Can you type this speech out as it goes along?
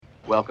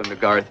Welcome to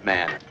Garth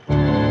Manor.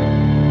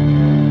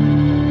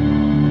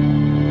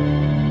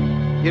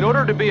 In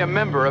order to be a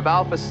member of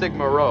Alpha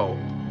Sigma Rho,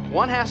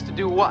 one has to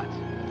do what?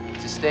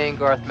 To stay in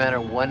Garth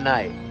Manor one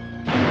night.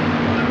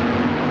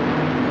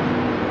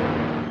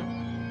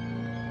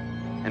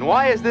 And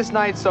why is this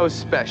night so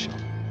special?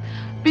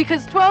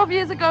 Because 12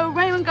 years ago,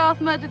 Raymond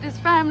Garth murdered his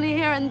family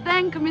here and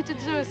then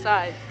committed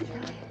suicide.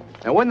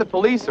 Now, when the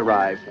police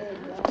arrived,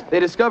 they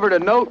discovered a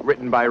note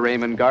written by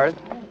Raymond Garth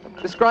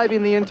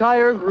describing the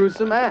entire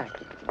gruesome act.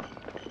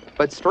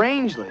 But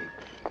strangely,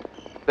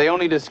 they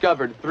only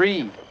discovered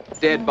 3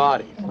 dead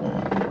bodies.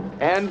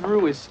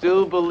 Andrew is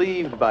still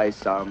believed by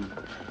some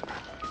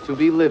to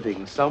be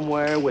living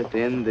somewhere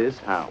within this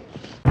house.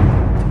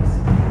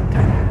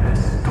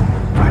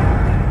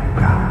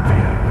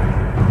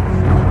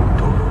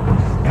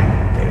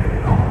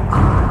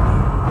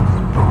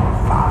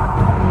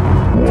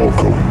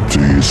 Welcome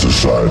to E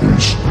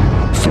Society's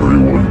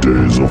 31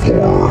 Days of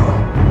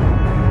Horror.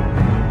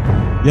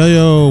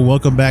 Yo,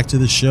 welcome back to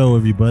the show,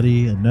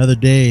 everybody. Another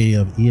day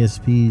of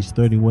ESP's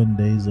 31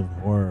 Days of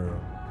Horror.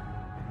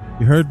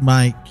 You heard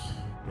Mike,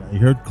 you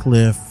heard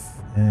Cliff,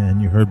 and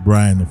you heard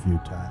Brian a few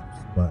times,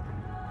 but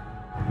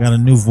we got a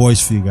new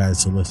voice for you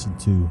guys to listen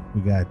to.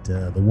 We got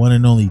the one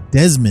and only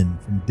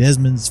Desmond from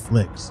Desmond's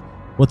Flicks.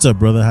 What's up,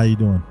 brother? How you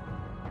doing?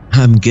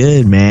 I'm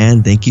good,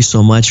 man. Thank you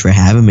so much for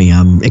having me.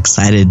 I'm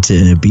excited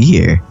to be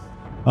here.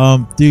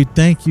 Dude,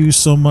 thank you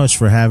so much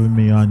for having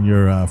me on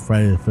your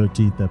Friday the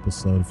 13th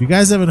episode. If you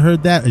guys haven't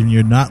heard that and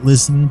you're not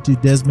listening to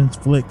Desmond's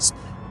Flicks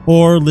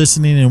or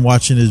listening and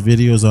watching his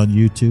videos on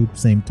YouTube,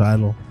 same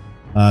title,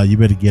 you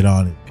better get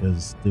on it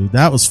because, dude,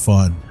 that was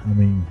fun. I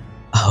mean,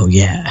 oh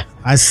yeah,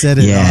 I said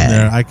it on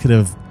there.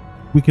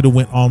 We could have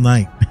went all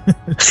night.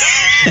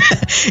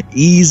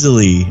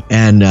 Easily.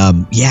 And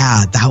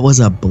that was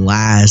a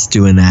blast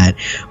doing that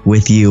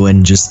with you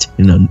and just,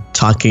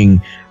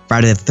 talking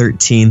Friday the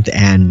 13th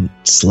and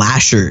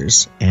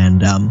slashers.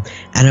 And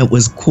it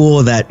was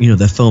cool that,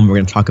 the film we're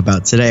going to talk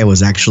about today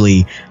was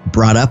actually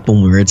brought up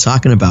when we were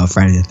talking about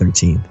Friday the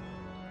 13th.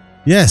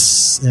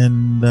 Yes.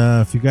 And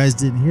if you guys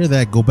didn't hear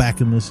that, go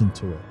back and listen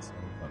to it.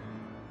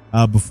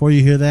 Before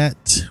you hear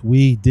that,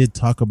 we did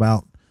talk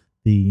about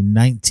the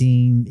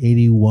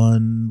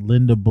 1981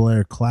 Linda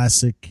Blair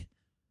classic,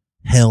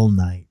 Hell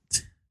Night.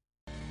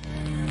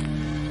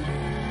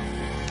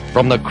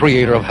 From the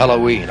creator of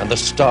Halloween and the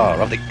star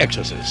of The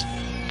Exorcist,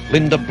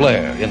 Linda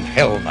Blair in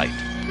Hell Night.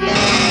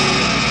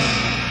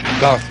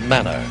 Garth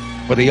Manor,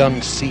 where the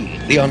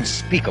unseen, the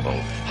unspeakable,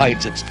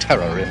 hides its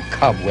terror in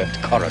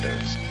cobwebbed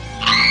corridors.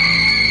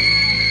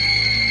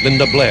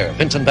 Linda Blair,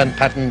 Vincent Van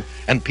Patten,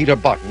 and Peter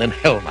Barton in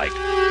Hell Night.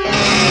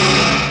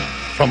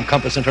 From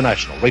Compass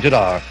International, rated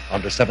R,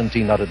 under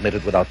 17, not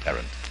admitted without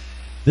parent.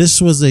 This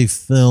was a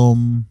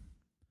film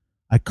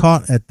I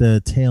caught at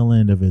the tail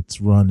end of its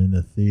run in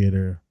the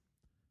theater.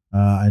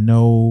 I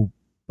know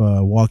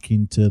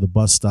walking to the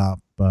bus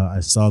stop, I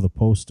saw the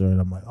poster and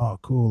I'm like, oh,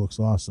 cool, looks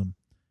awesome.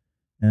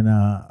 And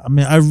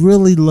I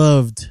really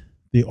loved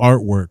the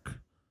artwork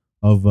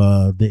of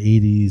the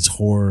 80s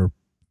horror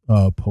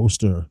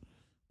poster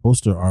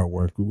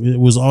artwork. It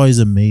was always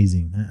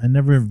amazing. I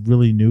never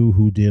really knew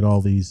who did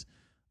all these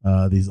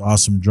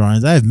awesome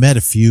drawings. I have met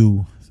a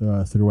few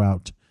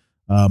throughout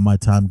my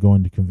time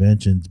going to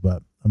conventions,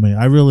 but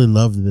I really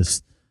loved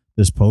this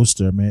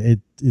poster.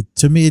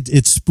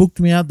 It spooked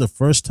me out the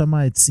first time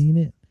I had seen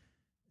it,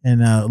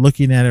 and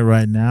looking at it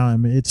right now,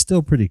 it's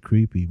still pretty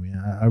creepy,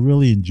 man. I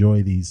really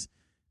enjoy these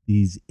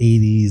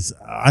 80s.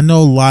 I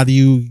know a lot of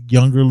you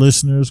younger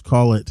listeners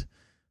call it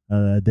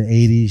the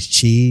 80s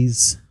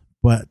cheese,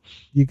 but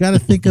you got to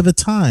think of the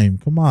time.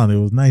 Come on, it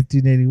was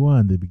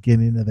 1981, the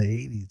beginning of the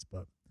 80s,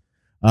 but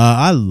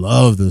I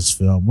love this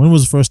film. When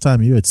was the first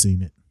time you had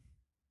seen it?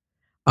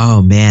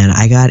 Oh man,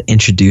 I got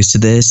introduced to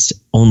this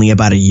only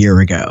about a year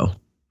ago,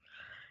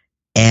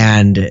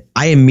 and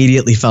I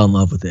immediately fell in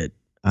love with it.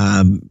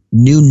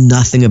 Knew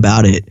nothing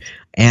about it,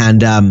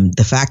 and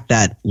the fact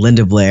that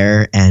Linda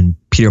Blair and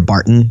Peter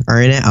Barton are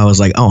in it, I was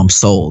like, oh, I'm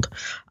sold.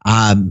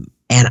 And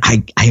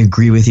I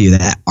agree with you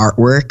that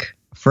artwork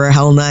for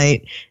Hell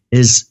Night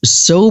is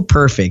so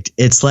perfect.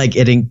 It's like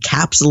it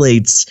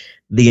encapsulates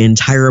the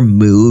entire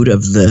mood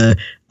of the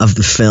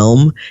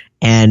film.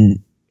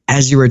 And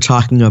as you were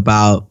talking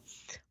about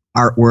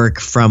artwork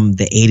from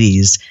the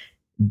 80s,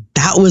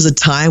 that was a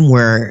time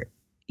where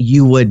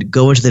you would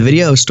go into the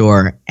video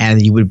store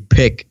and you would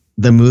pick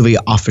the movie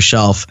off a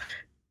shelf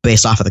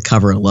based off of the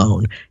cover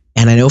alone.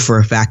 And I know for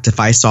a fact if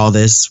I saw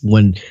this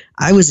when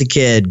I was a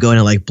kid going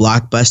to like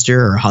Blockbuster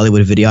or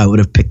Hollywood Video, I would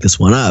have picked this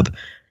one up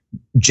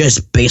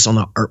just based on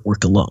the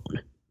artwork alone.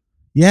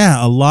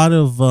 Yeah, a lot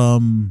of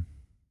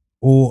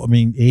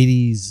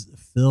 80s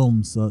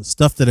films,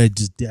 stuff that I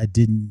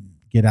didn't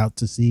get out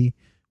to see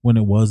when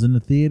it was in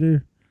the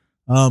theater.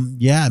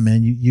 Yeah,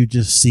 man, you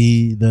just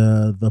see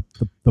the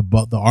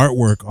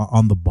artwork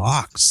on the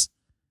box,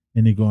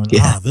 and you're going,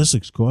 oh, this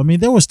looks cool.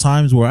 There was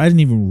times where I didn't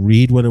even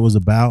read what it was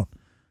about.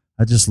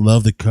 I just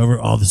love the cover.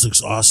 Oh, this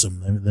looks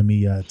awesome. Let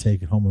me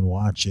take it home and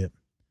watch it.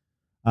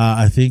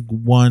 I think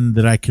one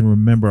that I can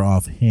remember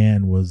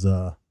offhand was,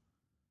 I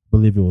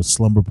believe it was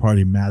Slumber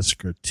Party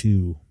Massacre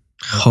 2.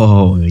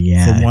 Oh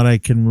yeah. From what I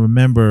can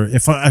remember,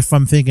 if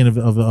I'm thinking of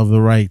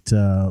the right,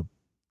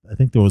 I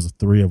think there was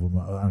 3 of them.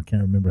 I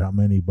can't remember how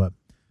many, but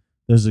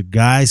there's a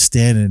guy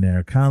standing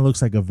there, kind of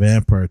looks like a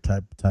vampire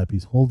type.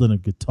 He's holding a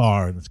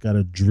guitar and it's got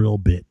a drill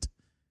bit,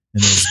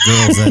 and there's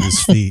girls at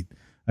his feet.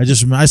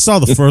 I saw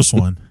the first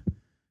one,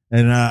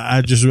 and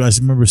I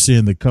remember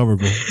seeing the cover,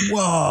 go,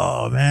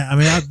 whoa, man! I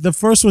mean, the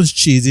first one's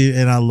cheesy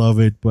and I love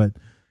it, but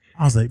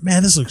I was like,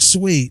 man, this looks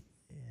sweet.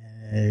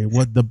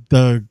 What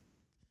the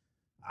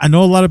I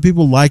know a lot of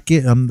people like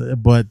it,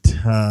 but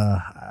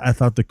I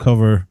thought the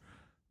cover,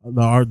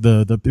 the art,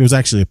 it was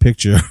actually a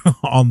picture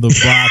on the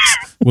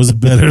box was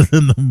better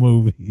than the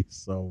movie.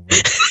 So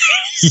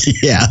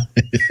yeah,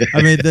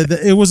 I mean,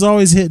 it was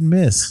always hit and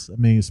miss. I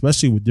mean,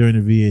 especially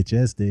during the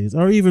VHS days,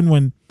 or even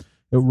when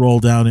it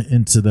rolled down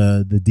into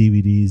the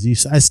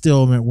DVDs. I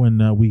still remember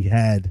when we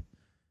had.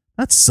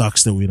 That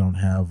sucks that we don't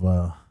have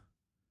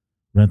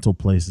rental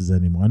places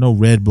anymore. I know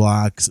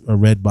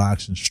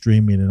Redbox and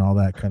streaming and all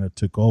that kind of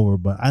took over,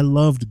 but I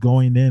loved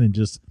going in and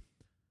just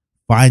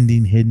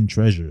finding hidden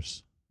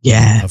treasures.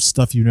 Yeah, Of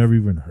stuff you never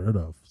even heard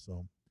of.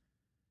 So,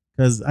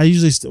 because I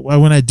usually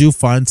when I do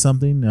find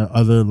something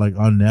other like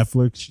on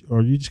Netflix,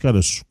 or you just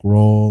gotta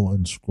scroll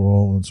and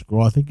scroll and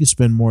scroll. I think you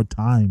spend more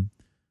time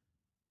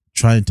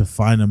trying to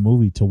find a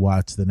movie to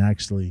watch than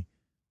actually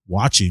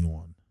watching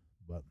one.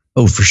 But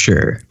for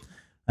sure.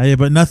 Yeah,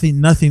 but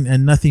nothing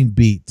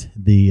beat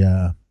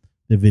the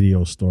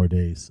video store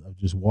days of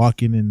just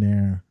walking in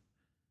there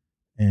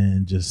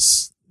and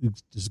just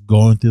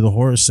going through the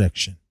horror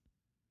section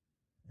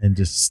and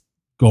just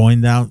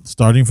going down,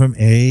 starting from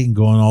A and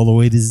going all the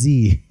way to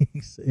Z.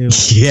 It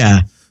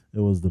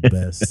was the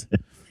best.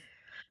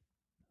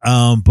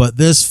 But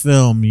this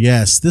film,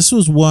 yes, this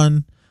was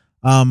one.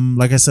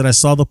 Like I said, I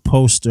saw the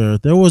poster.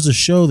 There was a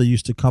show that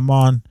used to come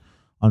on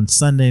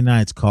Sunday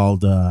nights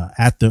called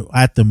At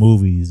the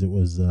Movies. It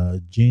was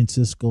Gene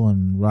Siskel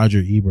and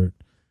Roger Ebert.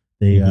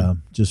 They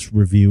just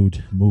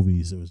reviewed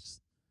movies. It was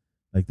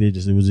like it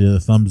was either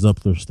thumbs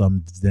up or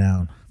thumbs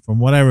down. From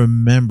what I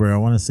remember, I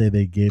want to say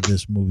they gave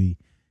this movie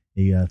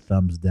a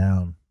thumbs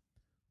down.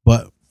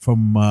 But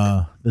from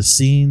the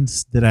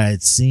scenes that I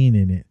had seen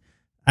in it,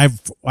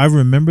 I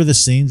remember the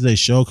scenes they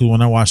show, because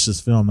when I watched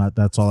this film,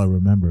 that's all I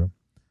remember.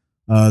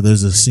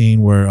 There's a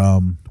scene where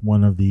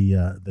one of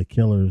the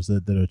killers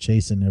that are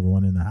chasing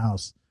everyone in the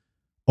house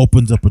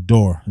opens up a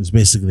door. It's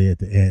basically at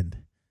the end.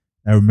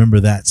 I remember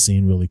that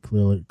scene really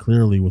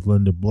clearly with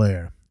Linda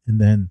Blair. And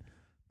then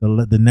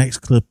the next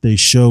clip they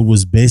showed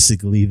was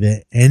basically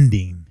the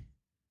ending,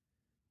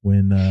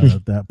 when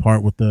that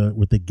part with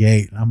the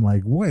gate. I'm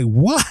like, wait,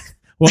 what?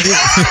 Well,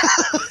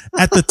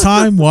 at the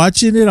time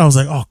watching it, I was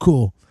like, oh,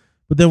 cool.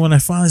 But then when I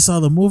finally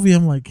saw the movie,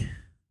 I'm like,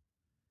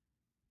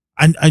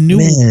 I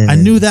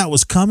knew that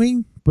was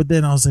coming, but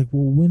then I was like,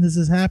 well, when is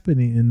this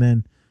happening? And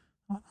then,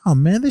 oh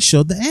man, they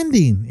showed the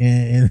ending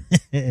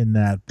and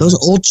that. Those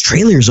old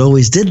trailers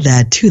always did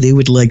that too. They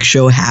would like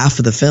show half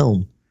of the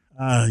film.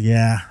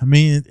 Yeah. I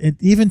mean,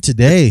 even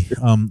today,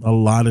 a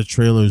lot of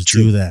trailers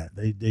do that.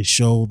 They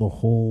show the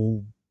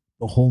whole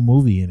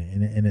movie in it,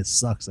 and it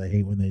sucks. I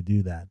hate when they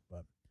do that.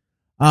 But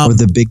or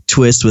the big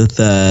twist with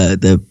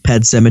the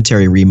Pet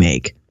Sematary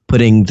remake,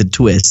 putting the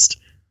twist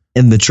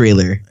in the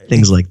trailer,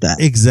 things like that.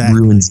 Exactly.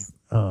 Ruins.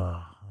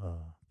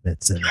 Pet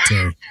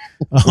Sematary.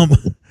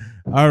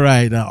 All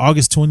right.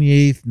 August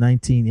 28th,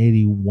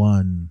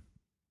 1981.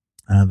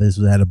 This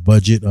had a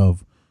budget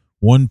of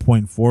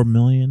 $1.4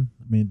 million.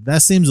 I mean,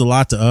 that seems a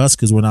lot to us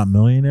because we're not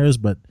millionaires,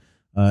 but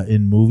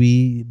in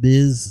movie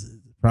biz,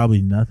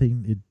 probably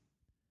nothing.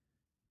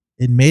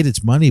 It made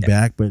its money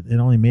back, but it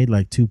only made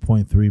like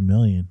 $2.3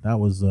 million. That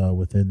was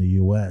within the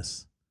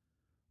U.S.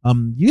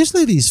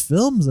 Usually these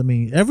films, I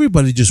mean,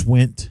 everybody just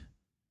went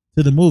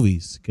to the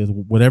movies because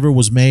whatever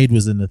was made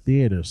was in the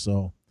theater.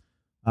 So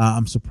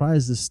I'm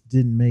surprised this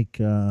didn't make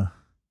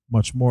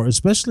much more,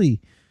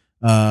 especially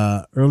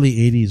early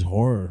 80s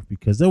horror,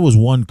 because there was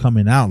one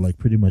coming out like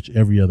pretty much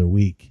every other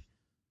week.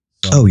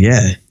 So, but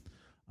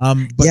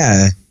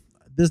yeah.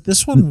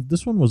 This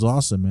one was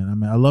awesome, man. I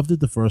mean, I loved it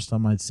the first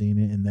time I'd seen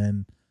it, and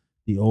then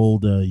the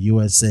old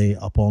USA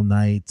Up All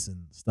Nights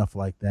and stuff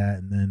like that,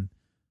 and then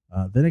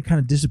it kind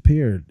of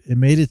disappeared. It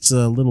made its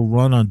little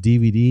run on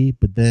DVD,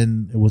 but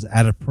then it was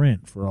out of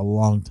print for a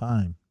long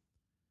time.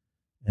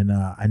 And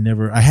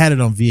I had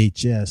it on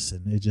VHS,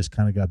 and it just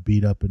kind of got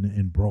beat up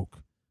and broke.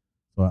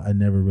 So I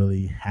never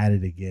really had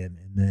it again.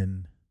 And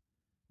then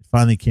it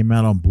finally came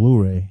out on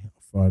Blu-ray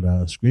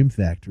for Scream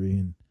Factory,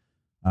 and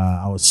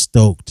I was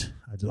stoked.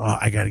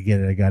 I got to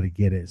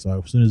get it.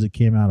 So as soon as it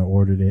came out, I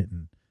ordered it,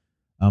 and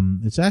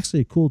it's actually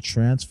a cool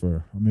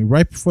transfer. I mean,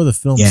 right before the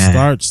film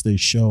starts, they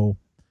show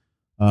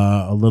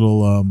a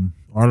little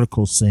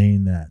article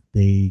saying that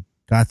they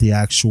got the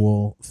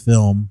actual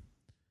film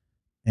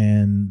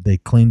and they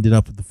cleaned it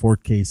up with the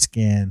 4K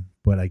scan,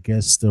 but I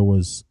guess there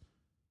was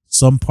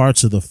some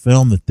parts of the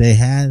film that they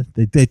had.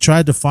 They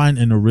tried to find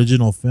an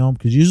original film,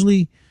 because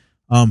usually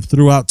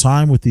throughout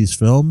time with these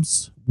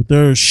films.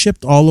 They're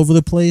shipped all over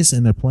the place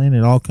and they're playing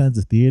at all kinds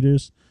of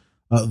theaters.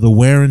 The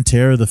wear and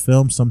tear of the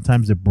film,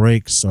 sometimes it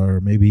breaks or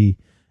maybe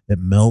it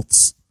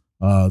melts.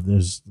 I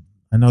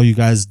know you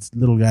guys,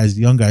 little guys,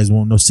 young guys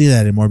won't see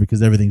that anymore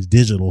because everything's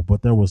digital,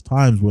 but there was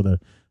times where the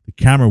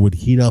camera would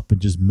heat up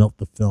and just melt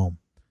the film.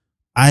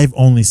 I've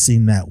only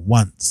seen that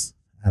once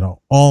out of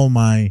all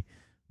my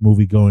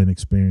movie going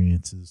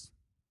experiences,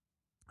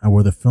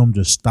 where the film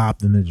just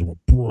stopped and it just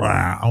went,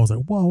 brah. I was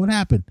like, whoa, what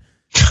happened?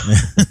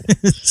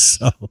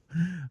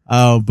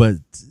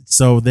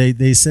 So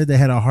they said they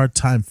had a hard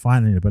time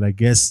finding it, but I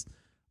guess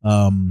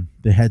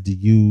they had to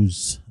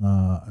use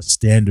a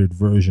standard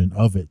version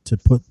of it to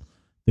put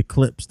the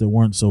clips that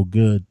weren't so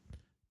good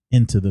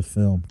into the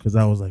film. Because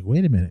I was like,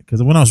 wait a minute,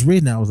 because when I was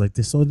reading it, I was like,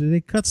 so did they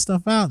cut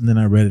stuff out? And then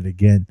I read it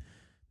again.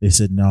 They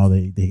said no,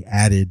 they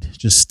added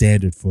just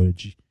standard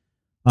footage.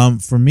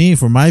 For me,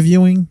 for my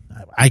viewing,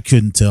 I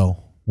couldn't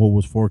tell what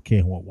was 4K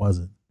and what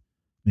wasn't,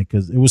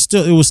 because it was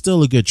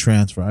still a good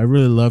transfer. I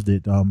really loved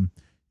it.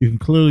 You can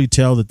clearly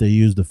tell that they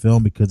used the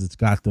film because it's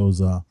got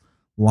those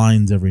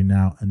lines every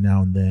now and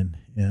then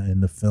in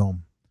the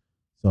film.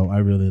 So I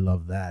really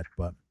love that.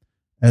 But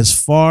as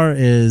far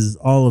as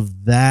all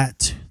of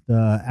that,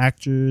 the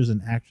actors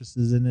and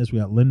actresses in this, we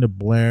got Linda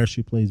Blair.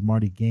 She plays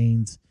Marty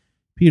Gaines.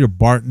 Peter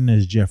Barton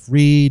as Jeff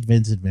Reed.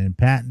 Vincent Van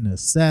Patten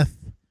as Seth.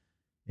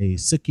 A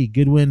Suki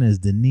Goodwin as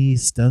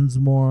Denise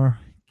Dunsmore.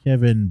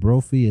 Kevin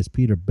Brophy as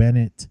Peter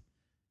Bennett.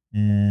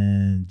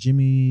 And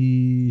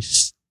Jimmy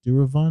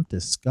Stuyvesant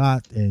as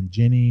Scott. And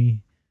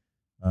Jenny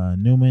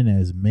Newman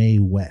as Mae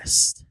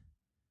West.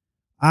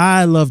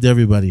 I loved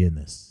everybody in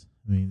this.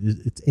 I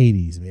mean, it's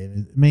 80s,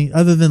 man. I mean,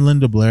 other than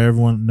Linda Blair,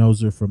 everyone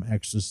knows her from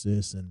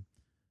Exorcist and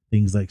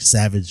things like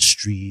Savage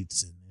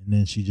Streets. And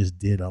then she just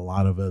did a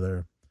lot of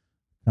other,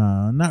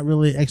 not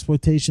really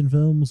exploitation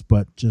films,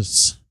 but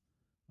just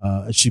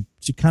she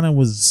kind of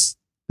was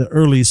the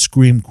early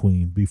Scream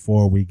Queen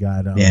before we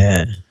got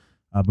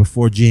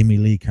before Jamie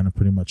Lee kind of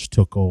pretty much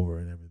took over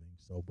and everything.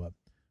 So, but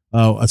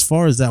as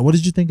far as that, what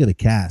did you think of the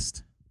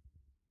cast?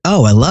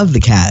 Oh, I love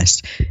the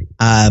cast.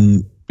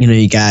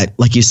 You got,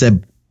 like you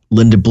said,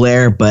 Linda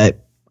Blair,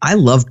 but I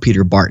love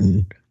Peter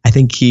Barton. I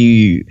think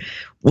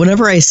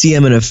whenever I see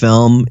him in a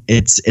film,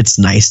 it's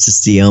nice to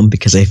see him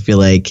because I feel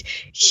like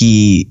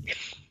he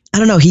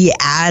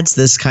adds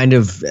this kind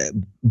of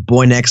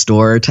boy next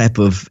door type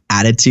of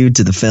attitude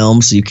to the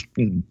film. So you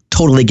can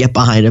totally get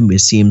behind him. He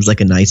seems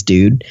like a nice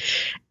dude.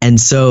 And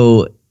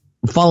so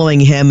following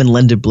him and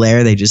Linda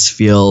Blair, they just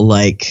feel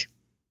like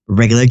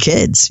regular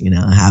kids,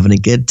 having a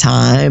good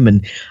time.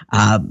 And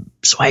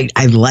so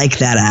I like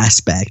that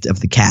aspect of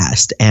the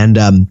cast. And,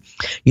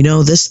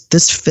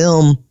 this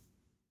film,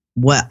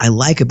 what I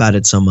like about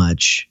it so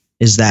much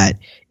is that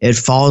it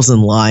falls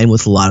in line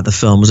with a lot of the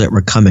films that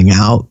were coming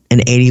out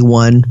in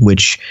 81,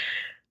 which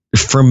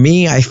for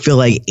me, I feel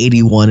like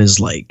 81 is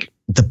like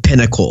the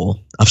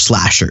pinnacle of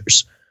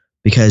slashers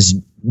because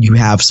you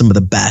have some of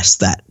the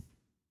best that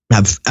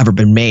have ever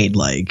been made,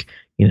 like,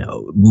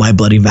 My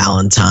Bloody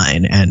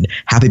Valentine and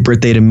Happy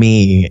Birthday to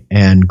Me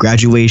and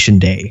Graduation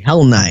Day,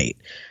 Hell Night.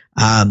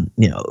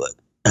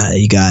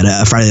 You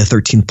got Friday the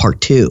 13th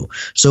Part 2.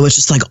 So it's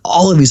just like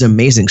all of these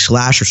amazing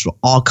slashers were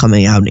all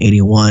coming out in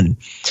 81.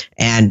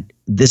 And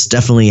this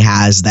definitely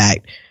has that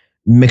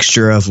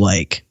mixture of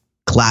like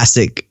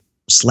classic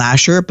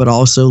slasher, but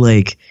also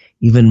like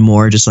even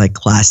more just like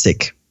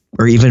classic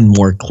or even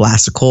more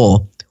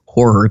classical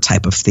horror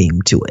type of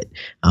theme to it.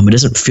 It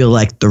doesn't feel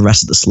like the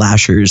rest of the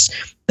slashers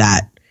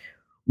that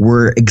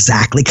were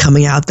exactly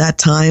coming out that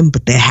time,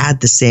 but they had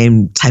the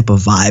same type of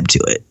vibe to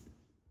it.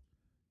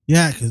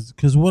 Yeah,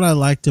 because what I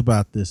liked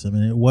about this, I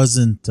mean, it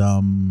wasn't,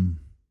 well,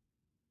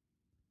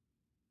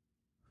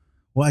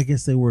 I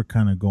guess they were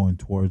kind of going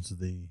towards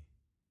the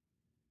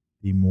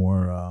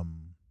more,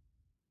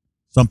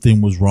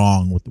 something was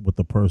wrong with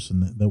the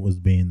person that was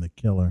being the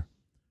killer.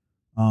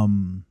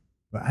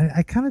 But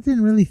I kind of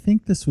didn't really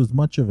think this was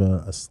much of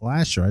a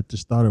slasher. I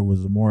just thought it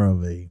was more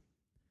of a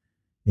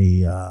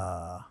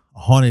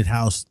haunted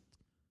house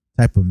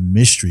type of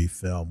mystery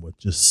film with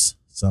just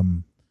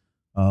some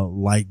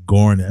light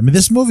gore in it. I mean,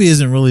 this movie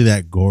isn't really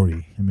that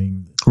gory. I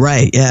mean,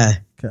 right? Yeah.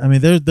 I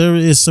mean, there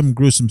is some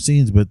gruesome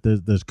scenes, but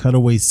there's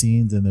cutaway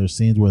scenes and there's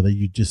scenes where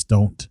you just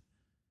don't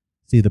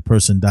see the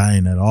person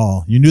dying at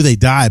all. You knew they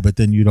died, but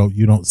then you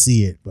don't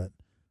see it. But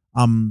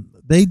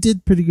they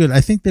did pretty good.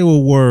 I think they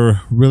were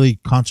really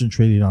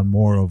concentrating on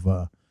more of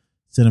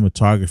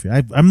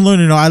cinematography. I'm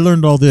learning. I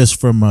learned all this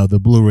from the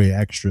Blu-ray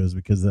extras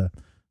because the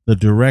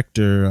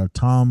director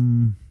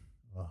Tom.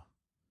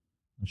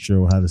 Not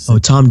sure how to say. Oh,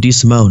 Tom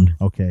DeSimone.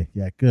 Okay,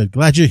 yeah, good.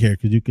 Glad you're here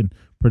because you can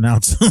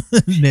pronounce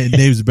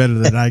names better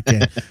than I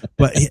can.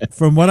 But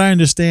from what I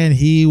understand,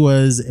 he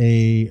was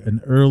an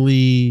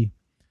early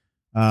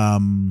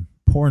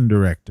porn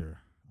director,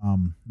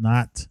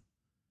 not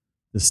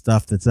the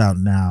stuff that's out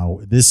now.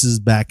 This is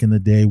back in the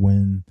day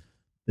when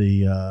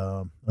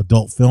the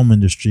adult film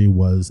industry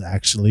was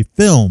actually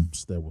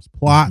films. There was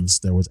plots,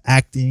 there was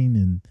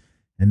acting,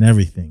 and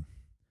everything.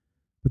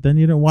 but then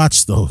you didn't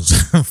watch those.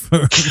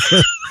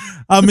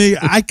 I mean,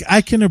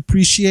 I can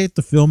appreciate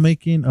the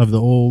filmmaking of the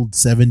old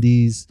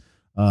 70s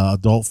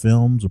adult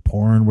films or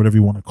porn, whatever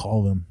you want to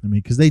call them. I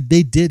mean, because they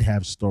did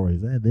have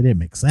stories. They didn't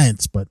make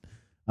sense, but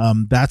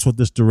that's what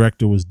this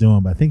director was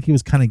doing. But I think he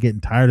was kind of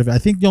getting tired of it. I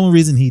think the only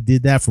reason he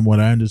did that, from what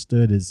I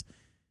understood, is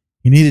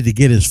he needed to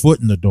get his foot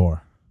in the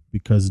door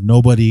because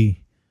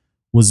nobody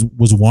was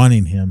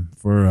wanting him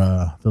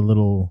for the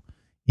little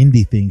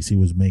indie things he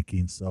was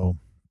making. So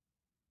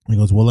he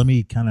goes, well, let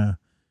me kind of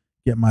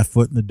get my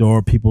foot in the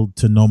door, people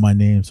to know my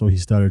name. So he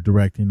started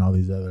directing all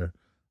these other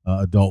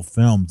adult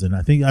films. And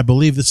I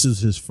believe this is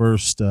his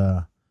first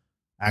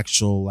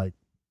actual, like,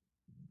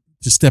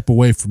 to step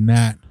away from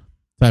that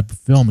type of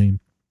filming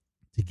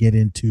to get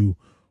into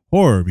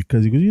horror,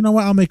 because he goes, you know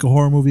what, I'll make a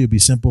horror movie. It'll be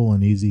simple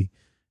and easy.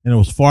 And it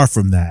was far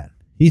from that.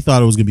 He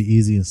thought it was going to be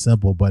easy and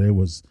simple, but it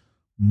was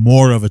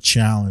more of a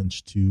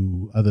challenge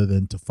other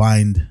than to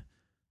find,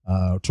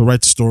 to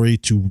write the story,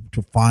 to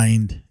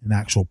find an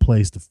actual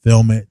place to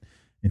film it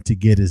and to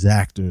get his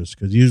actors.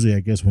 Because usually, I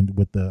guess,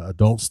 with the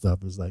adult stuff,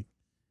 it's like,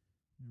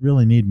 you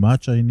really need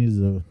much. All you need is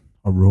a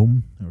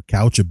room or a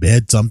couch, a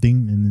bed,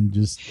 something, and then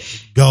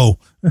just go.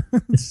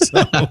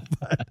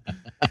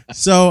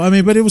 So I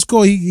mean, but it was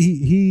cool.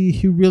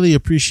 He really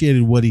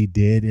appreciated what he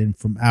did, and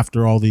from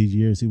after all these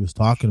years, he was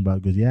talking about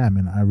it, because yeah,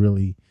 man, I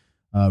really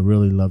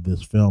love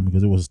this film,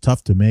 because it was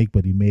tough to make,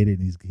 but he made it.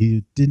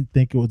 He didn't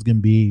think it was going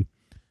to be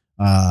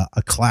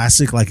a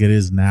classic like it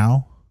is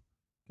now,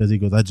 because he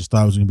goes, I just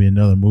thought it was going to be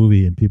another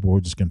movie and people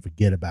were just going to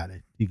forget about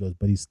it. He goes,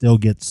 but he still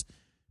gets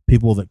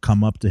people that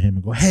come up to him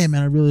and go, hey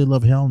man, I really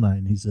love Hell Night.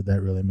 And he said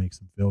that really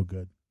makes him feel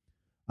good.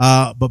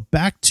 But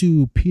back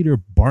to Peter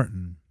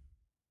Barton.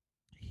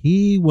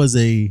 He was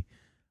a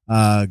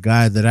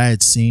guy that I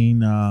had seen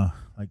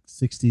like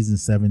 60s and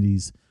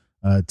 70s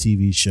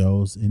TV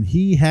shows, and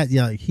he had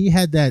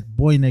that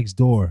boy next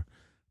door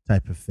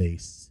type of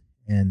face.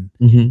 And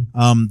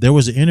there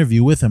was an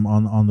interview with him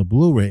on the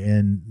Blu-ray,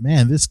 and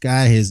man, this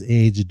guy has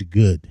aged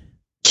good.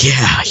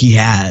 Yeah, he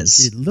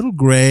has. A little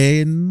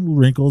gray and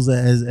wrinkles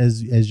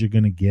as you're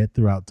gonna get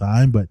throughout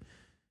time, but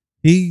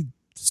he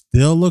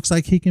still looks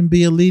like he can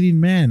be a leading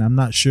man. I'm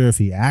not sure if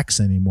he acts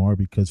anymore,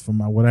 because from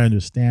what I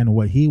understand,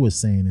 what he was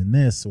saying in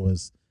this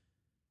was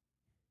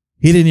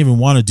he didn't even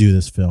want to do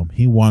this film.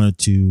 He wanted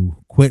to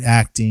quit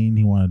acting.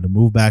 He wanted to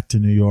move back to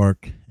New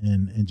York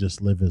and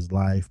just live his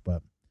life.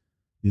 But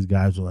these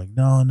guys were like,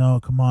 no,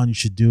 come on, you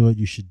should do it.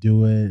 You should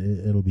do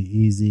it. It'll be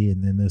easy.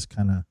 And then this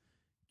kind of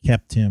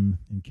kept him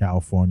in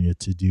California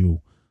to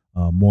do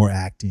more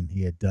acting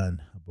he had done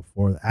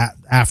before,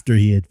 after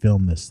he had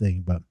filmed this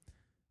thing. But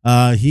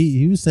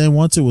he was saying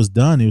once it was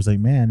done, he was like,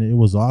 man, it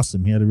was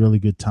awesome. He had a really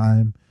good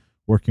time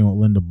working with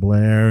Linda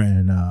Blair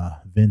and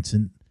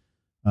Vincent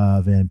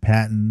Van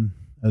Patten,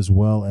 as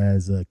well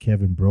as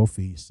Kevin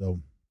Brophy. So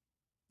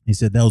he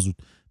said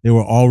they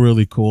were all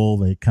really cool.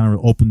 They kind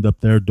of opened up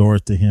their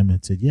doors to him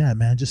and said, yeah,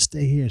 man, just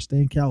stay here, stay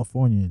in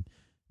California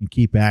and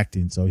keep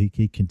acting. So he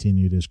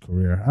continued his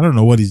career. I don't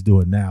know what he's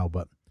doing now,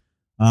 but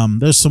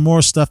there's some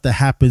more stuff that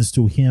happens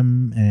to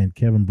him and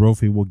Kevin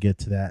Brophy. We'll get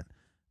to that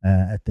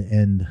at the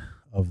end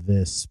of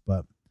this.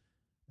 But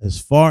as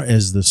far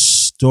as the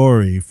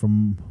story,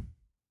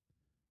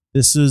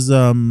 this is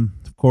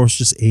of course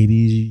just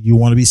 80s. You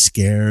want to be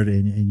scared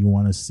and you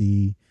want to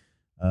see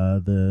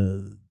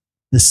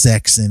the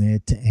sex in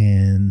it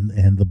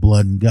and the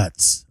blood and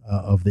guts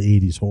of the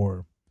 80s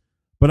horror.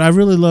 But I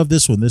really love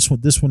this one. This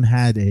one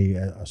had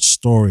a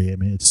story. I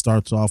mean, it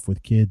starts off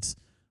with kids,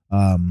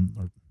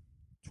 or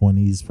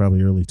 20s,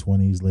 probably early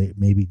 20s, late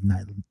maybe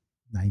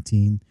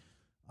 19.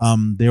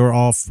 They were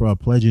all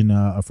pledging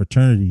a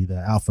fraternity, the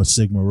Alpha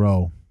Sigma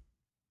Rho,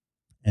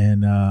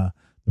 and the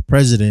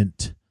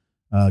president,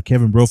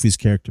 Kevin Brophy's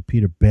character,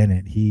 Peter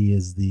Bennett, he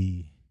is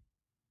the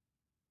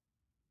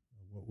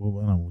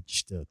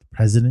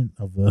president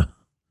of the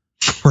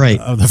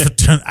of the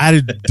fraternity.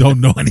 I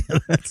don't know any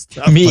of that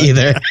stuff. Me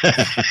either.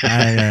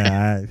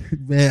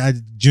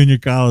 Junior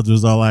college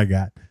was all I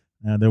got.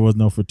 There was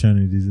no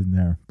fraternities in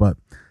there, but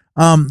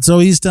so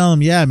he's telling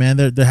them, yeah, man,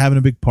 they're having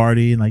a big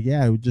party, and like,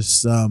 yeah, we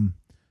just come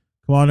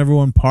on,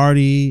 everyone,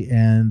 party.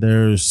 And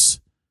there's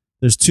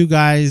two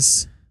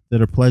guys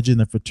that are pledging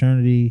the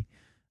fraternity,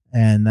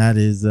 and that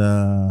is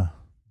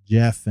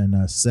Jeff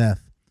and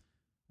Seth.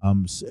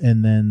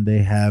 And then they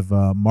have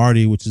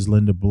Marty, which is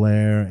Linda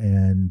Blair,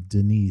 and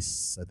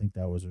Denise. I think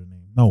that was her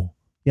name.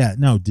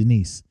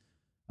 Denise.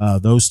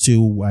 Those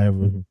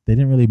two, they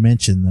didn't really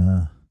mention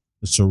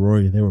the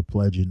sorority they were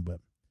pledging,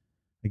 but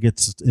I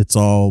guess it's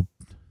all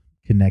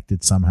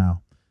connected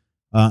somehow.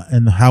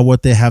 And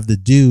what they have to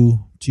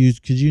do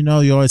because you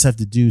always have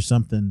to do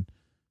something,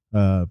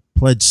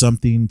 pledge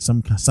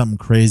something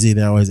crazy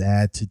they always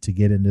add to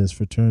get into this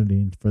fraternity.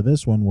 And for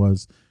this one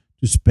was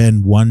to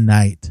spend one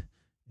night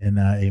in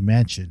a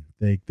mansion.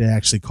 They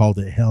actually called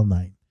it Hell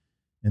Night,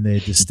 and they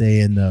had to stay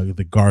in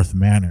the Garth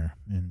Manor.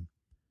 And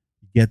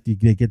you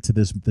get to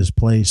this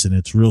place, and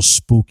it's real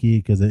spooky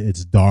because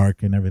it's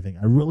dark and everything.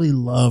 I really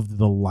loved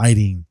the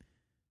lighting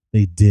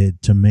they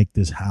did to make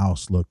this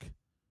house look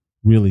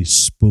really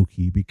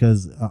spooky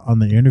because on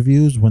the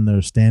interviews when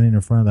they're standing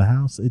in front of the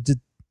house, it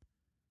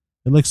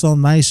looks all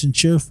nice and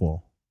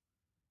cheerful.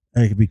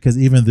 Like, because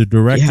even the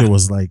director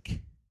was like,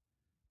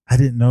 I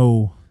didn't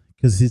know,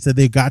 because he said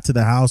they got to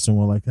the house and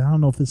were like, I don't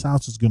know if this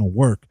house is going to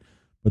work.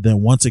 But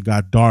then once it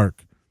got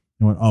dark,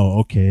 they went, oh,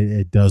 okay,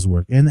 it does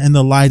work. And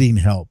the lighting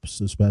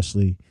helps,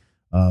 especially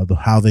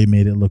how they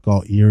made it look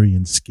all eerie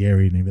and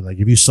scary. And they'd be like,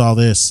 if you saw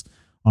this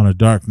on a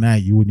dark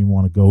night, you wouldn't even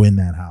want to go in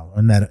that house,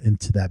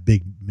 into that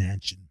big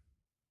mansion.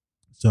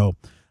 So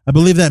I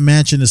believe that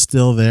mansion is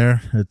still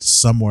there. It's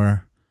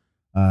somewhere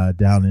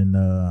down in,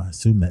 I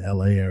assume, the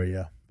LA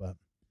area. But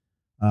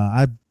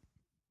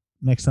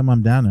next time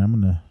I'm down there, I'm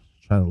gonna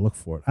try to look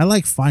for it. I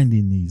like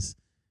finding these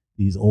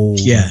old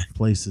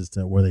places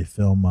where they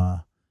film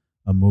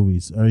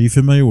movies. Are you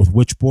familiar with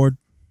Witchboard?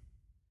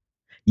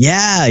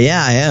 Yeah,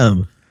 I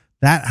am.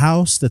 That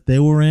house that they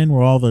were in,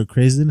 where all the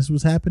craziness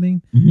was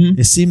happening,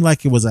 it seemed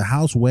like it was a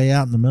house way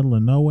out in the middle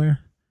of nowhere.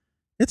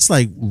 It's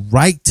like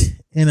right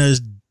in a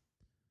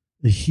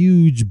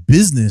huge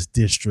business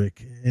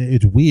district.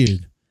 It's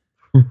weird.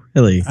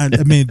 Really? I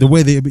mean, the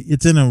way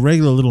it's in a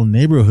regular little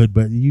neighborhood,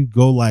 but you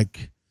go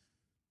like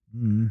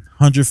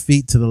 100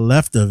 feet to the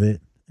left of it,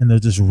 and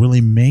there's just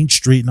really main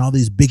street and all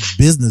these big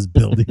business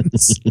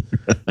buildings.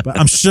 But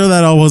I'm sure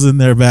that all wasn't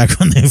there back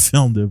when they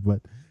filmed it.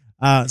 But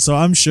so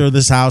I'm sure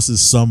this house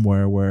is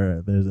somewhere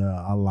where there's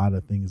a lot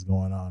of things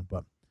going on.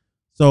 But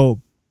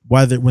so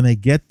when they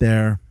get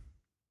there,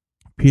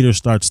 Peter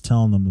starts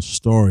telling them the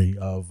story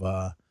of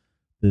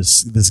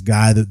this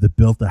guy that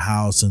built the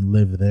house and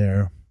lived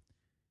there.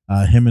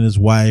 Him and his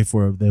wife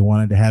they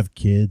wanted to have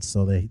kids,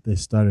 so they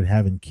started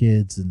having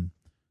kids, and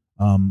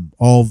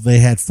they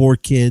had 4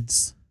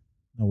 kids.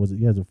 No, was it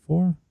you guys are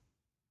 4?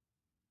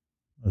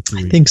 Or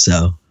 3? I think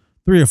so.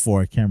 3 or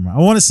 4, I can't remember.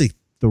 I want to say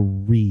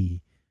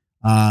 3.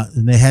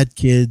 And they had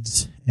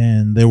kids,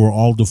 and they were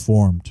all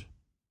deformed.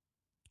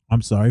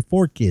 I'm sorry,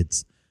 4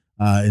 kids,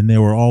 and they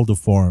were all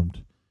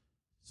deformed.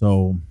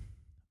 So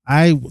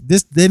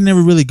they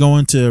never really go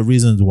into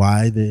reasons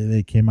why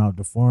they came out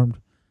deformed.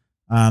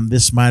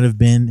 This might have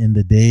been in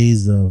the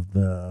days of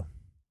the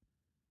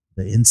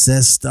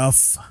incest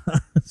stuff.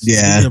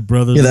 Yeah,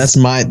 brothers.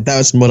 Yeah,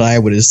 that's what I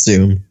would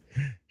assume.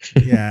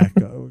 Yeah,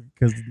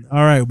 because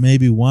all right,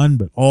 maybe 1,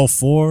 but all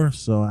 4.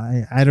 So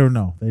I don't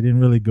know. They didn't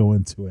really go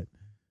into it.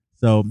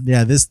 So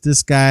yeah,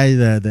 this guy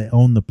that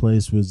owned the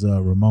place was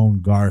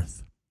Ramon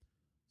Garth.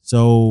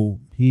 So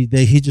he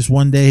just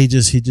one day he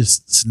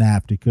just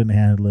snapped. He couldn't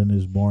handle it. And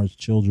his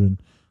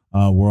children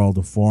were all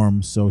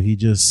deformed. So he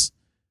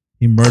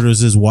murders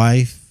his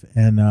wife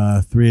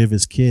and 3 of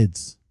his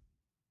kids,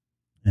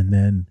 and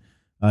then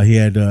he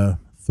had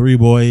 3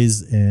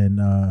 boys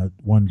and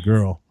 1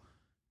 girl,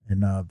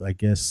 and I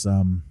guess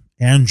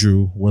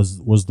Andrew was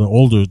the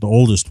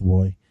oldest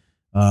boy.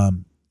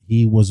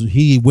 He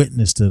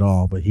witnessed it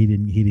all, but he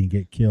didn't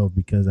get killed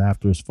because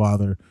after his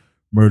father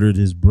murdered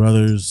his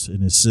brothers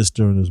and his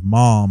sister and his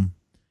mom,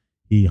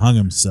 he hung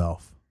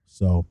himself.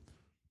 So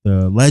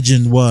the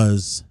legend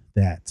was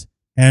that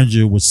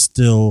Andrew was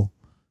still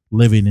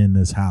living in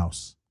this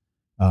house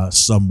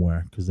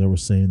somewhere, because they were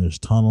saying there's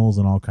tunnels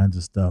and all kinds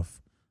of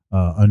stuff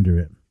under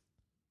it.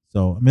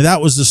 So I mean,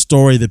 that was the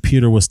story that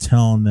Peter was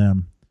telling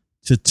them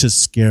to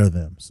scare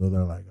them. So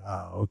they're like,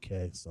 oh,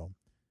 okay. So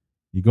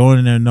you go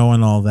in there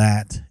knowing all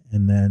that,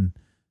 and then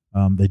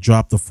they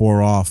drop the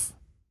 4 off,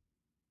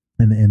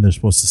 and they're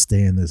supposed to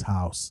stay in this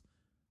house.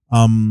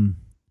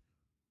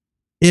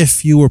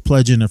 If you were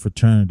pledging a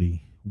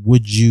fraternity,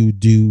 would you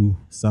do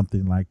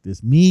something like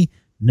this? Me,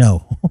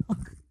 no.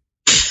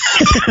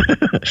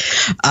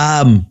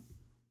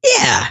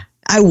 Yeah,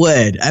 I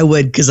would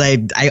because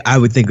I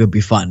would think it would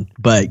be fun,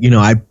 but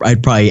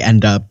I'd probably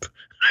end up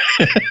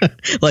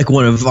like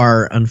one of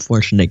our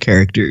unfortunate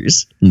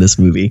characters in this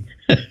movie.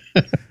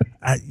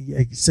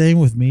 Same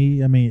with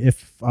me. I mean,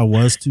 if I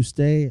was to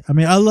stay, I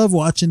mean, I love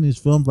watching these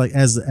films. Like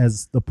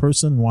as the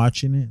person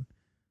watching it,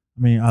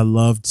 I mean, I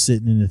loved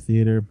sitting in the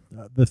theater.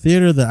 The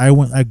theater that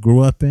I grew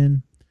up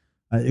in,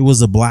 it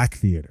was a black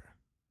theater.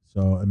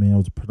 So I mean, it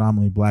was a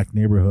predominantly black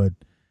neighborhood.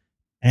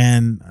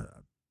 And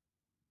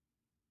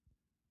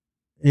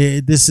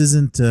this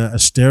isn't a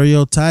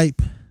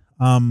stereotype.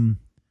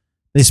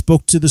 They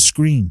spoke to the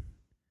screen,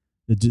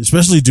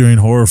 especially during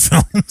horror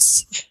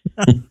films.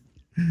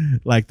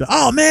 Like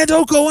oh man,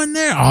 don't go in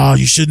there. Oh,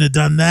 you shouldn't have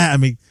done that. I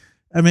mean,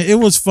 it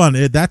was fun.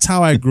 That's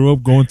how I grew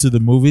up going to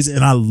the movies,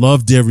 and I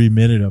loved every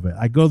minute of it.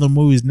 I go to the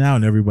movies now,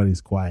 and everybody's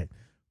quiet,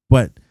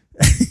 but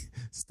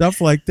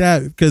stuff like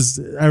that. Because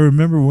I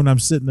remember when I'm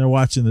sitting there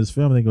watching this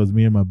film, I think it was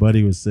me and my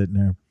buddy was sitting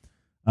there.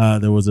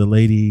 There was a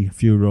lady a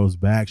few rows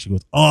back. She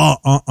goes,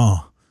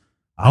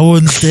 I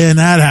wouldn't stay in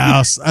that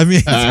house. I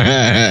mean,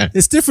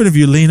 it's different if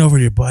you lean over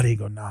to your buddy and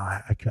go, no,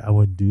 I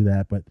wouldn't do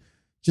that. But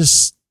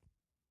just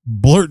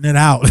blurting it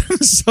out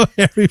so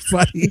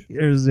everybody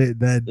hears it.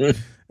 Then,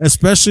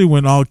 especially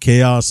when all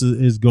chaos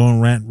is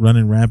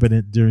running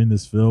rampant during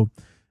this film,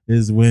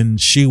 is when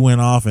she went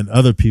off and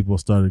other people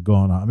started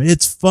going on. I mean,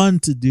 it's fun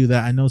to do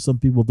that. I know some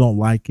people don't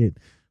like it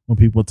when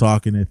people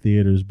talk in their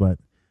theaters, but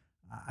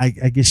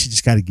I guess you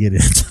just got to get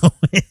into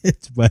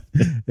it. But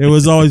it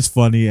was always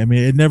funny. I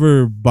mean, it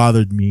never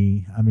bothered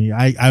me. I mean,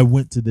 I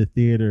went to the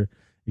theater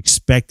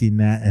expecting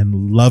that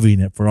and loving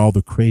it for all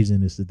the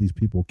craziness that these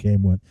people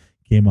came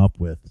up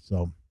with.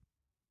 So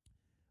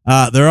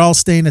they're all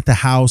staying at the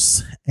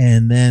house,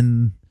 and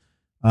then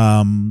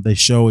they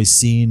show a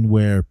scene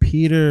where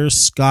Peter,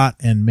 Scott,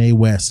 and Mae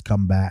West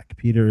come back.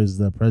 Peter is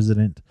the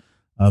president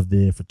of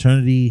the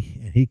fraternity,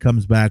 and he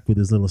comes back with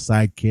his little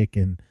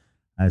sidekick, and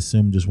I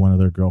assume just one of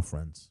their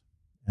girlfriends.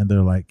 And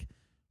they're like,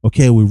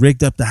 okay, we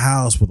rigged up the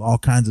house with all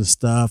kinds of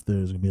stuff.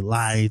 There's going to be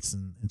lights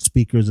and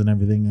speakers and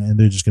everything, and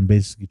they're just going to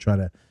basically try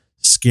to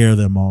scare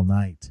them all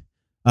night.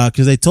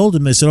 Because they told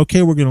him, they said,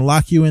 okay, we're going to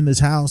lock you in this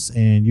house,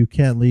 and you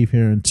can't leave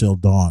here until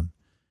dawn.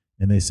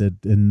 And they said,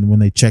 and when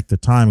they checked the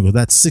time, it goes,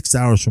 that's 6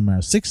 hours from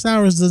now. 6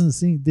 hours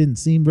didn't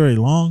seem very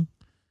long.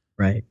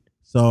 Right.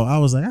 So I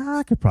was like,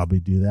 I could probably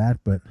do that,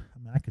 but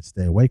I could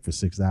stay awake for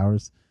 6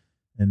 hours.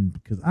 And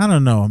because I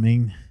don't know,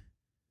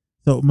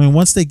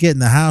 once they get in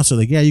the house, they're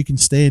like, yeah, you can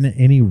stay in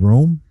any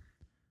room.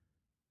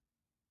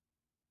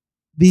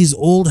 These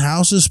old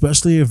houses,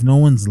 especially if no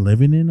one's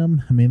living in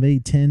them, they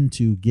tend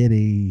to get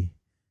an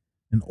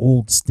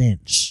old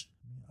stench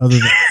other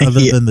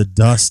than the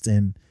dust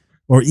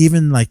or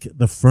even like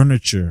the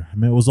furniture.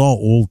 It was all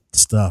old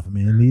stuff.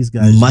 And these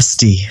guys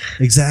musty.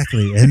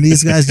 Exactly. And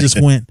these guys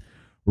just went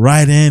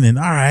right in and,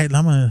 all right,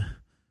 I'm going to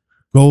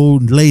go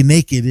lay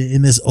naked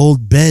in this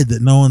old bed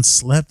that no one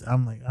slept.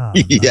 I'm like, oh,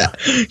 no. Yeah.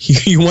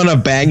 You want to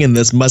bang in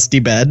this musty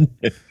bed?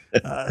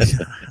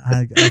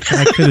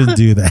 I couldn't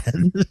do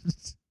that.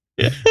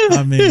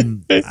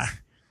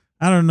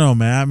 I don't know,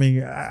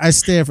 man. I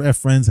stay at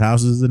friends'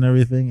 houses and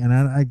everything, and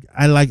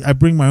I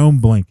bring my own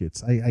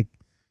blankets.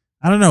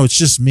 I don't know. It's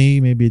just me.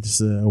 Maybe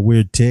it's a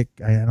weird tick.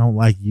 I don't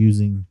like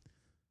using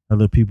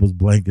other people's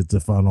blankets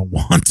if I don't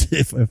want to.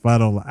 If I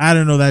don't, I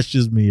don't know. That's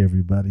just me,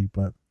 everybody.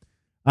 But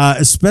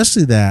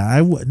especially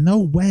that, no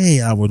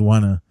way I would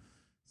want to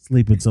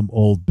sleep in some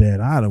old bed.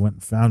 I'd have went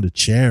and found a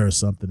chair or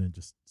something and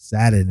just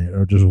sat in it,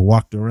 or just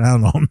walked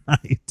around all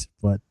night.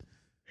 But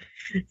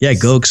yeah,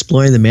 go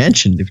exploring the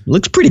mansion. It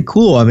looks pretty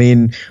cool.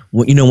 When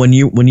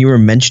you were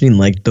mentioning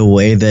like the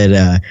way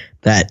that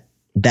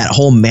that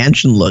whole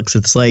mansion looks,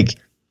 it's like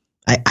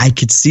I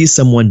could see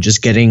someone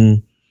just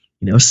getting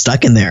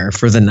stuck in there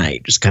for the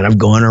night, just kind of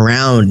going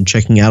around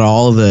checking out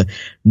all of the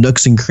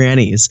nooks and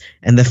crannies,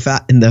 and the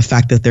fact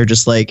that they're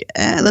just like,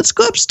 let's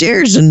go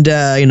upstairs and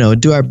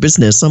do our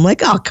business. I'm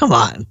like, oh, come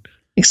on,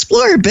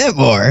 explore a bit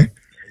more.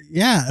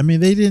 Yeah,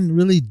 they didn't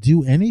really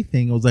do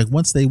anything. It was like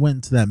once they went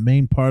into that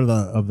main part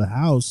of the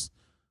house,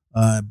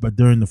 but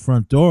during the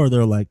front door,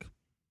 they're like,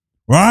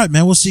 all right,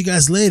 man, we'll see you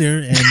guys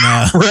later. And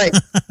right.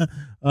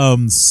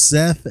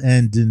 Seth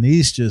and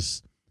Denise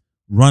just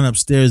run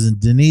upstairs, and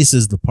Denise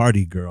is the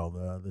party girl,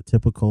 the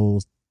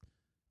typical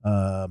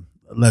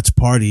let's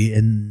party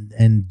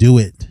and do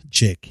it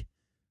chick.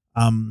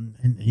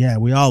 And yeah,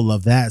 we all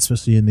love that,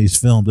 especially in these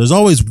films. There's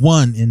always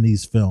one in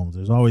these films.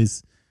 There's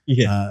always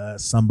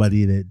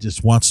somebody that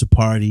just wants to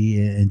party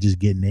and just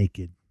get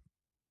naked.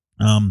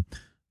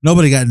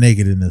 Nobody got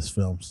naked in this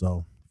film,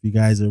 so if you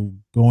guys are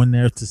going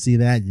there to see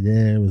that,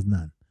 there was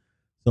none.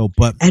 So,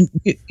 but and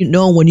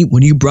when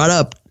you brought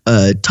up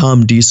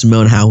Tom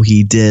DeSimone, how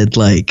he did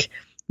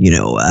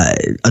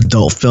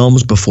adult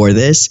films before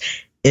this,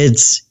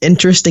 it's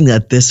interesting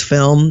that this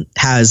film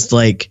has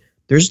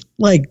there's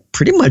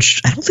pretty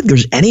much, I don't think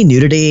there's any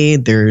nudity.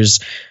 There's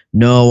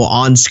no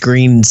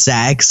on-screen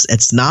sex.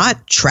 It's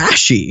not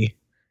trashy.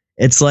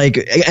 It's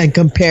and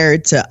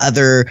compared to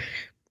other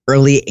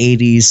early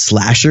 80s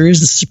slashers,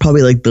 this is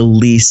probably the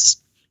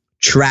least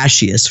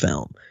trashiest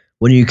film.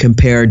 When you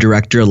compare a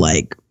director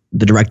like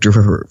the director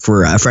for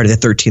Friday the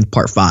 13th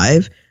Part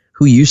 5,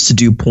 who used to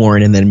do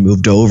porn and then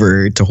moved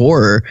over to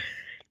horror,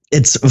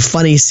 it's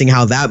funny seeing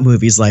how that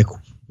movie's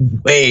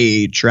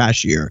way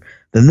trashier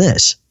than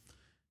this.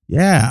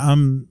 Yeah.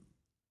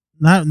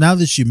 Now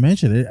that you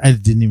mention it, I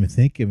didn't even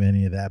think of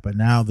any of that, but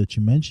now that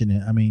you mention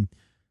it,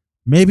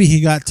 maybe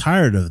he got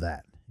tired of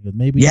that.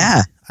 Maybe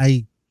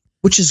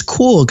which is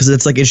cool because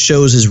it's it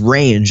shows his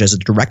range as a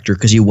director,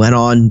 because he went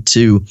on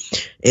to,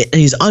 and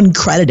he's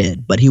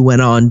uncredited, but he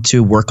went on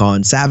to work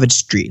on Savage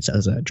Streets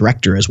as a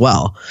director as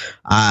well.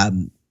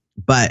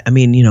 But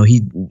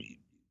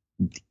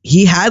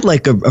he had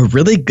a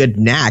really good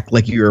knack,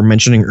 like you were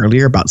mentioning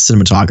earlier about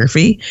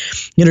cinematography.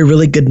 He had a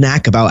really good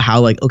knack about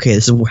how okay,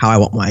 this is how I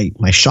want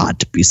my shot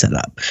to be set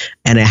up,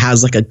 and it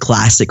has a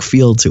classic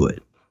feel to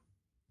it.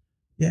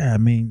 Yeah,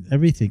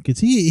 everything, because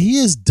he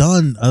has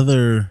done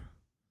other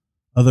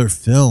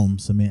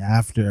films.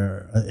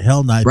 After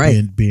Hell Night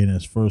being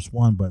his first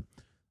one, but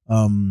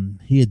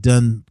he had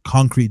done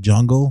Concrete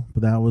Jungle,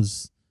 but that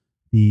was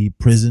the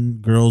prison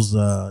girls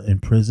in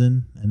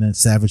prison, and then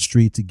Savage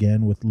Streets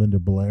again with Linda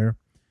Blair,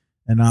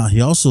 and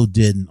he also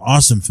did an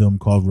awesome film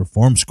called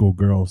Reform School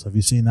Girls. Have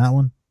you seen that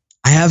one?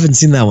 I haven't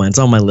seen that one. It's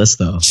on my list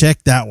though.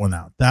 Check that one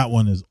out. That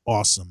one is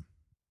awesome.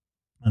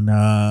 And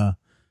I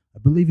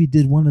believe he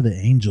did one of the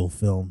Angel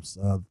films.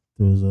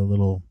 There was a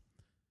little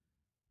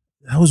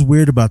that was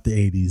weird about the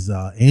 80s.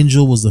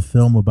 Angel was a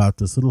film about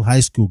this little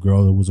high school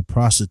girl that was a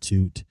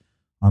prostitute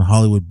on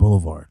Hollywood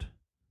Boulevard.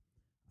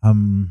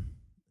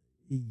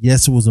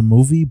 Yes, it was a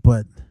movie,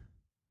 but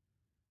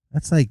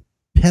that's like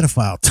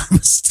pedophile type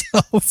of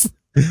stuff.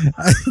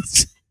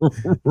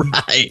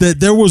 Right.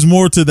 There was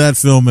more to that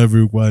film,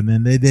 everyone,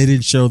 and they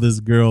didn't show this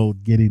girl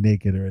getting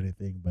naked or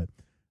anything. But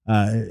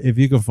if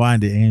you can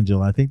find the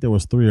Angel, I think there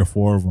was 3 or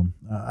 4 of them.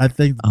 I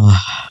think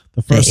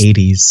the first, the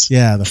 80s.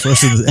 Yeah, the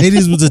first of the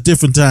 80s was a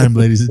different time,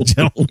 ladies and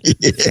gentlemen.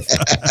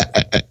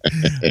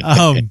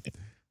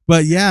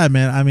 But yeah,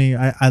 man, I mean,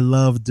 I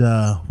loved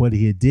what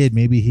he did.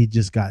 Maybe he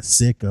just got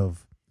sick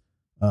of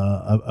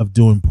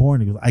doing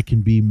porn. He goes, I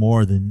can be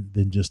more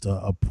than just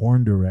a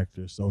porn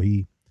director. So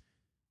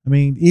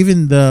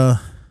even there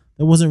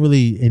wasn't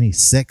really any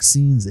sex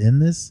scenes in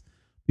this,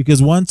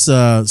 because once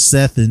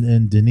Seth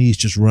and Denise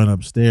just run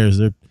upstairs,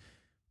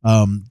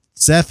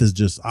 Seth is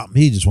just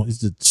he's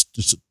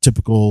just a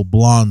typical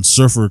blonde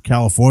surfer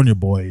California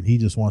boy, and he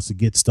just wants to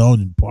get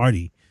stoned and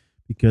party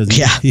because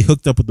he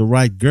hooked up with the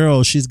right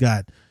girl. She's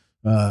got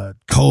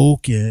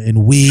coke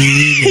and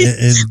weed,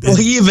 and well,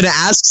 he even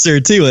asks her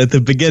too at the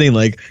beginning,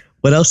 like,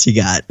 "What else you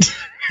got?"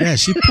 Yeah,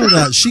 she pulled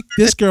out.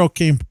 This girl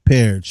came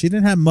prepared. She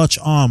didn't have much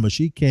on, but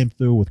she came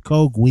through with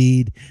coke,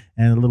 weed,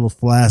 and a little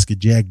flask of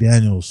Jack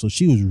Daniels. So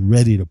she was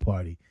ready to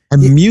party.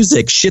 And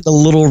music, she had a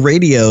little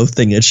radio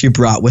thing that she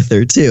brought with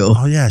her too.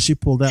 Oh yeah, she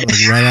pulled that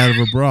like right out of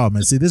her bra,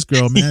 man. See, this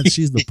girl, man,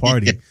 she's the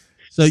party.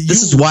 So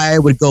this is why I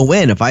would go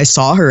in. If I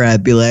saw her,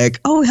 I'd be like,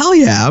 "Oh hell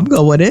yeah, I'm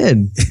going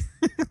in."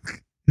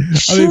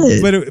 I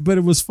mean, but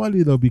it was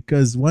funny though,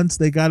 because once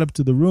they got up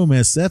to the room,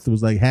 and Seth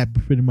was like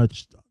pretty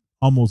much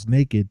almost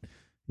naked.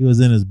 He was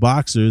in his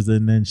boxers,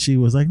 and then she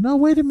was like, "No,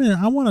 wait a minute,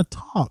 I want to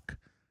talk."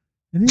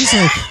 And he's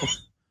like,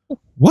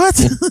 "What?"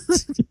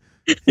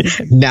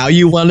 Now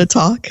you want to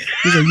talk?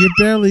 He's like,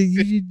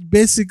 you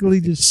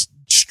basically just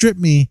stripped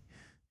me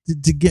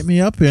to get me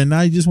up here.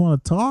 Now you just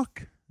want to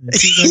talk? And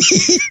she's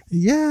like,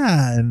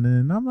 yeah. And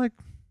then I'm like,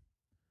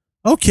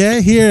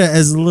 okay, here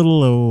as a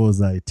little, what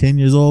was I, 10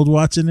 years old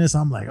watching this?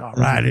 I'm like, all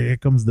right, here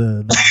comes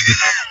the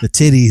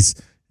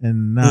titties.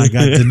 And now I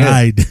got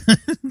denied.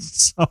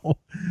 So,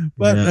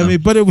 but yeah. I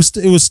mean, but it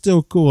was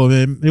still cool.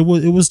 I mean, it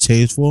was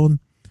tasteful. And,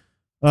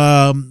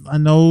 I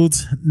know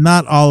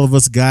not all of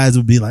us guys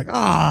would be like,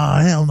 oh,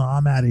 hell no,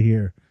 I'm out of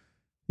here.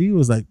 He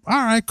was like, all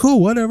right,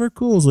 cool, whatever,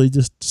 cool. So he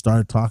just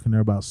started talking to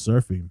her about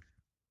surfing.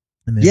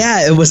 And then,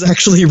 yeah, it was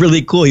actually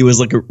really cool. He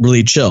was like a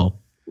really chill,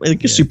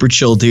 like a super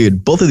chill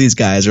dude. Both of these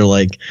guys are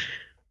like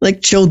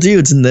chill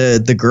dudes, and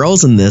the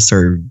girls in this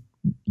are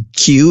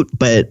cute,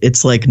 but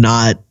it's like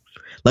not,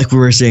 like we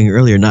were saying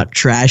earlier, not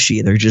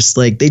trashy. They're just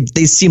like,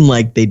 they seem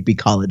like they'd be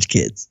college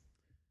kids.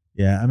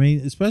 Yeah, I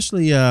mean,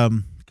 especially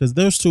because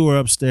those two are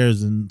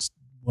upstairs in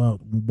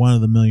one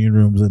of the million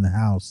rooms in the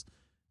house,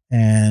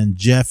 and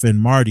Jeff and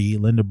Marty,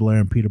 Linda Blair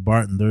and Peter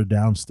Barton, they're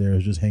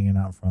downstairs just hanging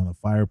out in front of the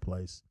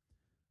fireplace.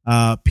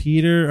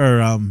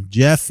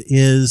 Jeff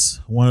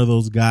is one of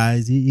those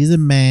guys. He's a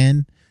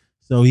man,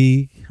 so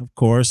hey,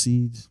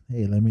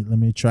 let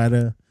me try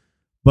to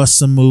bust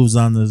some moves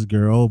on this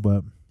girl,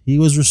 but he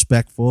was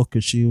respectful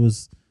because she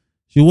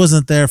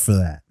wasn't there for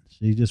that.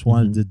 She just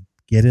wanted to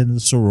get in the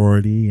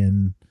sorority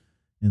and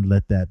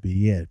let that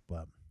be it.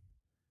 But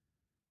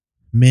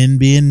men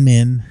being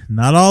men,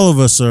 not all of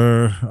us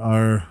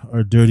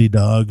are dirty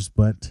dogs,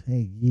 but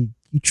hey, you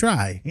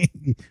try.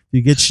 If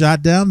you get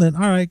shot down, then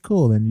all right,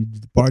 cool. Then you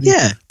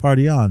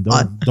party on.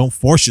 Don't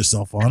force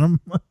yourself on them.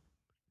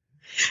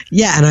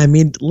 Yeah, and I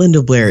mean,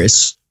 Linda Blair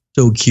is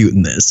so cute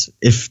in this.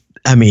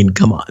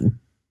 Come on,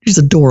 she's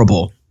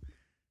adorable.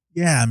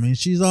 Yeah, I mean,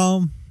 she's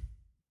all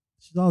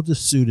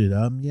just suited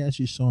up. Yeah,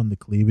 she's showing the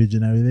cleavage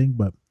and everything,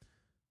 but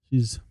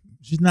she's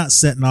not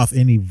setting off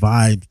any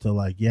vibes to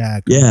like,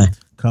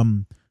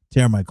 come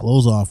tear my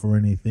clothes off or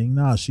anything.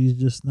 No, she's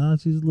a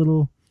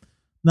little.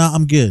 No,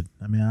 I'm good.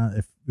 I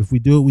mean, if we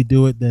do it, we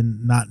do it.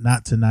 Then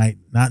not tonight.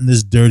 Not in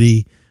this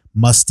dirty,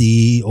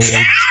 musty, old,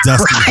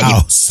 dusty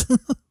house.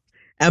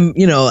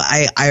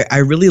 I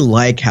really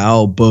like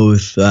how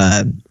both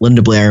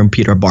Linda Blair and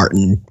Peter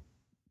Barton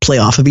play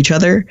off of each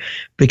other,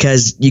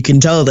 because you can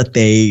tell that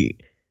they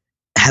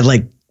had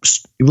like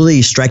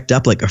really struck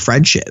up like a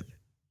friendship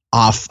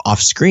off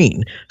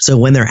screen. So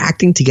when they're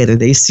acting together,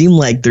 they seem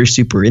like they're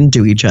super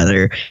into each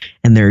other,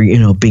 and they're,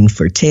 being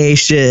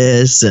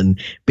flirtatious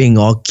and being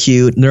all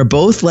cute, and they're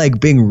both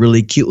like being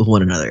really cute with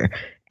one another.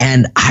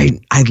 And I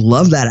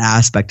love that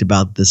aspect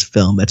about this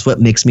film. That's what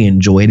makes me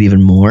enjoy it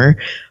even more,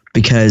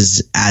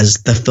 because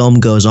as the film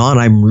goes on,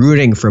 I'm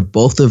rooting for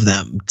both of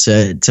them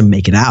to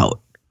make it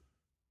out.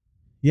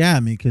 Yeah,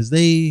 I mean, because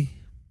they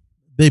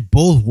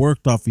both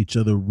worked off each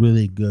other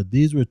really good.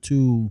 These were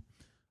two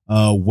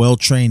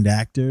well-trained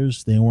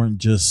actors. They weren't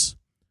just,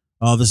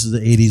 oh, this is the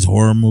 80s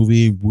horror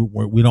movie.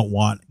 We don't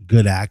want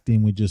good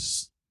acting. We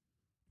just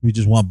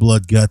want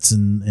blood, guts,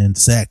 and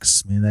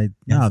sex. I mean,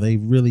 they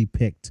really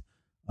picked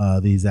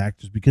these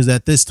actors, because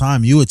at this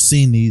time you had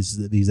seen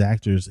these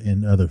actors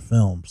in other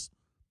films.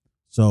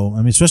 So I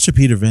mean, especially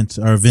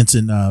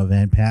Vincent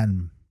Van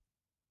Patten.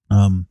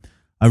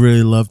 I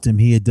really loved him.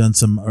 He had done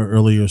some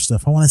earlier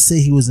stuff. I want to say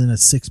he was in a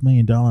 $6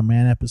 Million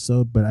Man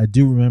episode, but I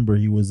do remember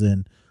he was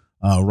in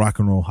Rock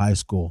and Roll High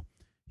School.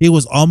 He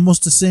was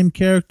almost the same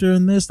character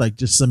in this, like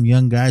just some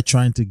young guy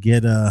trying to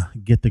get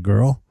the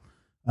girl.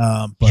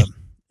 But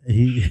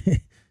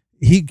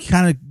he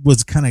kind of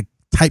was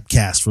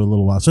typecast for a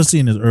little while, especially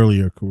in his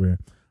earlier career.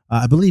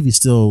 I believe he's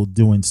still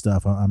doing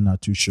stuff. I'm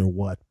not too sure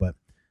what, but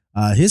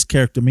his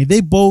character. I mean,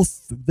 they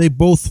both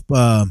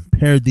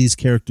paired these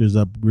characters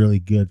up really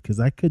good because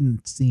I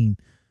couldn't see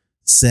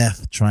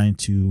Seth trying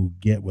to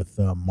get with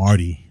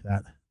Marty.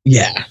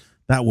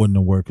 That wouldn't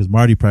have worked because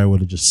Marty probably would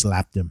have just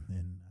slapped him.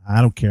 And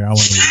I don't care. I want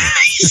to.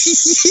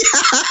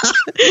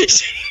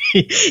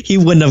 He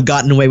wouldn't have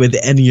gotten away with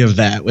any of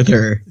that with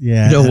her.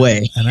 Yeah, no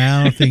way. And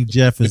I don't think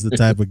Jeff is the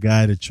type of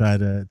guy to try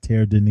to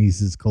tear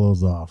Denise's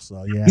clothes off.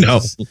 So yeah, no.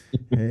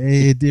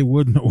 It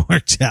wouldn't have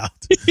worked out.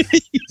 Yeah.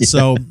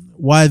 So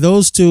while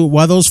those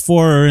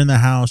four are in the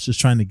house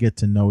just trying to get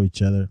to know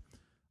each other,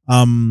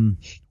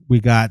 we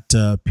got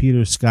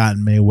Peter, Scott,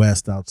 and Mae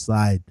West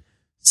outside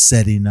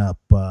setting up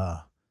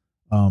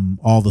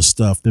all the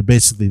stuff. They're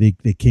basically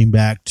they came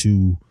back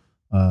to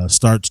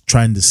start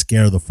trying to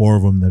scare the four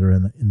of them that are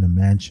in the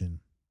mansion.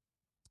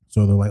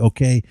 So they're like,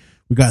 okay,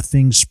 we got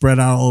things spread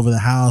out all over the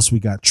house. We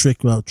got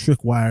trick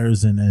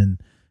wires and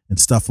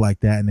stuff like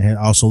that. And they had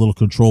also little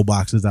control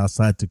boxes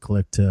outside to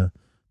collect to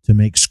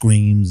make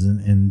screams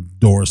and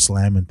door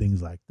slam and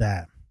things like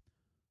that.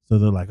 So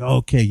they're like,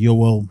 okay,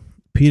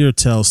 Peter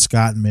tells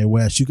Scott and Mae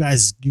West, you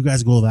guys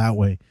go that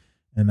way,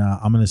 and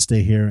I'm gonna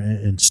stay here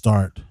and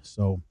start.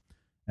 So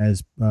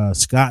as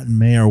Scott and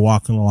Mae are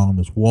walking along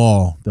this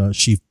wall,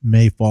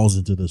 Mae falls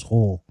into this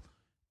hole,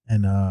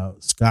 and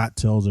Scott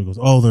tells her, goes,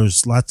 "Oh,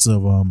 there's lots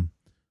of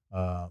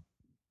kind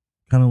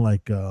of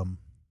like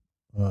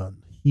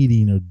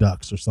heating or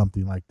ducts or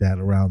something like that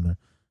around there,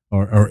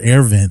 or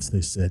air vents."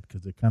 They said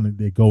because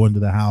they go into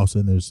the house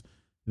and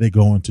they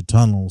go into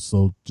tunnels,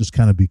 so just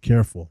kind of be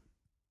careful.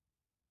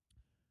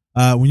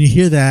 When you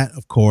hear that,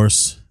 of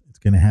course, it's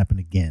going to happen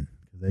again.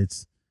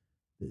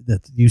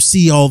 That you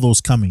see all those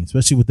coming,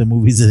 especially with the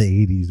movies of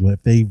the 80s.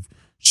 If they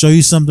show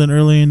you something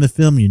earlier in the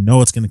film, you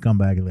know it's going to come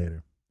back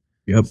later.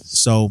 Yep.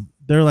 So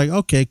they're like,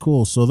 okay,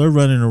 cool. So they're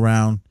running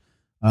around.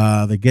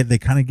 They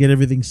kind of get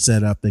everything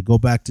set up. They go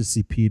back to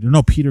see Peter.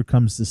 No, Peter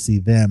comes to see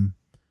them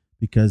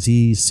because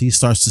he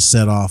starts to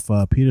set off.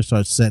 Peter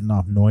starts setting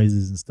off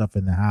noises and stuff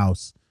in the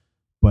house,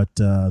 but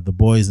the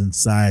boys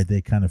inside,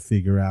 they kind of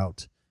figure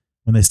out.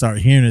 When they start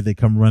hearing it, they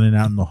come running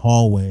out in the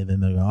hallway. Then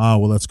they go, oh,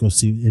 well, let's go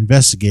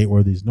investigate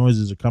where these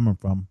noises are coming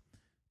from.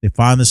 They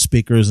find the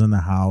speakers in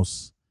the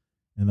house,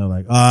 and they're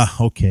like,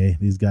 okay,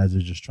 these guys are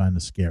just trying to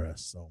scare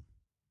us. So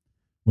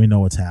we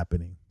know what's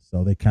happening.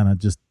 So they kind of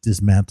just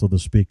dismantle the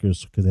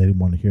speakers because they didn't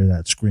want to hear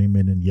that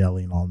screaming and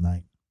yelling all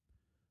night.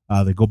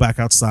 They go back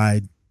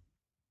outside.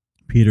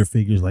 Peter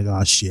figures like,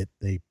 oh, shit,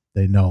 they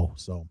know.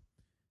 So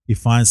he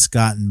finds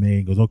Scott and Mae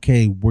and goes,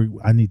 okay,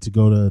 I need to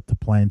go to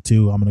plan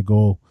 2. I'm going to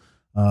go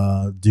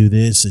do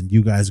this, and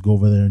you guys go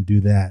over there and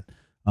do that.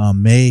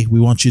 Mae,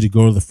 we want you to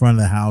go to the front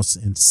of the house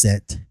and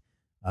set,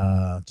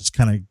 just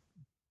kind of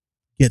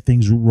get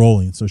things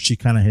rolling. So she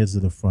kind of heads to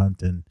the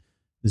front, and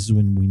this is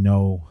when we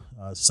know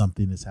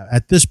something is happening.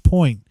 At this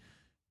point,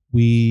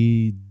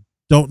 we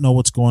don't know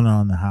what's going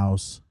on in the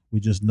house. We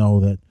just know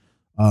that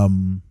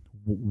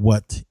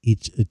what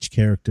each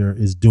character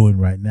is doing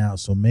right now.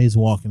 So Mae's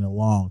walking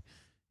along,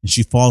 and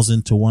she falls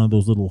into one of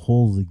those little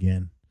holes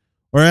again,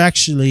 or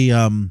actually,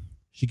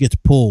 she gets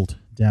pulled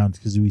down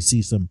because we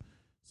see some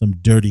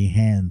dirty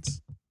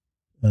hands.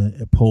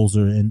 It pulls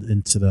her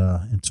into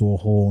a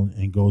hole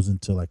and goes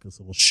into like this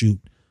little chute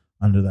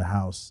under the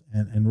house.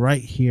 And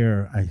right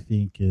here, I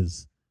think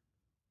is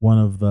one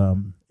of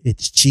the.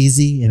 It's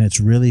cheesy and it's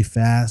really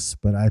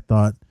fast, but I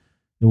thought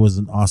it was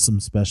an awesome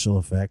special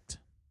effect.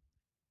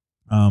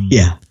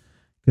 Yeah,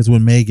 because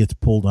when Mae gets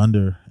pulled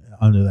under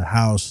the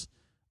house.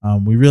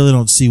 We really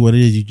don't see what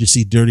it is. You just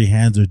see dirty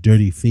hands or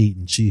dirty feet,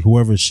 and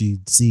whoever she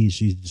sees,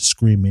 she's just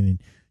screaming,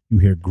 and you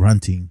hear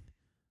grunting.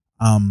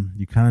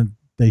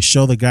 They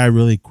show the guy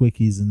really quick.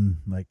 He's in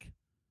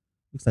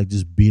looks like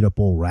just beat up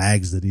old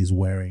rags that he's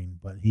wearing,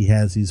 but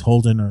he's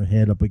holding her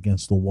head up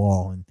against the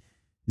wall, and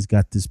he's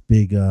got this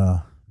big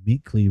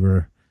meat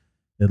cleaver.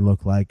 It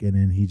looked like, and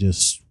then he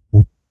just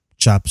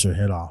chops her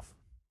head off.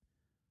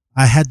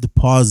 I had to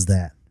pause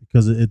that.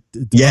 Because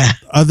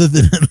other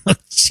than it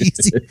looked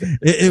cheesy,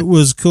 it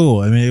was cool.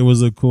 I mean, it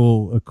was a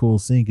cool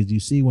scene because you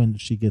see when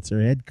she gets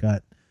her head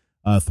cut,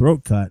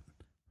 throat cut,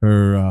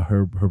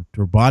 her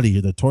body,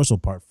 the torso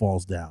part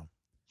falls down.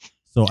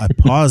 So I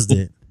paused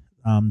it.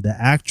 The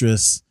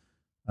actress,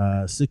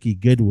 Suki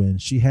Goodwin,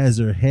 she has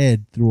her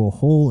head through a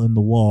hole in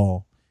the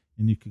wall,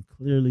 and you can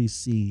clearly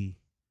see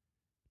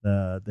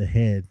the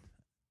head.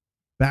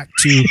 Back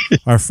to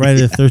our Friday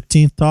the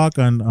 13th talk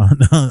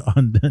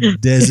on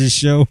Dez's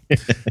show.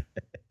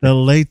 The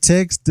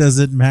latex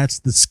doesn't match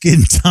the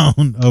skin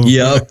tone of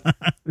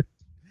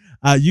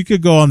her. You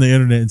could go on the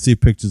internet and see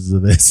pictures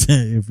of this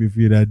if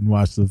you hadn't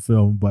watched the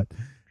film, but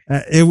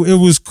It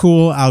was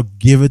cool. I'll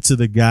give it to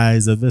the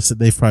guys.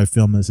 They probably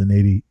filmed this in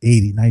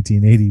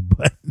 1980,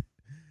 but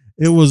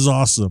it was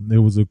awesome. It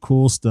was a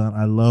cool stunt.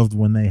 I loved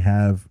when they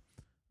have,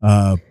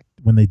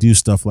 when they do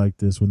stuff like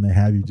this, when they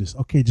have you just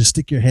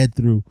stick your head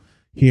through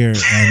here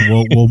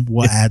and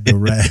we'll add the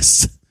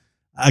rest.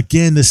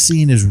 Again, the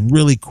scene is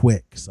really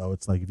quick, so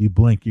it's like if you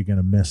blink, you're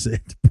gonna miss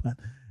it. But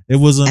it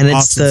was an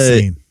awesome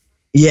scene.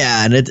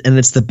 Yeah, and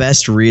it's the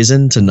best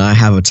reason to not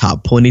have a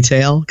top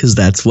ponytail, because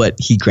that's what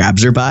he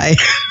grabs her by,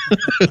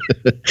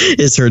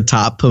 is her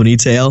top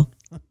ponytail.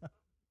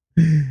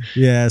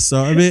 Yeah, so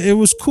I mean, it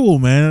was cool,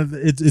 man.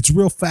 It's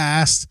real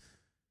fast.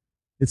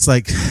 It's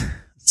like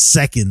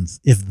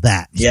seconds, if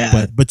that.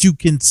 Yeah, but you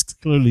can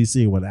clearly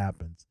see what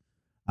happens.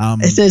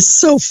 It's just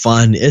so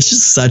fun. It's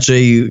just such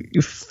a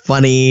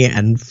funny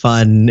and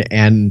fun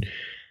and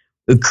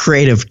a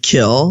creative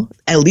kill,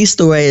 at least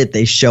the way that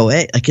they show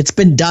it. Like, it's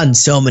been done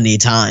so many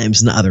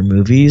times in other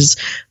movies,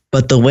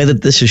 but the way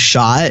that this is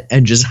shot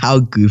and just how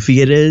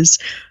goofy it is,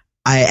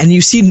 and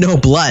you see no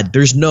blood.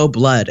 There's no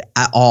blood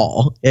at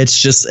all. It's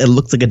just, it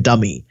looks like a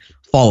dummy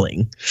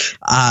falling.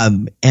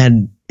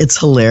 And it's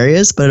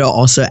hilarious, but it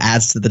also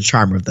adds to the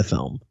charm of the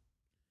film.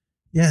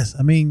 Yes,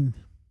 I mean,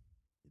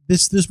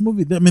 this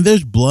movie, I mean,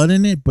 there's blood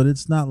in it, but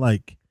it's not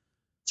like,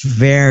 it's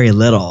very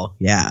little.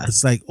 Yeah.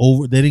 It's like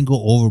they didn't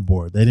go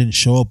overboard. They didn't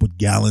show up with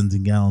gallons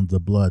and gallons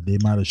of blood. They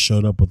might have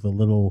showed up with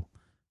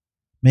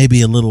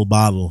maybe a little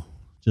bottle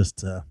just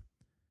to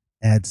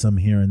add some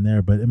here and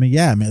there. But I mean,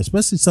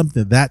 especially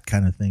something, that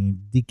kind of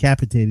thing,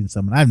 decapitating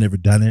someone. I've never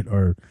done it,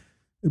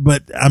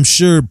 but I'm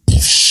sure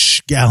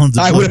gallons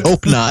of blood. I would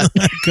hope not.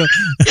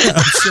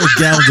 I'm sure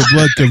gallons of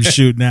blood come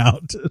shooting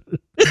out.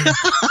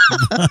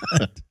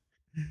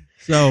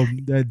 So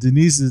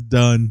Denise is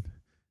done.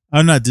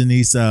 I'm not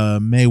Denise,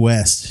 Mae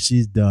West.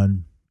 She's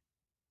done.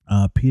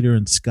 Peter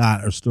and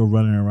Scott are still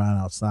running around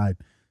outside,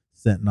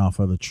 setting off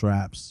other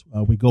traps.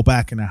 We go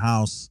back in the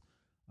house.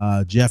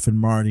 Jeff and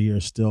Marty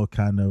are still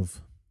kind of,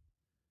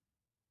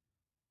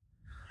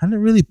 I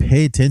didn't really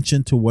pay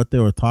attention to what they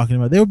were talking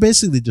about. They were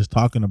basically just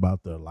talking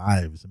about their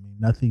lives. I mean,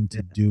 nothing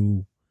to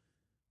do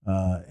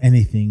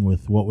anything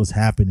with what was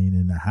happening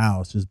in the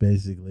house. Just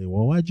basically,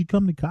 well, why'd you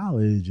come to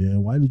college?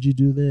 And why did you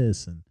do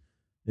this? And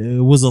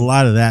it was a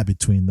lot of that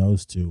between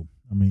those two.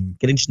 I mean,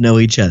 getting to know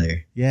each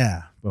other.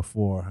 Yeah,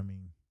 before. I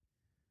mean,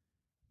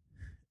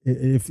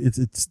 if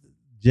it's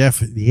Jeff,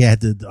 he had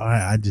to. All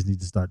right, I just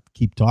need to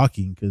keep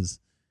talking because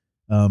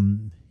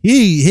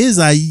he's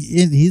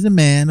a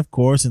man, of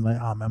course, and like,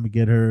 oh, I'm gonna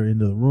get her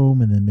into the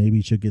room, and then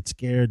maybe she'll get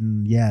scared,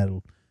 and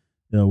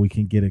we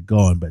can get it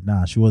going. But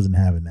nah, she wasn't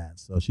having that.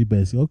 So she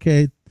basically,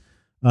 okay,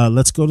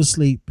 let's go to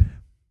sleep.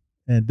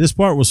 And this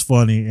part was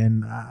funny,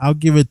 and I'll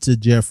give it to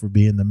Jeff for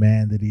being the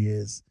man that he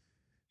is.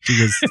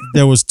 Because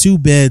there was 2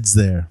 beds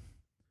there.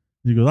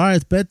 He goes, all right,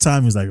 it's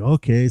bedtime. He's like,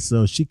 okay.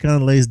 So she kind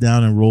of lays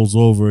down and rolls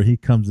over. He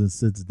comes and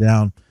sits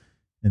down,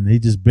 and he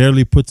just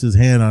barely puts his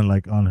hand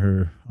on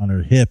her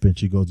hip, and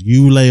she goes,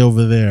 you lay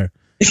over there.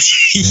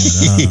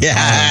 And,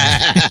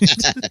 yeah.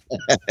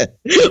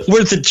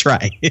 Worth a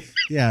try.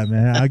 Yeah,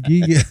 man.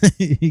 You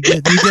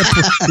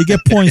get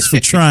points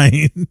for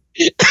trying.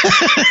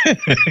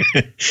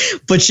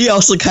 But she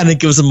also kind of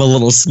gives him a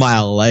little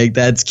smile, like,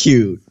 that's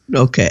cute.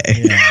 Okay.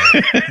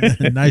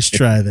 Yeah. Nice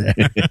try there.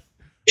 Yeah.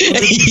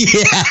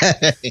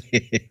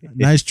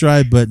 Nice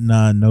try, but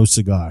no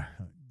cigar.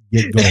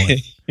 Get going.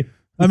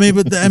 I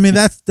mean,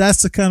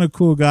 that's the kind of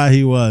cool guy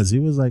he was. He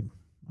was like,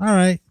 all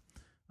right,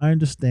 I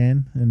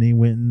understand. And he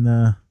went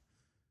and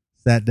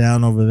sat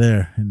down over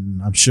there.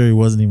 And I'm sure he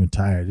wasn't even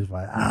tired. He's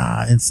like,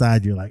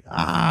 inside you're like,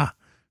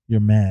 you're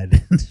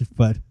mad.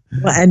 But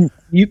and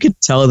you could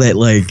tell that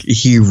like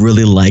he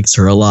really likes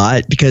her a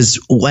lot, because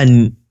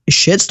when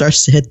shit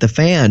starts to hit the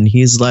fan,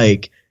 he's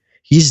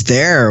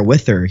there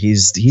with her.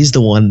 He's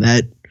the one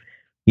that,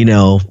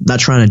 not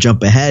trying to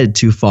jump ahead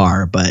too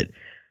far, but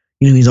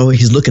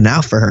he's looking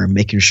out for her,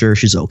 making sure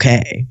she's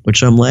okay,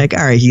 which I'm like,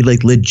 all right, he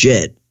like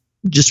legit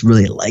just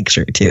really likes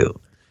her too.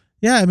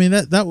 Yeah, I mean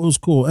that was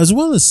cool, as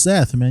well as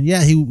Seth. I mean,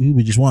 yeah, he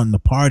was just wanting to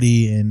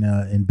party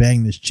and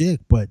bang this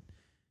chick, but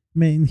I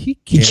mean, he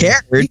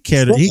cared like,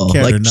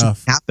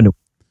 enough.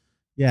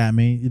 Yeah, I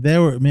mean,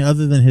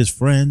 other than his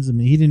friends, I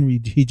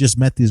mean, he just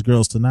met these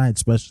girls tonight,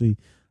 especially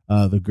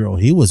the girl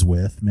he was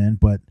with, man.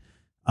 But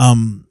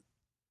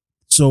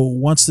so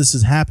once this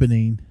is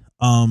happening,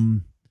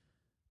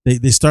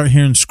 they start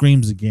hearing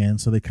screams again,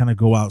 so they kind of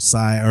go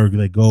outside, or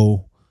they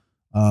go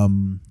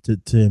to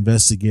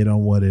investigate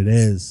on what it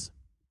is.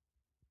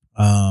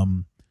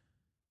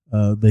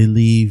 They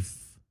leave.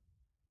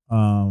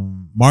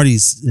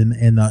 Marty's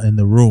in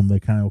the room. They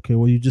kind of, okay,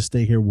 well, you just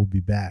stay here. We'll be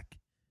back.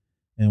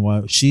 And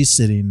while she's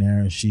sitting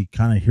there, she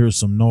kind of hears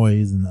some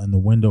noise, and the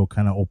window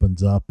kind of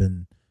opens up,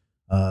 and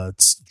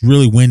it's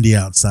really windy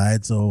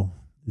outside, so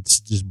it's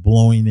just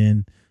blowing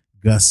in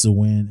gusts of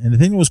wind. And the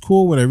thing that was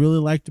cool, what I really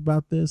liked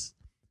about this,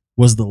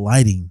 was the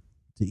lighting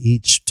to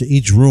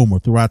each room or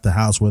throughout the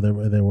house, where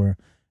they were.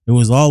 It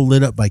was all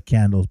lit up by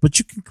candles, but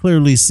you can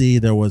clearly see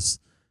there was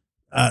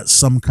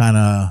some kind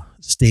of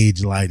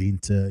stage lighting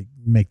to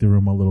make the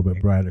room a little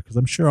bit brighter, because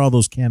I'm sure all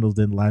those candles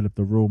didn't light up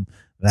the room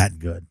that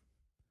good.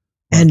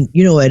 And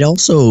it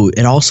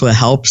also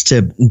helps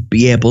to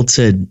be able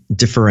to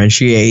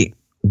differentiate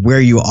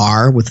where you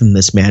are within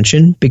this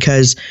mansion,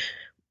 because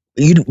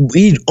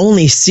we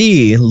only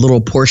see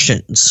little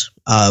portions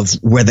of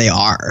where they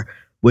are,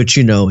 which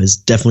is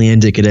definitely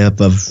indicative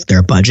of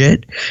their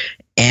budget.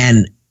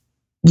 And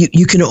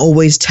you can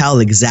always tell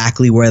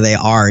exactly where they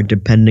are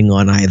depending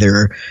on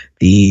either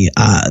the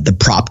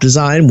prop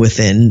design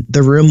within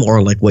the room,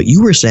 or like what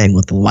you were saying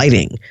with the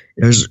lighting.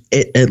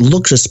 It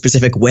looks a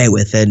specific way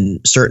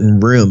within certain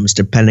rooms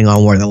depending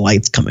on where the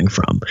light's coming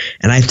from.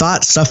 And I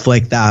thought stuff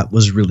like that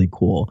was really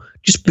cool.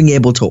 Just being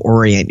able to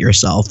orient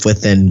yourself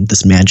within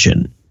this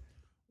mansion.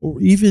 Or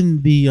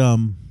even the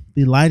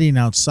lighting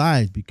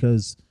outside,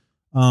 because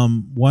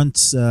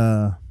once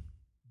they're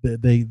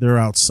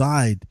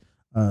outside,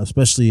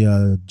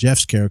 especially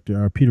Jeff's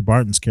character, or Peter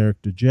Barton's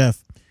character,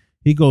 Jeff,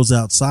 he goes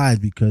outside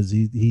because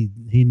he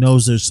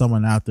knows there's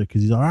someone out there,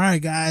 because he's all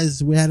right,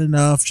 guys, we had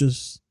enough,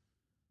 just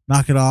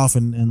knock it off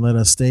and let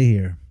us stay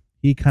here.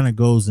 He kind of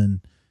goes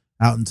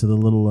out into the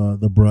little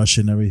the brush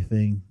and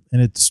everything,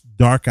 and it's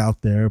dark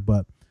out there,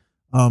 but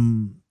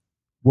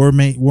we're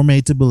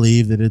made to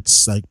believe that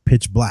it's like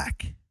pitch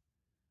black,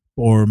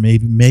 or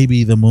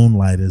maybe the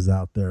moonlight is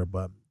out there,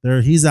 but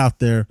he's out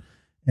there,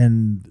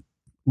 and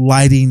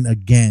lighting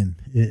again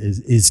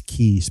is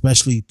key,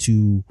 especially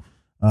to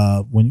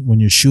when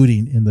you're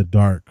shooting in the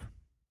dark.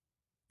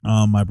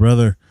 My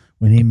brother,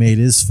 when he made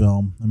his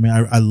film, I mean,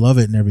 I love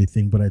it and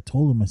everything, but I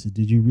told him, I said,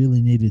 did you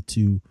really need it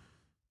to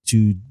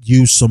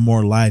use some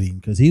more lighting?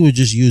 Because he was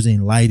just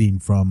using lighting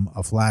from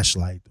a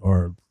flashlight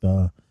or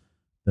the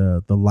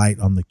light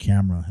on the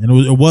camera, and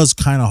it was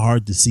kind of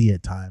hard to see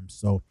at times.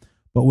 So,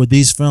 but with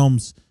these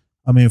films,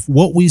 I mean, if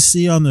what we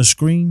see on the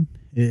screen,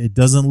 it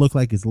doesn't look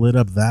like it's lit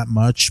up that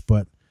much,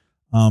 but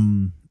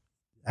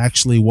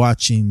actually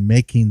watching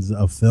makings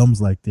of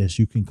films like this,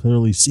 you can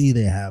clearly see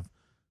they have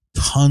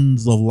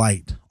tons of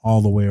light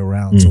all the way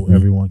around, so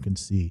everyone can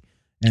see,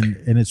 and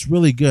it's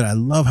really good. I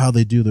love how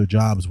they do their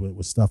jobs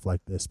with stuff like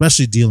this,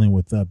 especially dealing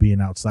with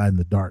being outside in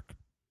the dark.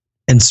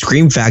 And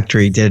Scream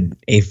Factory did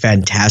a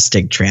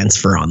fantastic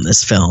transfer on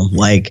this film.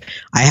 Like,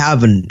 I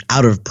have an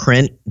out of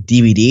print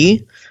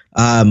DVD,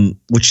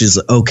 which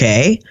is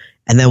okay.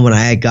 And then when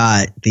I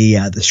got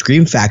the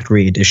Scream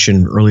Factory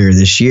edition earlier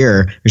this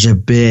year, there's a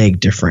big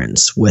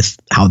difference with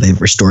how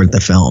they've restored the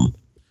film.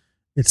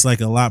 It's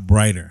like a lot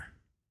brighter.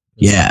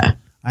 Yeah.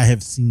 I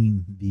have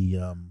seen the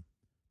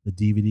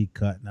DVD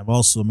cut, and I've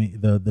also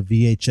made the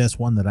VHS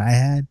one that I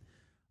had.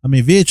 I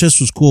mean, VHS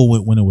was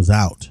cool when it was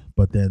out,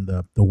 but then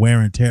the wear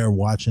and tear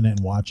watching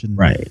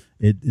right,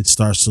 it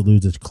starts to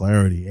lose its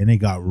clarity, and it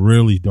got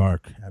really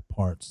dark at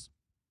parts.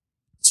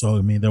 So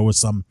I mean, there was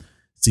some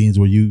scenes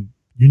where you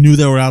knew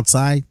they were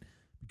outside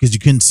because you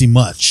couldn't see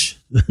much.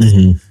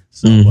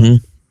 So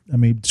I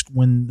mean,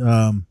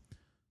 when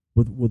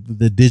with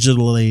the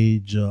digital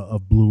age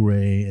of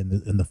Blu-ray and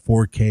the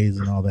 4Ks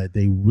and all that,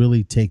 they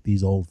really take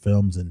these old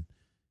films and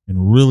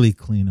really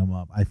clean them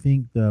up. I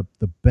think the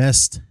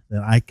best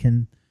that I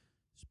can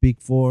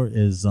speak for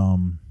is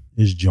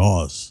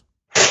Jaws.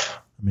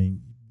 I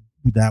mean,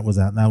 that was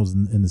out. That was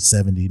in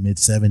the mid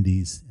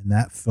 70s, and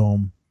that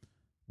film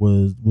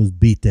was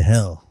beat to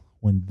hell.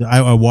 When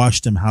I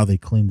watched them, how they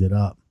cleaned it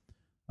up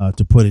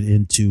to put it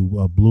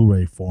into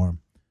Blu-ray form.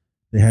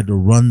 They had to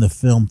run the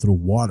film through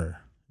water.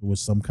 It was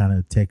some kind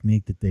of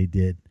technique that they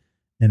did,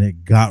 and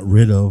it got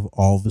rid of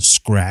all the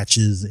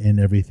scratches and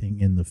everything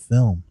in the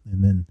film.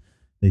 And then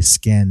they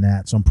scanned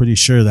that. So I'm pretty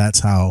sure that's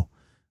how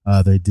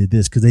they did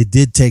this, because they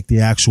did take the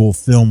actual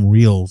film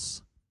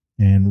reels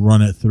and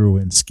run it through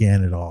and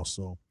scan it all.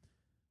 So,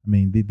 I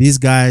mean, these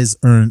guys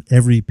earn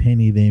every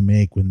penny they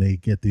make when they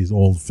get these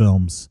old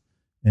films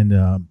and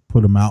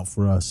put them out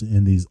for us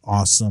in these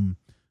awesome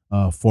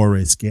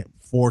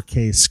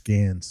 4K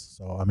scans.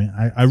 So, I mean,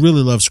 I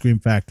really love Scream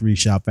Factory,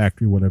 Shout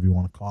Factory, whatever you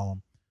want to call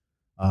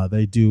them.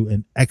 They do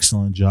an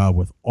excellent job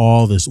with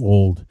all this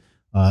old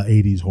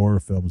 80s horror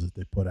films that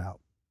they put out.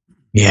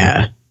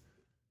 Yeah.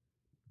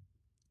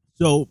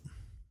 So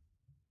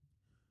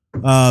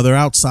they're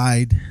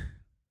outside.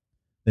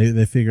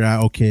 They figure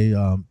out, okay,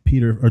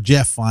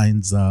 Jeff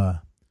finds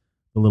the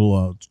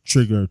little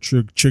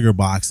trigger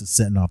box that's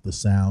setting off the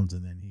sounds,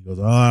 and then he goes,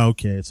 oh,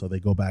 okay. So they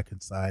go back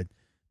inside.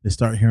 They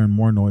start hearing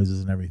more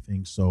noises and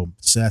everything. So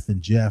Seth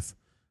and Jeff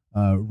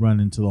run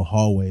into the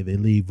hallway. They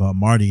leave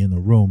Marty in the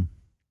room,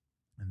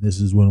 and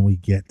this is when we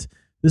get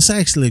this.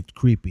 Actually looked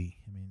creepy.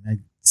 I mean,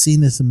 I've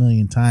seen this a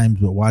million times,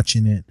 but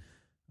watching it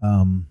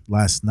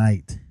last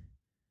night,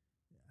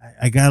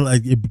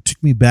 it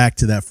took me back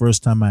to that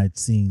first time I had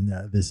seen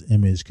this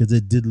image, because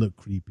it did look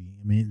creepy.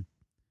 I mean,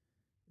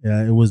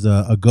 it was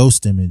a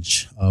ghost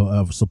image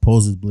of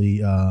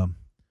supposedly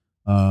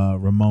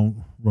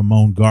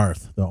Ramon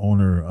Garth, the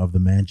owner of the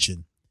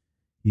mansion.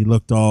 He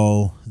looked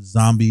all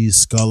zombie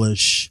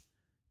skullish,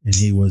 and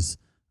he was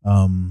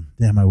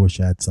damn, I wish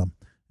I had some.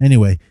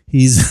 Anyway,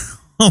 he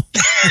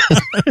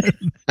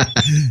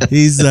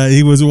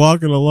was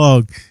walking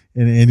along,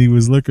 and he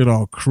was looking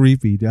all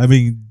creepy. I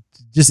mean,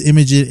 just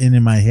image it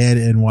in my head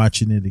and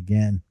watching it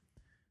again.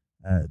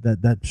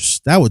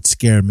 That would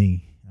scare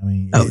me. I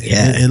mean,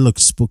 it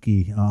looks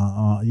spooky.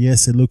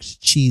 Yes, it looks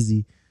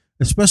cheesy,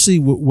 especially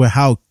with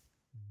how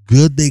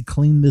good they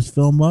cleaned this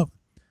film up.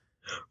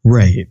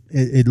 Right.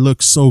 It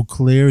looks so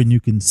clear, and you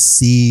can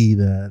see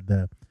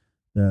the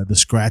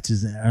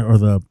scratches or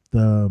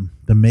the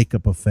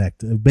makeup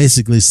effect.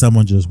 Basically,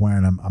 someone just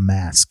wearing a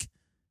mask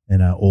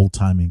and old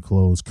timey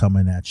clothes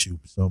coming at you.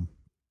 So,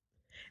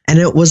 and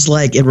it was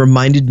like it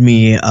reminded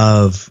me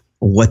of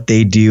what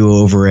they do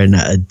over in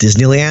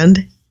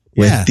Disneyland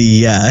with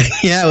the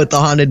with the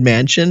Haunted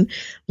Mansion.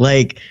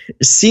 Like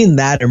seeing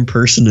that in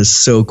person is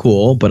so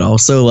cool, but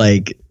also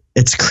like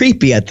it's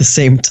creepy at the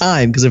same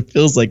time because it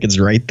feels like it's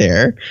right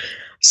there.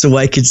 So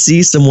I could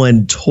see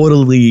someone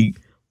totally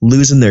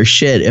losing their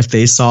shit if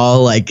they saw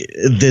like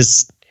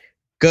this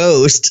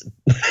ghost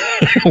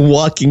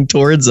walking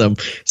towards them.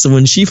 So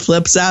when she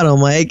flips out, I'm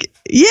like,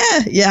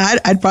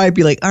 I'd probably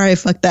be like, all right,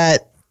 fuck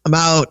that, I'm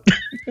out.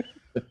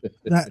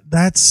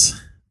 That's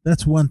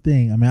one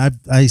thing. I mean,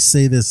 I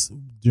say this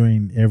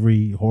during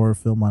every horror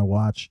film I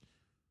watch.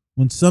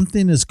 When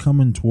something is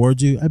coming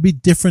towards you, I'd be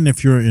different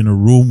if you're in a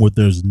room where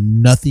there's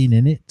nothing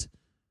in it.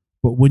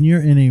 But when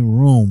you're in a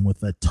room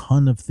with a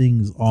ton of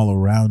things all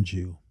around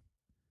you,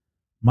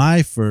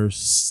 my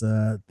first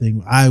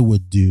thing I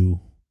would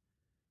do,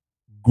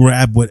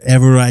 grab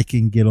whatever I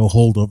can get a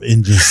hold of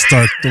and just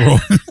start throwing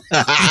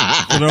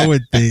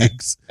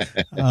things.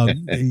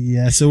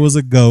 Yes, it was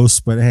a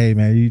ghost, but hey,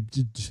 man, you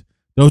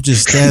don't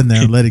just stand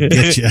there and let it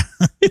get you.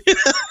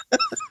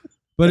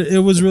 But it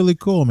was really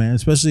cool, man.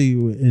 Especially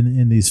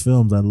in these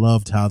films, I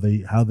loved how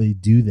they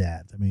do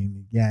that. I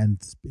mean,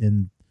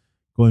 and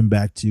going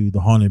back to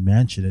the Haunted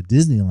Mansion at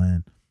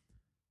Disneyland,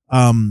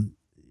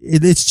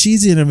 it's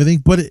cheesy and everything,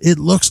 but it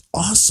looks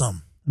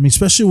awesome. I mean,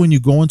 especially when you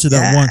go into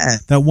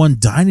that one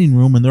dining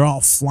room and they're all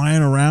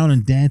flying around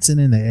and dancing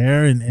in the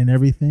air and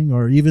everything,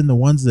 or even the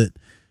ones that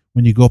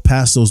when you go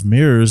past those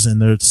mirrors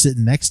and they're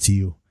sitting next to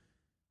you.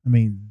 I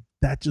mean,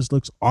 that just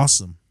looks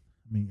awesome.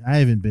 I mean, I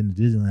haven't been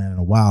to Disneyland in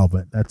a while,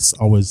 but that's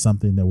always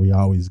something that we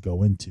always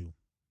go into.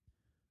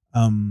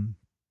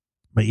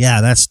 But yeah,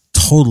 that's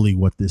totally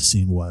what this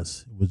scene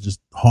was. It was just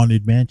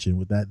Haunted Mansion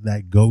with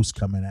that ghost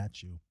coming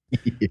at you.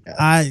 Yeah.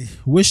 I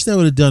wish they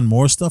would have done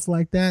more stuff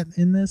like that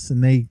in this,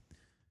 and they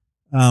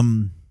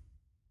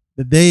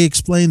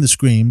explained the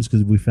screams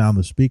because we found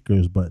the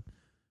speakers, but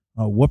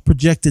what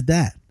projected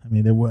that? I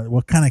mean,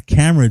 what kind of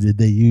camera did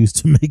they use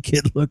to make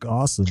it look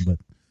awesome? But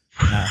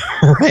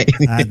right,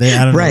 I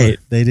don't know.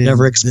 They didn't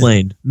never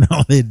explained.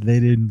 They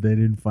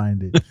didn't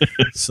find it.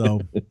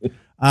 So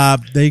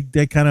they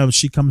kind of,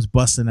 she comes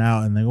busting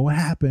out and they go, "What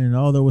happened?"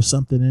 "Oh, there was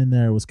something in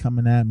there. It was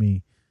coming at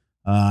me.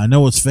 I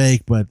know it's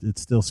fake, but it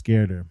still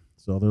scared her."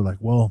 So they're like,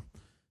 "Well,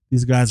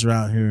 these guys are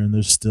out here and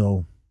they're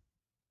still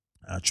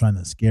trying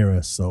to scare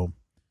us." So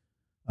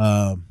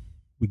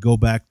we go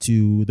back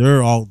to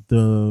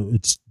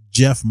it's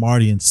Jeff,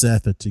 Marty, and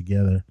Seth are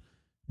together,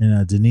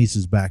 and Denise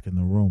is back in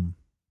the room.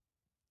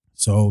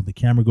 So the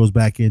camera goes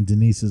back in.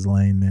 Denise is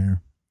laying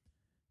there,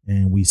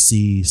 and we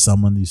see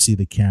someone. You see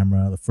the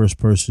camera, the first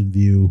person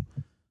view.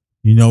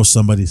 You know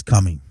somebody's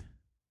coming.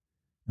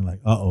 And like,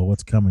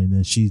 what's coming? And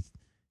then she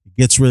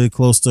gets really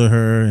close to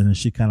her, and then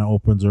she kind of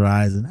opens her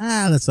eyes and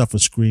lets off a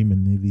scream,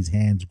 and these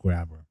hands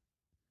grab her.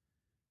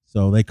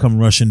 So they come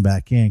rushing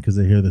back in because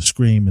they hear the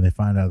scream, and they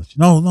find out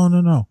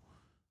no.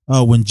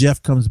 When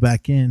Jeff comes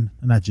back in,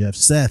 not Jeff,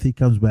 Seth, he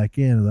comes back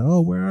in and like, "Oh,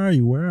 where are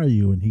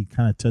you?" And he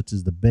kind of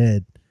touches the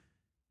bed.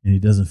 And he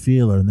doesn't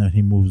feel her, and then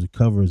he moves the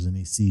covers, and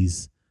he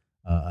sees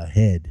a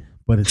head,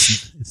 but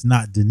it's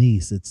not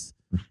Denise. It's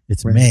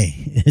right. Mae.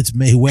 It's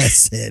Mae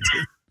West's head.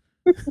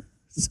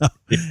 So,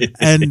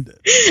 and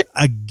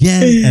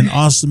again, an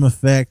awesome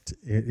effect.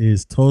 It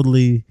is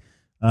totally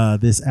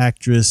this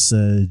actress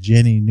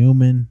Jenny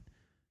Newman.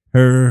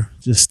 Her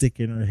just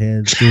sticking her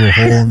head through a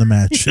hole in the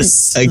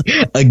mattress.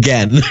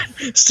 Again,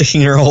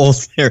 sticking her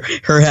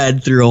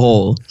head through a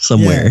hole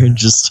somewhere. Yeah.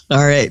 Just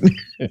all right.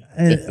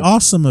 An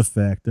awesome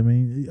effect. I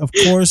mean, of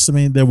course,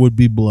 there would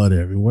be blood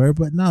everywhere,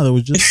 but no, there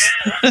was just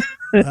a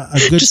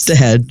good, just a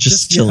head,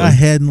 just chilling. A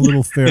head and a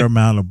little fair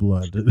amount of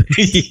blood.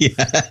 Yeah.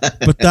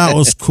 But that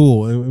was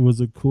cool. It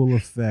was a cool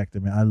effect. I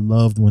mean, I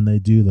loved when they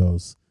do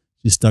those.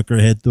 She stuck her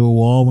head through a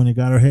wall when it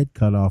got her head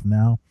cut off.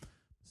 Now,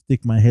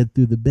 stick my head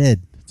through the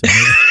bed.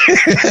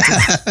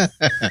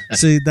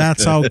 See,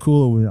 that's how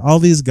cool it was. All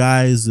these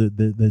guys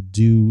that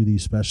do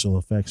these special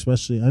effects,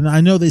 especially, and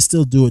I know they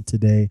still do it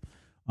today,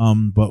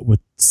 but with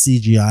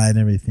CGI and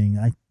everything,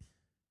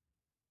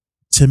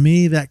 to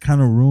me that kind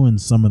of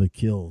ruins some of the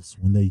kills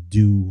when they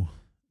do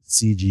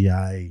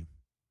CGI.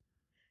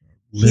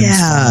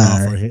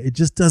 Yeah, it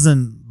just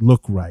doesn't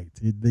look right.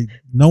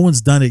 No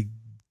one's done it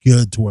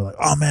good to where like,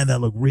 oh man,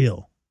 that looked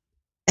real.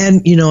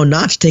 And,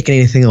 not to take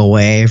anything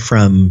away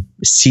from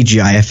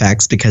CGI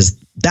effects, because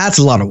that's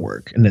a lot of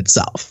work in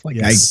itself. Like,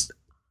 yes.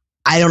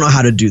 I don't know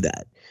how to do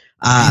that.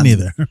 Me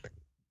neither.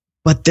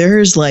 But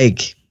there's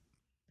like,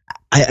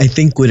 I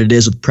think what it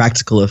is with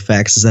practical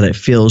effects is that it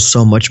feels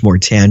so much more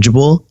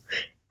tangible,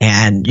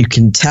 and you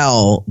can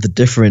tell the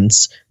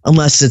difference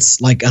unless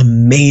it's like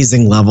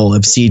amazing level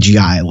of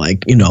CGI,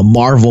 like,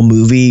 Marvel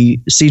movie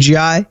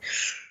CGI.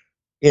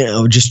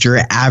 Just your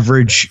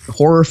average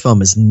horror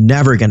film is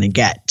never going to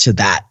get to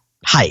that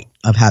height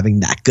of having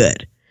that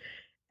good.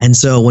 And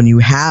so when you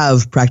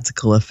have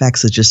practical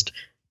effects,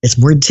 it's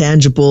more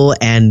tangible,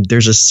 and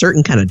there's a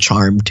certain kind of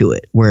charm to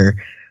it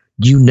where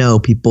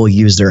people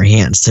use their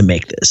hands to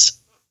make this.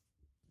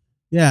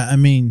 Yeah, I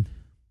mean,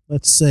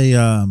 let's say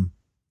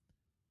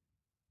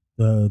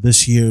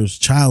this year's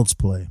Child's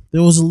Play,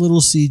 there was a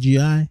little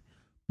CGI,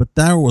 but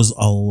there was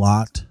a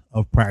lot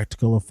of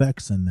practical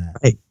effects in that.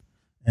 Right.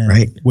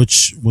 And,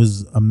 which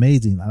was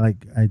amazing. I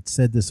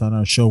said this on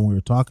our show when we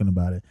were talking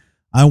about it.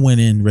 I went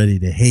in ready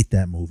to hate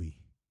that movie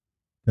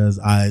because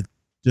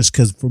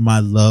for my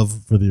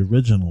love for the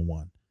original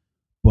one.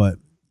 But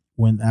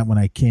when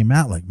I came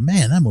out, like,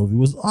 man, that movie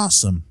was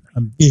awesome.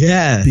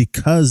 Yeah,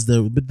 because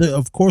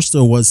of course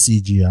there was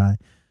CGI,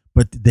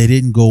 but they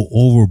didn't go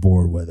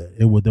overboard with it.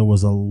 There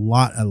was a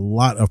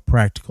lot of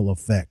practical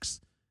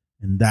effects,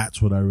 and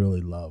that's what I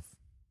really love.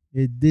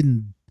 It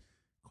didn't.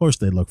 Of course,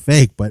 they look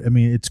fake, but I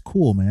mean, it's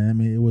cool, man. I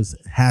mean, it was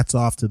hats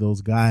off to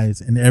those guys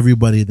and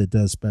everybody that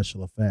does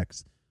special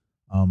effects.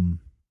 And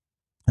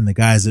the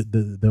guys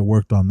that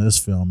worked on this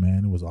film,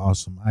 man, it was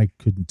awesome. I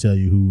couldn't tell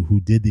you who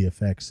did the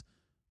effects,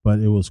 but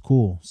it was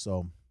cool.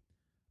 So,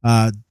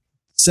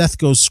 Seth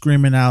goes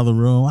screaming out of the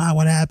room.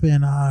 What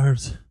happened?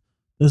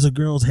 There's a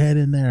girl's head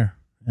in there.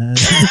 And,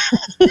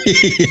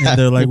 and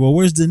they're like, well,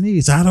 where's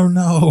Denise? I don't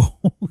know.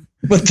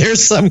 But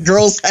there's some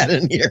girl's head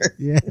in here.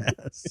 Yeah.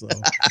 So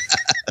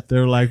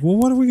they're like, well,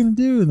 what are we going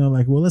to do? And they're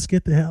like, well, let's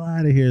get the hell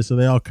out of here. So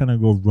they all kind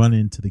of go run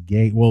into the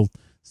gate. Well,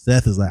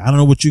 Seth is like, I don't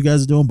know what you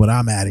guys are doing, but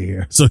I'm out of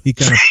here. So he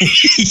kind of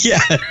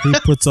he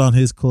puts on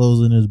his clothes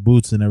and his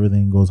boots and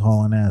everything and goes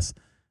hauling ass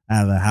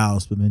out of the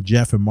house. But then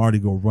Jeff and Marty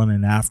go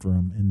running after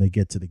him, and they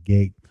get to the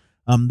gate.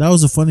 That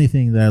was a funny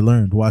thing that I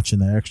learned watching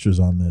the extras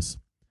on this.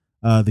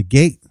 The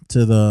gate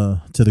to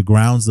the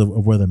grounds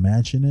of where the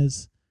mansion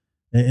is,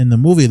 in the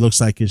movie, it looks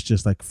like it's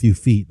just like a few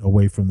feet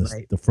away from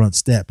the front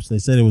steps. They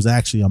said it was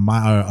actually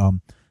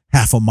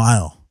half a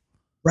mile.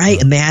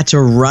 Right, and they had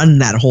to run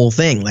that whole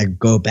thing, like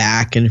go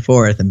back and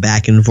forth and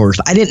back and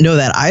forth. I didn't know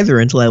that either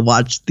until I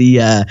watched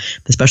the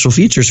special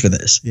features for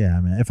this. Yeah,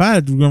 man. If I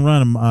had to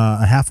run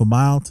a half a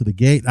mile to the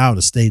gate, I would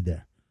have stayed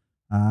there.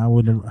 I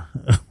wouldn't.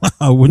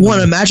 I wouldn't want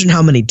to imagine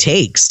how many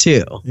takes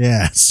too.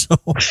 Yeah, so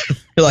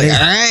you're like, all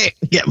right,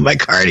 get my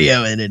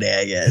cardio in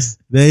today, I guess.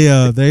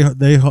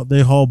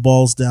 They haul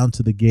balls down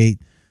to the gate,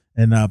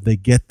 and they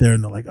get there,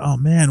 and they're like, oh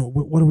man,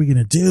 what are we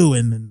gonna do?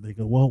 And then they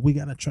go, well, we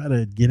gotta try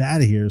to get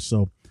out of here.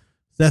 So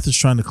Seth is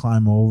trying to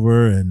climb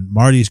over, and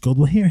Marty's goes,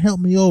 well, here, help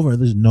me over.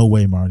 There's no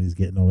way Marty's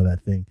getting over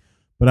that thing.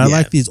 But I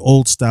like these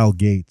old style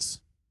gates.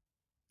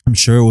 I'm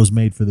sure it was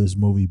made for this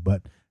movie,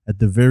 but at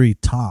the very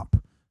top,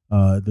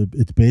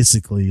 it's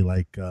basically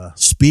like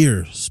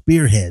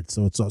spearhead.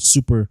 So it's all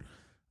super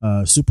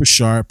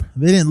sharp.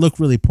 They didn't look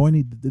really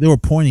pointy. They were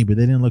pointy, but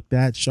they didn't look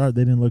that sharp.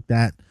 They didn't look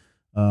that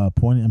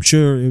pointy. I'm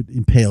sure it would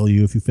impale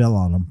you if you fell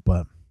on them,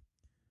 but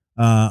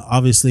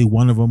obviously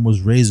one of them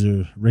was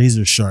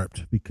razor sharp,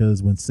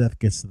 because when Seth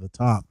gets to the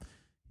top,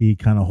 he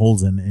kind of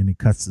holds in and he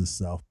cuts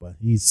himself. But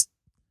he's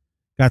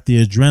got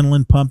the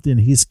adrenaline pumped in.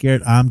 He's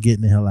scared. I'm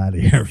getting the hell out of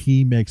here.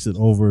 He makes it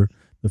over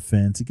the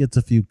fence. He gets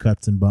a few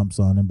cuts and bumps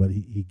on him, but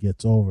he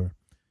gets over.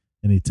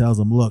 And he tells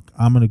him, look,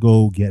 I'm going to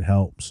go get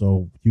help,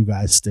 so you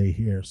guys stay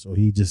here. So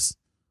he just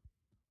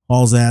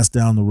hauls ass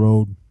down the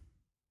road.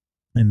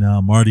 And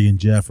Marty and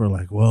Jeff are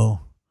like,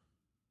 well,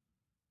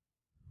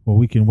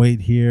 we can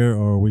wait here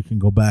or we can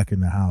go back in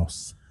the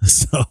house.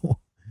 So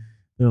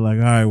they're like,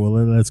 all right, well,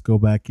 let's go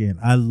back in.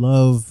 I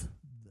love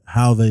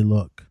how they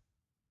look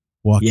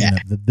walking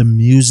up. The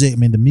music, I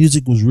mean, the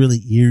music was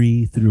really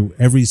eerie through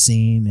every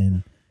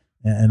scene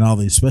and all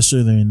these,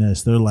 especially in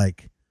this. They're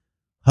like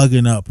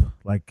hugging up,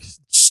 like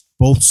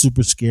both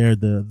super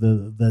scared,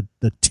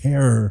 the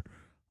terror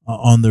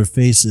on their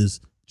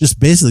faces, just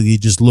basically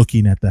just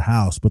looking at the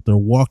house, but they're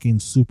walking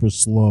super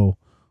slow,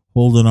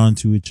 holding on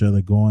to each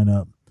other, going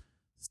up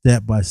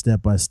step by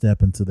step by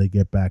step until they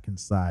get back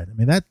inside. I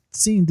mean, that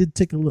scene did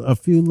take a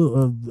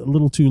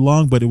little too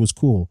long, but it was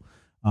cool.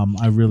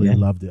 I really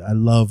loved it. I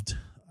loved,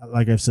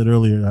 like I said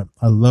earlier,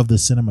 I love the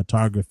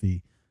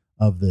cinematography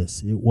of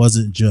this. It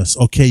wasn't just,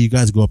 okay, you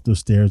guys go up those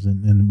stairs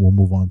and we'll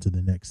move on to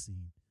the next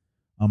scene.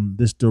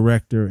 This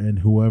director and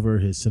whoever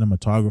his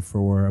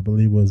cinematographer were, I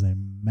believe was a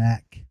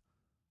Mac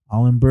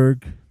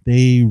Allenberg,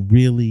 they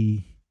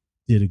really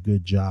did a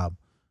good job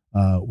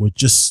with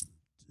just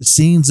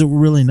scenes that were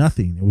really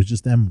nothing. It was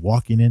just them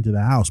walking into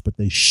the house, but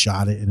they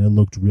shot it and it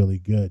looked really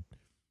good.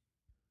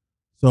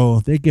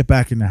 So they get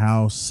back in the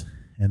house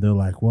and they're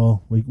like,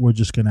 well, we're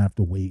just going to have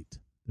to wait.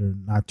 They're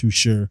not too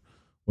sure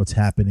what's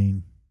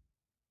happening.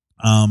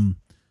 I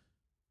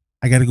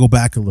got to go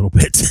back a little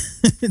bit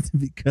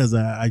because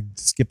I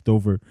skipped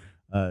over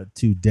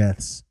 2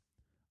 deaths.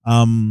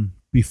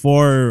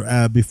 Before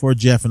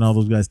Jeff and all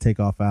those guys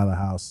take off out of the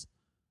house,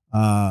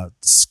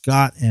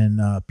 Scott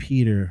and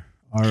Peter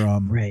are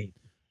Right.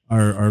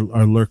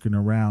 are lurking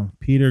around.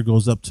 Peter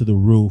goes up to the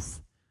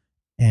roof,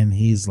 and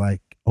he's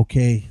like,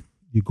 "Okay,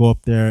 you go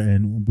up there."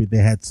 And they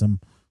had some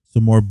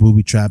more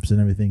booby traps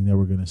and everything they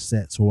were gonna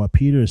set. So while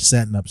Peter is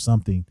setting up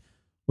something,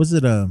 was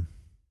it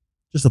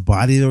just a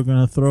body they were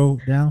gonna throw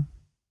down?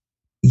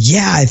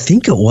 Yeah, I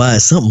think it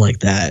was something like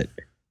that.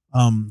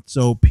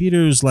 So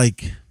Peter's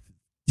like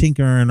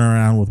tinkering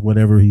around with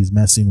whatever he's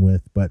messing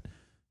with, but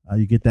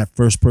you get that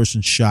first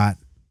person shot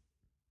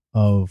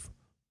of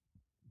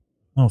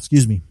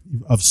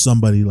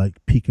somebody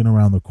like peeking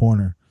around the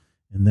corner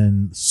and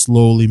then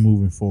slowly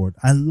moving forward.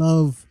 I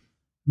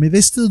mean,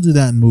 they still do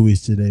that in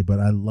movies today, but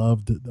I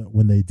loved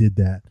when they did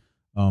that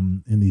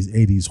in these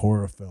 80s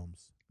horror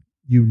films.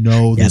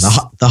 This,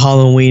 the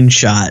Halloween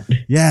shot.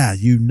 Yeah,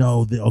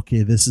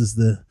 okay, this is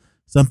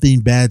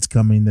something bad's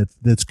coming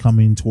that's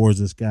coming towards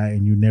this guy,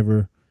 and you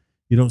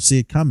don't see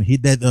it coming.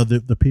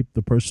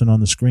 The person on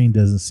the screen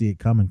doesn't see it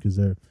coming because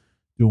they're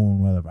doing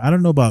whatever. I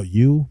don't know about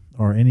you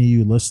or any of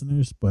you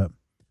listeners, but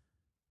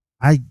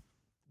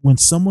when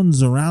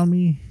someone's around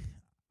me,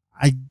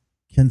 I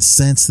can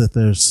sense that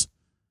there's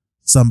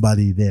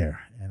somebody there,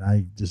 and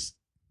I just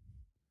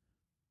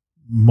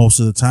most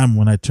of the time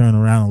when I turn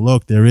around and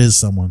look, there is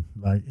someone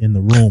like in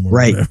the room, or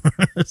right?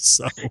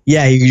 So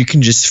yeah, you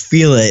can just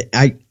feel it.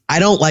 I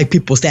don't like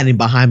people standing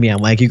behind me. I'm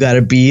like, you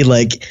gotta be in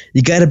my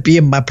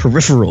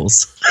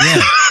peripherals.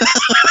 Yeah,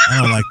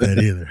 I don't like that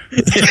either.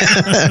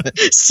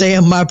 Stay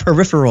in my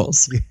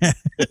peripherals. Yeah.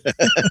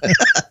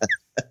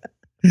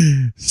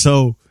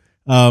 So,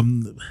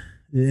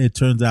 it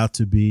turns out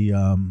to be,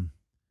 I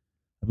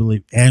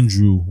believe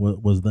Andrew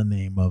was the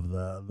name of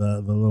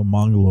the little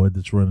mongoloid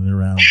that's running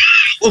around.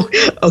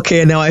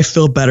 Okay, now I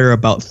feel better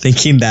about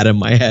thinking that in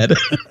my head.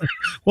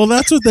 Well,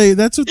 that's what they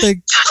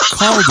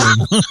called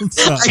him.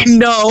 So, I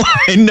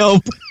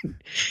know.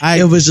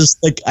 It was just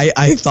like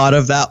I thought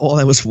of that while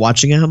I was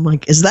watching it. I'm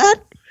like, is that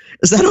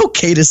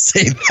okay to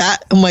say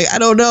that? I'm like, I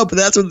don't know, but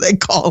that's what they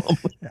call them.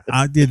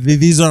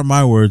 These aren't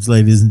my words,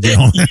 ladies and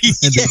gentlemen.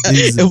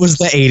 It was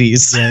the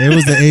 80s. Yeah, it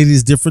was the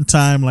 80s, different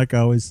time, like I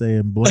always say,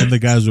 and blame the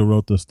guys who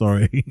wrote the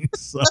story.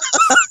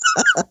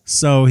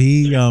 So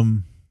he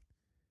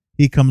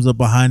comes up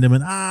behind him,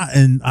 and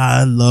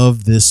I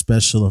love this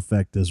special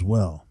effect as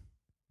well.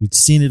 We'd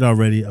seen it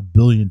already a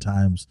billion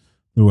times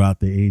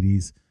throughout the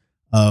 80s.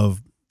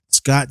 Of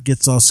Scott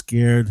gets all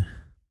scared.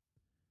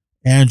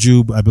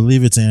 Andrew, I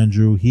believe it's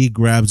Andrew, he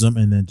grabs him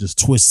and then just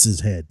twists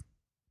his head.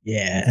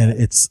 Yeah. And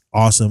it's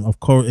awesome. Of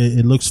course,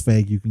 it looks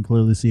fake. You can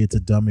clearly see it's a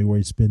dummy where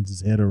he spins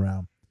his head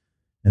around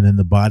and then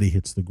the body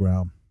hits the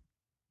ground.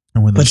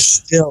 And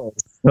still,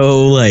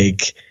 so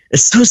like,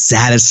 it's so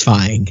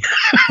satisfying.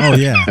 Oh,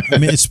 yeah. I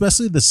mean,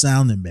 especially the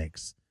sound it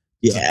makes.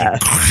 Yeah.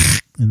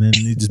 And then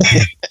he just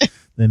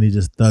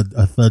thud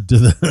to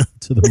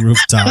the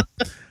rooftop.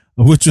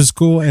 Which was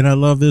cool, and I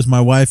love this.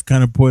 My wife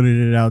kind of pointed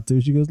it out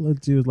too. She was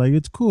like,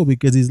 "It's cool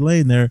because he's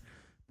laying there.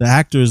 The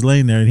actor is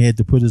laying there, and he had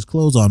to put his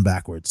clothes on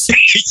backwards."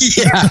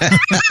 Yeah.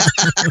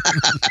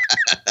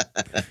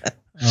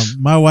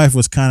 My wife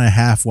was kind of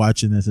half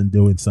watching this and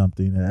doing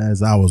something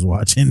as I was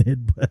watching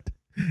it, but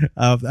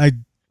I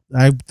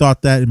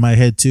thought that in my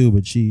head too.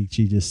 But she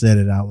just said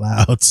it out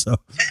loud. So,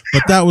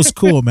 but that was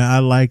cool, man. I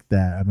liked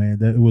that. I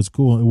mean, it was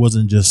cool. It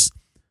wasn't just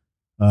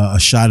a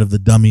shot of the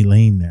dummy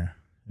laying there.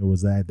 It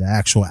was the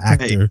actual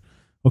actor. Right.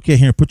 Okay,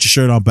 here, put your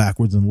shirt on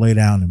backwards and lay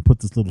down and put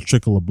this little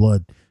trickle of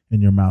blood in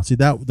your mouth. See,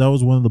 that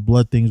was one of the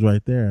blood things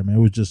right there. I mean, it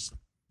was just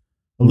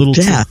a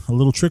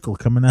little trickle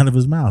coming out of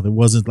his mouth. It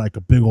wasn't like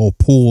a big old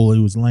pool.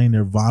 He was laying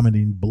there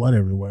vomiting blood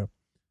everywhere.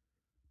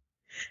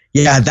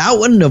 Yeah, that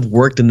wouldn't have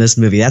worked in this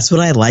movie. That's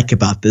what I like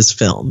about this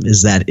film,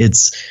 is that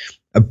it's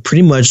a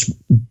pretty much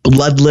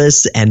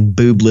bloodless and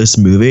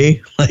boobless movie.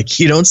 Like,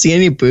 you don't see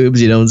any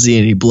boobs, you don't see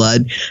any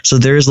blood. So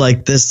there's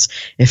like this,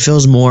 it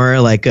feels more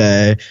like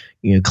a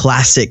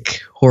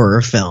classic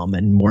horror film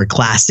and more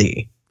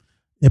classy.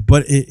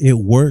 But it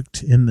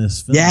worked in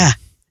this film. Yeah,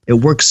 it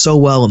works so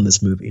well in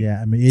this movie. Yeah,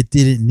 I mean, it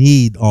didn't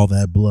need all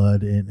that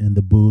blood and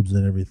the boobs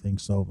and everything.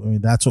 So, I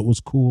mean, that's what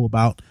was cool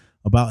about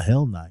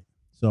Hell Night.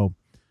 So,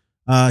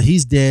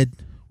 he's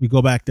dead. We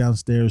go back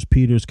downstairs.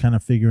 Peter's kind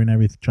of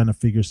trying to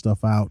figure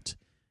stuff out.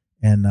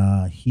 And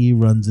he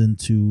runs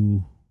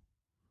into...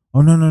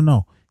 Oh,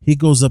 no. He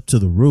goes up to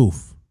the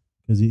roof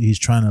because he's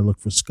trying to look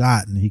for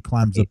Scott, and he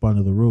climbs up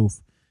onto the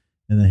roof.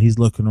 And then he's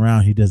looking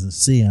around. He doesn't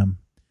see him.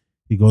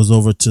 He goes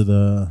over to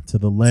the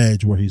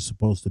ledge where he's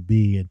supposed to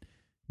be, and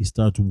he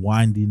starts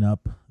winding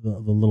up the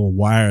little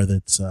wire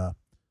that's,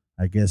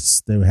 I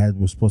guess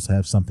were supposed to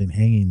have something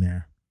hanging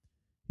there.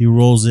 He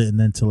rolls it, and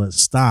then till it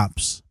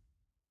stops.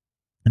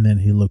 And then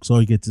he looks,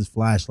 he gets his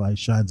flashlight,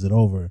 shines it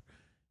over,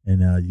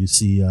 and you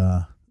see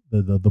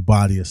the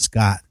body of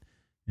Scott,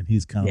 and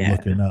he's kind of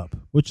looking up,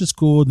 which is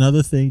cool.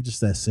 Another thing,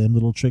 just that same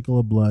little trickle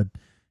of blood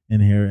in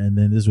here. And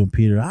then this is when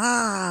Peter,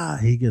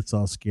 he gets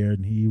all scared,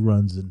 and he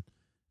runs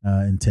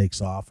and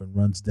takes off and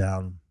runs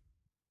down,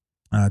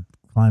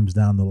 climbs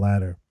down the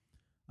ladder.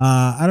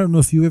 I don't know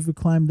if you ever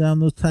climbed down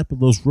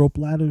those rope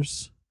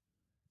ladders.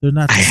 They're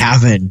not. I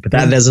haven't, but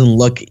that doesn't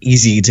look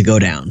easy to go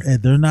down.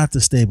 They're not the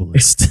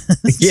stablest.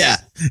 Yeah.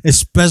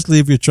 Especially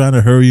if you're trying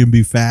to hurry and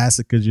be fast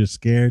because you're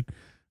scared.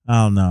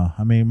 I don't know.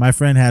 I mean, my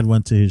friend had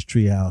one to his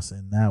treehouse,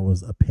 and that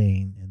was a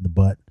pain in the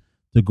butt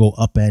to go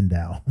up and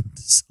down.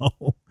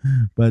 So,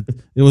 but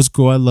it was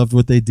cool. I loved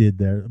what they did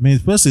there. I mean,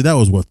 especially that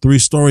was what,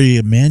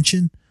 3-story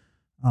mansion.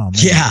 Oh man.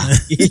 Yeah.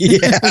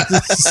 Yeah.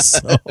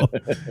 So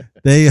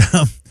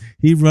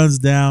he runs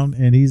down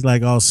and he's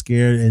like all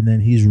scared, and then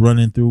he's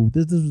running through.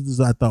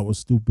 This I thought was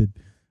stupid.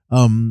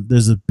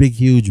 There's a big,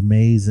 huge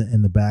maze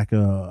in the back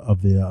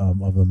of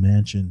the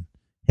mansion,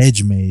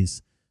 hedge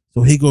maze.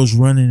 So he goes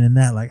running in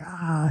that like,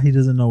 he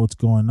doesn't know what's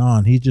going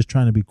on. He's just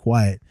trying to be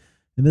quiet.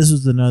 And this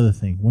is another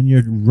thing. When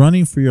you're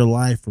running for your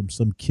life from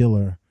some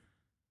killer,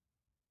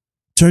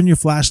 turn your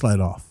flashlight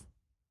off.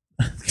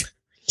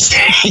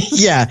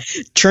 Yeah.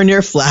 Turn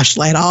your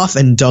flashlight off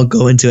and don't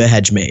go into a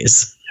hedge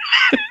maze.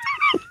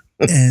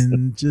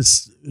 And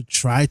just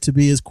try to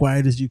be as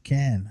quiet as you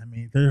can. I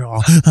mean, they're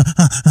all,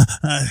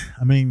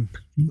 I mean,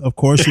 of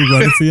course you're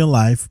running for your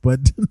life, but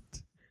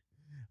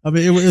I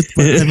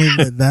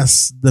mean,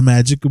 that's the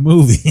magic of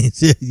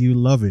movies. You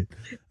love it.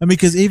 I mean,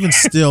 because even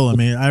still, I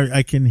mean,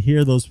 I can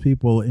hear those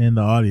people in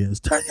the audience,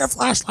 turn your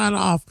flashlight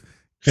off.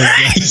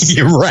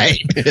 You're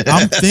right.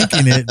 I'm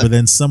thinking it, but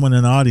then someone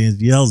in the audience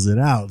yells it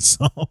out.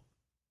 So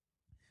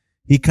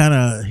he kind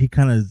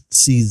of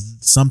sees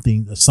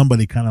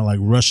somebody kind of like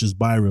rushes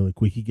by really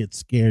quick. He gets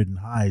scared and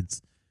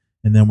hides.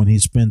 And then when he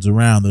spins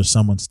around, there's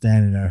someone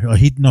standing there.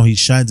 He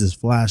shines his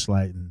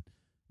flashlight, and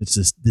it's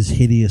this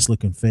hideous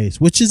looking face,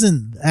 which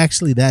isn't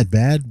actually that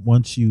bad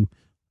if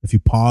you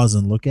pause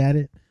and look at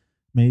it.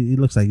 I mean, he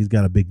looks like he's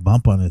got a big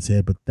bump on his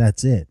head, but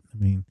that's it. I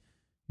mean,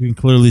 you can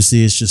clearly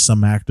see it's just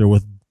some actor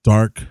with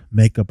dark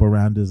makeup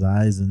around his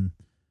eyes and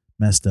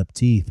messed up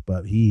teeth,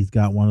 but he's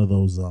got one of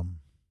those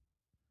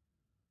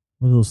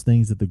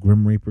things that the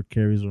Grim Reaper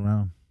carries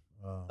around.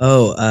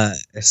 A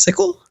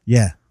sickle?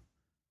 Yeah.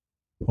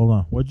 Hold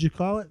on. What did you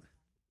call it?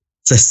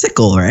 It's a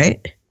sickle,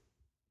 right?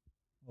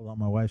 Hold on.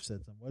 My wife said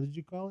something. What did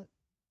you call it?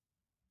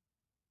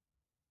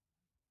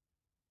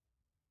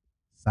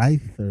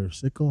 Scythe or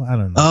sickle? I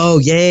don't know. Oh,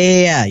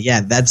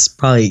 yeah. That's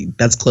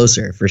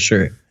closer for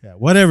sure. Yeah,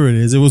 whatever it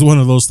is, it was one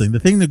of those things. The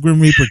thing that Grim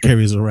Reaper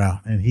carries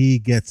around, and he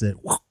gets it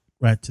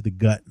right to the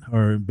gut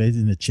or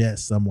basically in the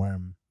chest somewhere.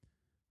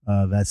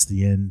 That's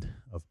the end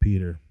of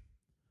Peter.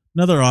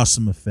 Another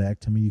awesome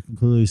effect. I mean, you can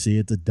clearly see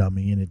it's a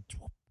dummy, and it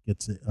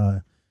gets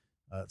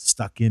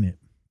stuck in it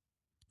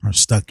or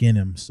stuck in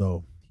him.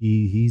 So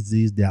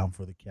he's down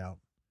for the count.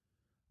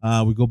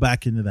 We go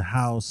back into the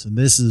house, and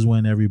this is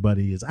when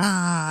everybody is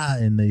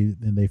and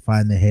they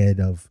find the head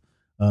of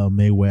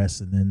Mae West,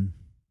 and then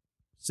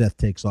Seth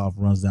takes off,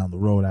 runs down the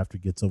road after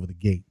he gets over the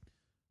gate.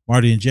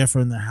 Marty and Jeff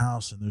are in the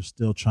house, and they're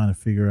still trying to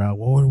figure out,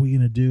 well, what are we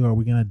gonna do? Are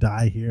we gonna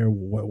die here?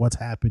 What's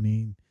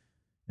happening?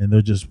 And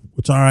they're just,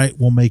 it's all right.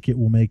 We'll make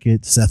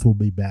it. Seth will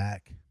be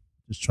back.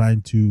 Just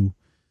trying to,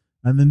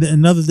 and then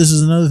this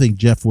is another thing.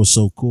 Jeff was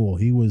so cool.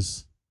 He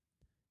was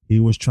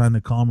trying to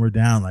calm her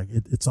down. Like,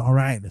 it's all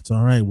right. It's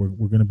all right.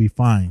 We're going to be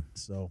fine.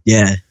 So,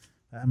 yeah.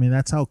 I mean,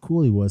 that's how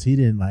cool he was. He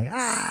didn't like,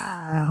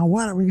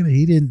 what are we going to,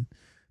 he didn't,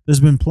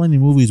 there's been plenty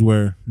of movies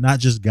where not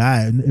just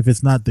guy, if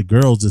it's not the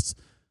girls, it's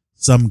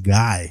some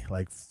guy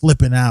like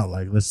flipping out.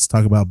 Like, let's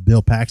talk about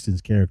Bill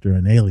Paxton's character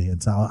in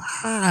Aliens.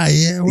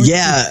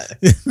 Yeah.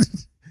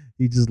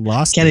 He just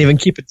lost. Can't even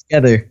keep it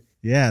together.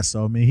 Yeah.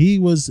 So, I mean,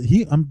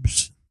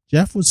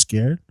 Jeff was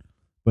scared,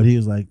 but he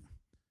was like,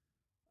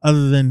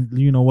 other than,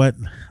 you know what,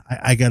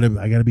 I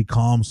gotta be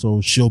calm, so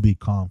she'll be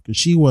calm, because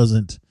she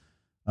wasn't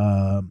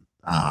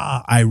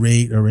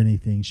irate or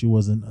anything. She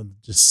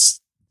wasn't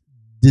just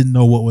didn't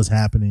know what was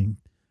happening.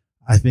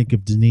 I think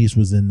if Denise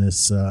was in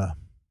this room,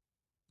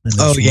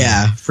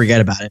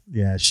 forget about it.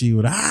 Yeah, she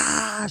would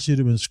she'd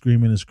have been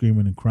screaming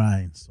and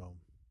crying. So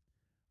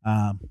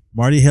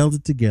Marty held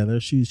it together.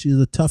 She's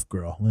a tough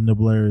girl. Linda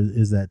Blair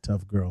is that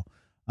tough girl.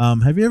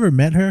 Have you ever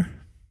met her?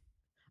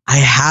 I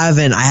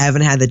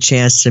haven't had the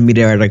chance to meet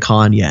her at a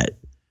con yet.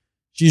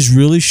 She's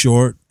really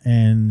short,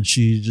 and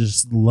she's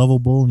just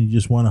lovable, and you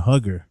just want to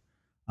hug her.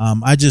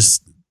 I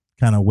just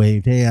kind of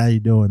waved, hey, how you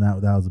doing?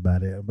 That was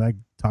about it. I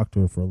talked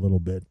to her for a little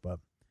bit, but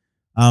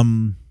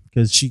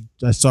because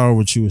I saw her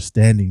when she was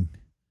standing,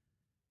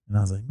 and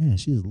I was like, man,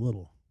 she's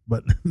little,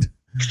 but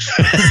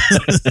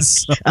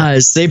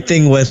same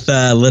thing with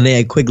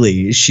Linnea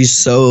Quigley.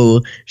 She's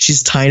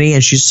tiny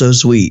and she's so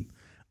sweet.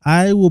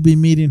 I will be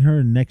meeting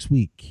her next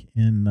week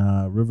in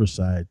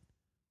Riverside.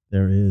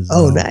 There is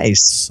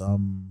nice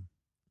some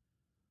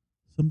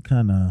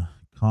kind of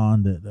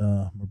con that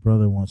my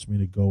brother wants me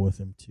to go with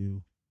him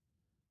to.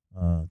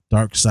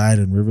 Dark Side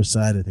in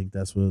Riverside, I think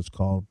that's what it's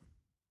called.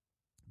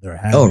 They're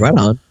having, right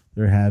on.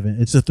 They're having,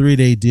 it's a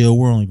 3-day deal.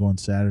 We're only going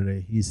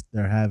Saturday.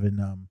 They're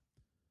having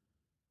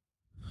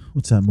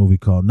what's that movie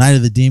called? Night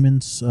of the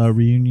Demons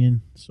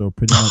reunion. So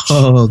pretty much.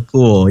 Oh,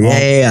 cool.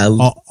 Yeah.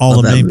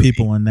 All the main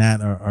people in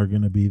that are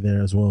going to be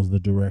there, as well as the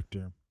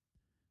director.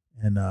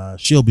 And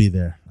she'll be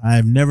there.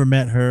 I've never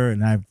met her,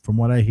 and from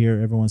what I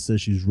hear, everyone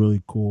says she's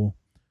really cool.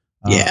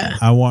 Yeah.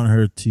 I want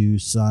her to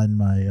sign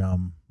my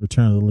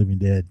Return of the Living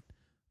Dead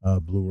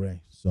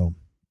Blu-ray. So,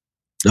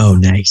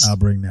 Nice. I'll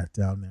bring that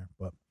down there.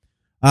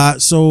 But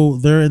so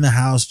they're in the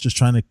house just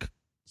trying to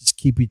just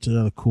keep each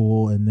other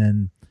cool, and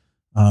then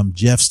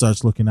Jeff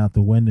starts looking out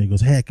the window. He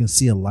goes, "Hey, I can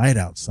see a light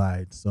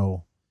outside."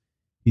 So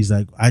he's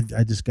like, "I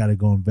just got to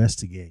go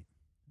investigate."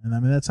 And I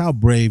mean, that's how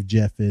brave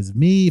Jeff is.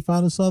 Me, if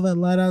I'd have saw that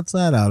light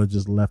outside, I would have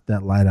just left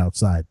that light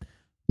outside.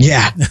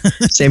 Yeah.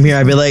 Same here.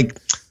 I'd be like,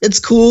 it's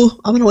cool.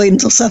 I'm going to wait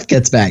until Seth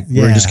gets back.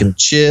 Yeah. We're just going to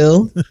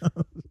chill.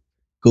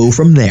 Go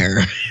from there.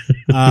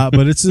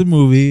 But it's a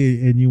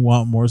movie and you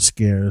want more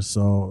scares.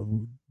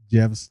 So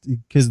Jeff's,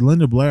 because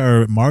Linda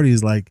Blair or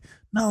Marty's like,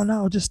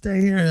 no, just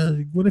stay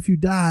here. What if you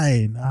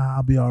die? And,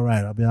 I'll be all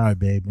right. I'll be all right,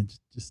 babe. And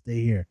just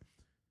stay here.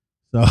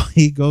 So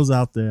he goes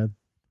out there,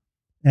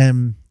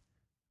 and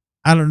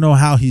I don't know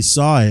how he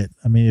saw it.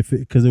 I mean,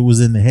 because it was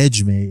in the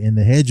hedge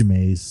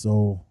maze,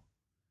 so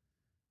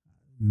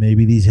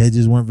maybe these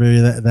hedges weren't very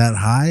that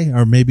high,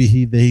 or maybe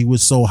he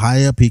was so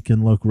high up he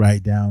can look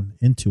right down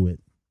into it.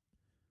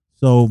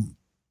 So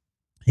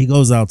he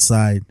goes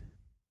outside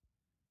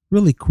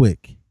really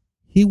quick.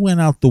 He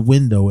went out the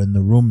window in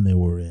the room they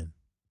were in,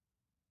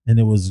 and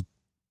it was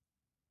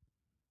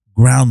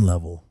ground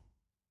level.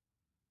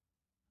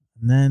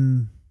 And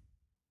then,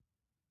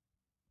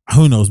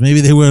 who knows?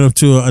 Maybe they went up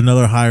to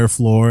another higher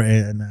floor,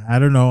 and I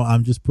don't know.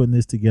 I'm just putting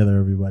this together,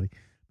 everybody.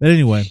 But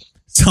anyway,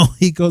 so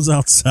he goes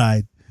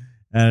outside,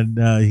 and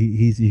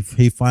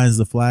he finds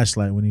the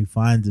flashlight. When he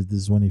finds it, this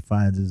is when he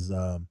finds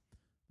the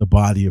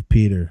body of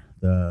Peter,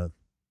 the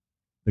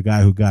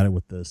guy who got it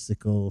with the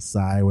sickle,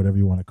 sai, whatever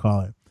you want to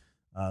call it,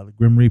 the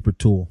Grim Reaper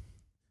tool.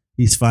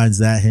 He finds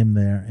him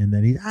there, and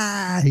then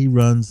he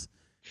runs,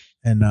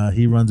 and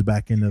he runs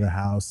back into the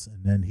house,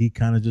 and then he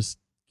kind of just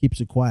keeps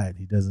it quiet.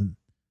 He doesn't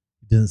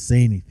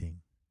say anything.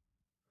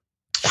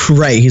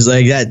 Right. He's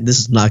like, this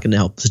is not going to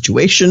help the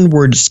situation.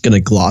 We're just going to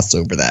gloss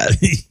over that.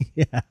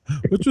 Yeah,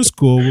 which was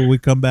cool. We'll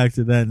come back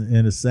to that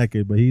in a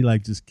second. But he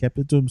just kept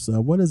it to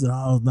himself. What is it?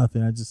 Oh,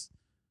 nothing. I just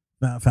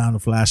found a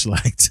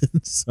flashlight.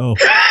 So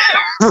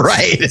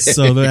right.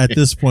 So they're, at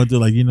this point, they're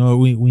like, you know,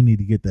 we need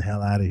to get the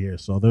hell out of here.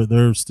 So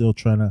they're still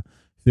trying to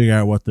figure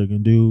out what they're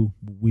going to do.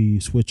 We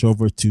switch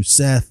over to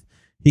Seth.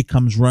 He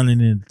comes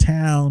running into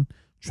town,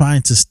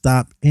 trying to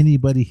stop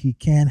anybody he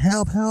can.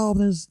 Help,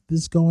 there's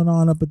this going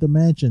on up at the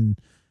mansion,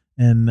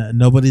 and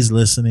nobody's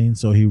listening.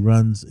 So he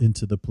runs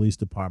into the police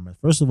department.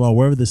 First of all,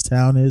 wherever this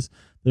town is,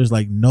 there's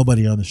like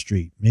nobody on the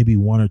street, maybe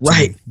one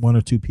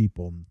or two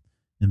people,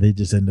 and they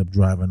just end up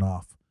driving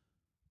off.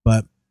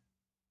 But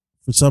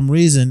for some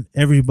reason,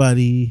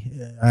 everybody,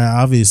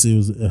 obviously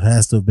it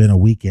has to have been a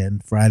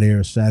weekend, Friday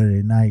or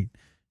Saturday night,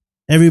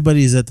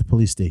 everybody's at the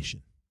police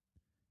station.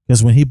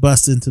 Because when he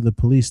busts into the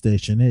police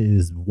station, it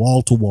is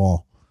wall to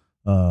wall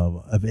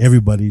of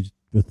everybody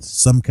with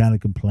some kind of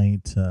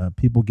complaint,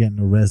 people getting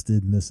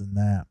arrested and this and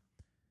that.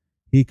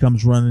 He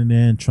comes running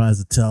in, tries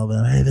to tell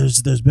them, hey,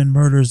 there's been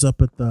murders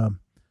up at what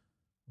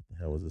the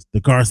hell was this?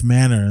 The Garth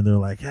Manor. And they're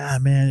like,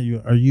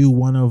 man, are you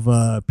one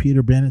of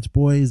Peter Bennett's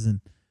boys?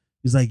 And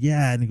he's like,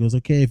 yeah. And he goes,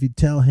 okay, if you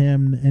tell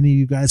him any of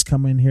you guys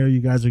come in here, you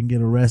guys are going to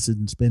get arrested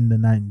and spend the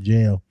night in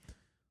jail.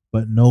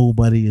 But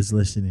nobody is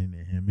listening to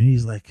him. And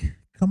he's like,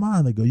 come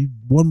on. They go, you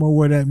one more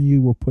word at me,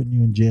 we're putting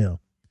you in jail.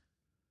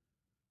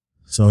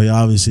 So he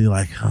obviously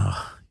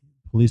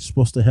police are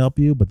supposed to help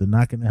you, but they're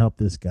not going to help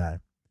this guy.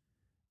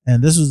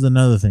 And this was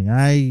another thing.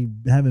 I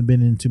haven't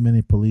been in too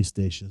many police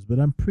stations, but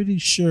I'm pretty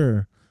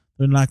sure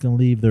they're not going to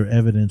leave their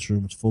evidence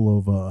rooms full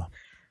of a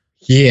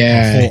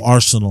whole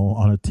arsenal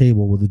on a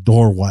table with the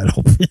door wide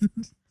open.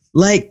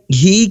 Like,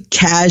 he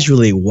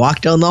casually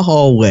walked down the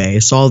hallway,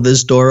 saw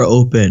this door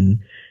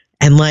open,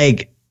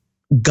 and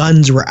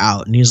guns were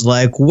out. And he's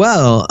like,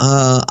 well,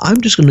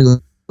 I'm just going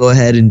to go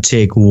ahead and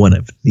take one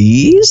of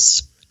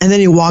these. And then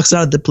he walks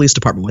out of the police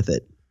department with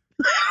it.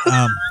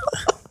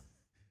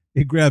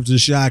 He grabs a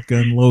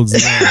shotgun, loads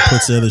it up,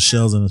 puts the other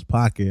shells in his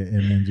pocket,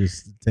 and then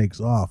just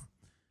takes off.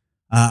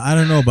 I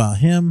don't know about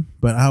him,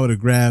 but I would have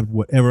grabbed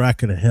whatever I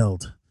could have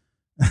held.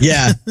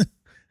 Yeah.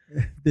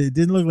 It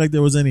didn't look like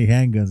there was any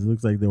handguns. It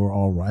looks like they were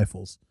all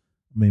rifles.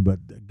 I mean, but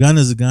a gun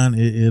is a gun.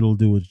 It'll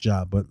do its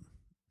job. But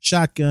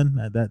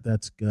shotgun,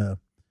 that's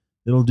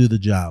it'll do the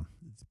job.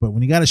 But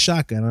when you got a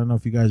shotgun, I don't know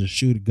if you guys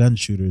are gun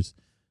shooters.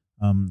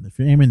 If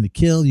you're aiming to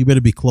kill, you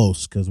better be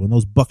close, because when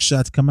those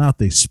buckshots come out,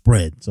 they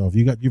spread. So if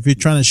you're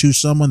trying to shoot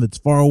someone that's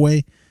far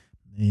away,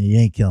 you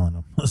ain't killing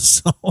them.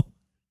 So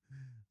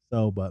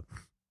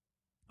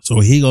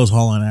he goes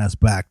hauling ass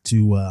back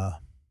to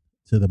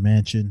the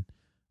mansion.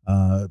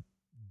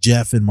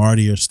 Jeff and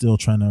Marty are still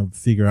trying to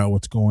figure out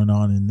what's going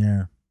on in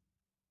there.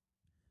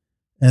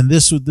 And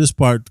this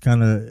part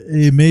kind of,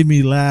 it made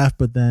me laugh,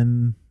 but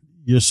then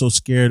you're so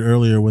scared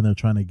earlier when they're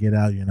trying to get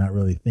out, you're not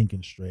really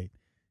thinking straight.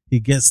 He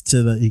gets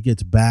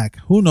back.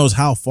 Who knows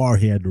how far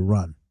he had to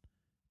run,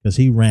 because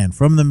he ran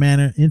from the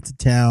manor into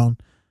town,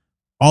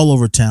 all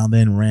over town,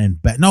 then ran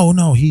back.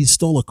 No, he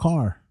stole a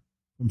car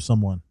from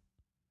someone.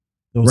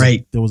 There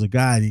was a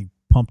guy, and he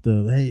pumped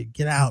hey,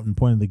 get out, and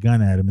pointed the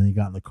gun at him, and he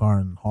got in the car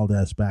and hauled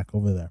ass back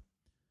over there.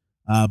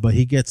 But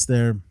he gets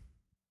there,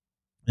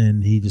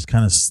 and he just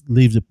kind of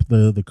leaves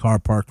the car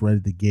parked right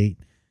at the gate,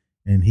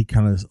 and he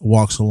kind of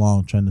walks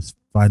along trying to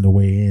find a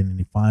way in, and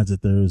he finds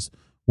that there's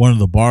one of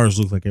the bars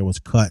looked like it was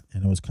cut,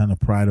 and it was kind of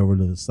pried over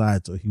to the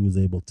side, so he was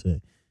able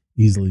to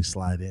easily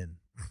slide in.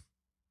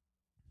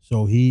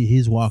 So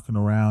he's walking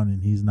around,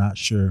 and he's not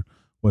sure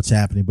what's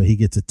happening, but he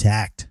gets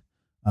attacked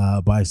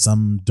by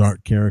some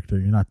dark character.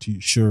 You're not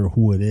too sure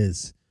who it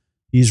is.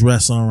 He's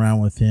wrestling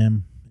around with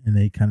him, and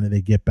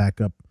they get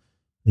back up.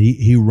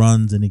 He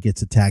runs, and he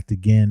gets attacked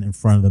again in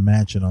front of the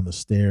mansion on the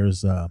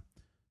stairs.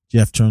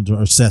 Seth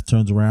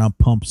turns around,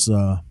 pumps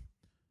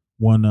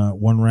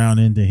one round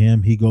into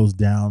him. He goes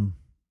down,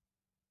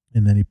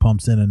 and then he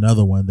pumps in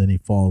another one. Then he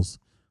falls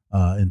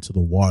into the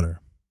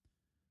water.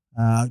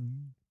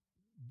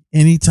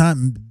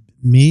 Anytime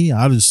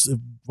I'll just,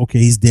 okay,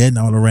 he's dead, and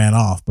I would have ran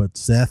off. But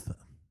Seth,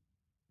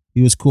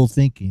 he was cool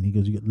thinking. He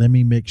goes, let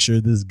me make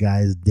sure this guy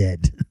is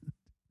dead.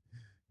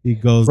 He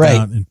goes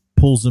down and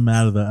pulls him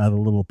out of the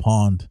little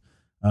pond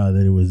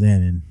that it was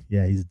in, and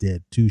yeah, he's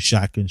dead. 2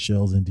 shotgun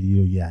shells into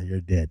you, yeah,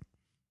 you're dead.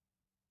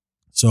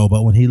 So,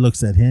 but when he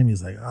looks at him,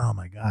 he's like, oh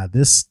my God,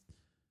 this,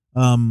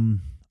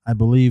 I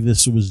believe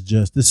this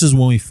is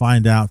when we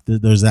find out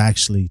that there's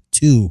actually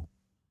two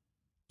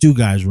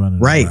guys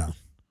running around.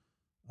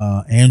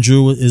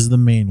 Andrew is the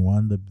main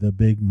one, the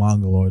big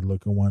mongoloid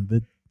looking one.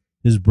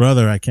 His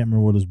brother, I can't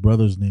remember what his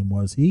brother's name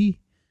was. He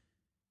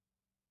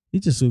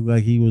just looked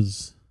like he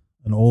was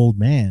an old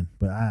man,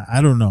 but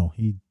I don't know.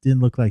 He didn't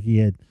look like he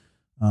had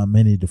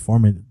many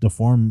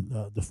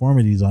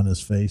deformities on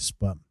his face,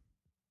 but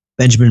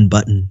Benjamin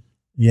Button.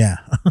 Yeah.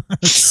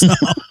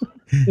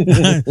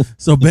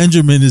 So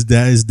Benjamin is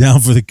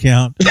down for the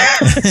count,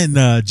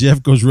 and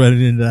Jeff goes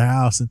running into the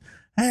house, and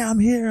hey, I'm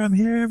here,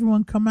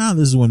 everyone come out.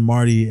 This is when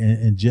Marty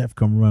and Jeff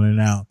come running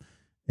out,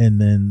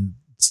 and then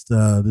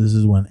this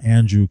is when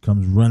Andrew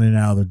comes running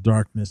out of the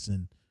darkness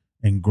and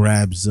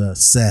grabs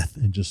Seth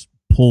and just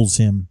pulls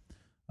him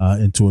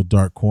into a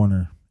dark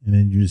corner, and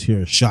then you just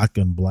hear a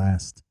shotgun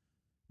blast,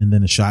 and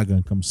then a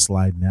shotgun comes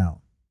sliding out.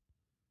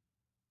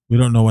 We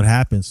don't know what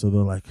happened, so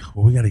they're like,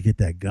 well, we got to get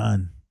that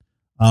gun.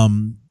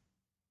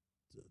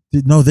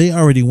 No, they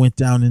already went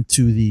down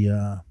into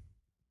the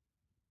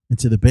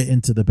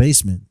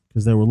basement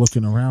because they were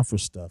looking around for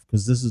stuff.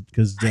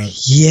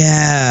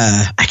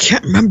 Yeah, I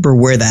can't remember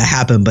where that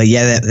happened, but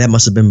yeah, that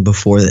must have been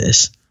before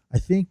this. I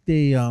think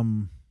they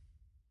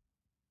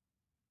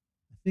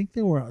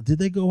were. Did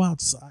they go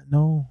outside?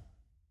 No.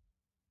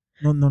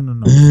 I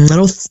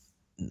don't.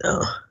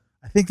 No.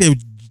 I think they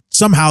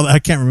somehow. I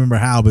can't remember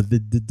how, but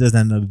it doesn't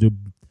have nothing to do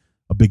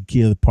a big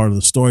key part of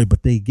the story.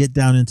 But they get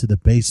down into the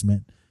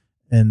basement,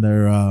 and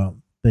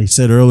they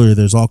said earlier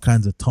there's all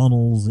kinds of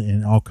tunnels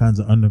and all kinds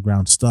of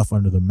underground stuff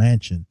under the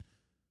mansion.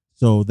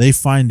 So they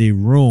find a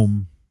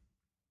room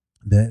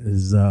that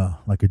is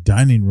like a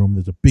dining room.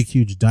 There's a big,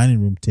 huge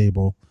dining room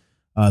table.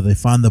 They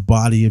find the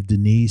body of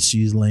Denise.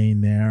 She's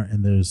laying there,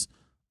 and there's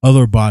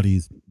other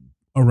bodies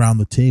around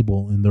the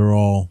table, and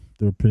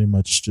they're pretty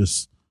much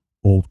just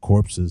old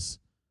corpses.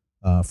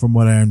 From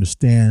what I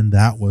understand,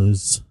 that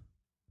was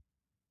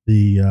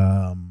the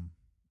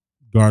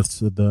Garth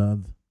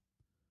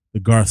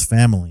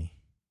family.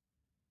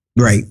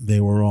 Right. They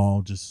were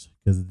all just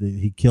because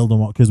he killed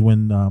them all. Because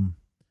when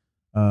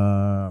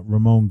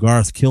Ramon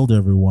Garth killed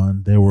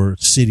everyone, they were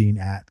sitting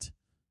at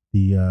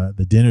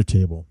the dinner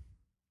table.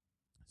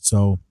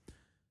 So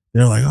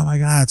they're like, oh my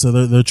God.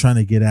 So they're trying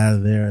to get out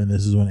of there. And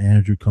this is when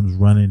Andrew comes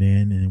running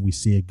in, and we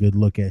see a good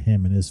look at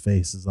him, and his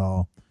face is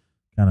all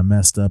kind of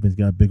messed up. He's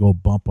got a big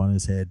old bump on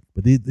his head,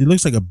 but he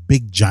looks like a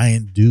big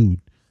giant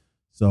dude.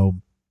 So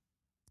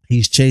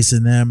he's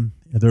chasing them,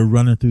 and they're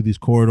running through these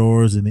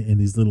corridors and in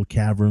these little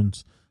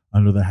caverns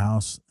under the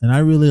house. And I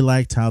really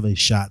liked how they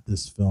shot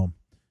this film.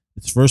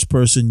 It's first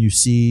person. You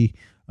see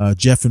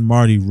Jeff and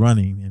Marty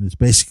running, and it's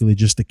basically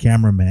just a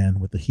cameraman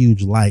with a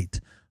huge light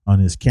on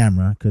his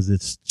camera because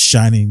it's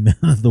shining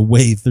the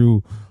way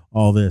through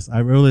all this.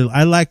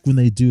 I like when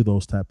they do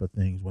those type of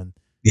things when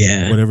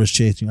whatever's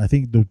chasing. I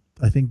think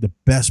the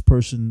best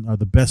person or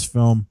the best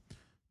film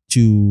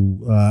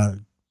to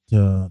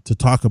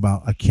talk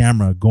about a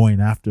camera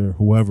going after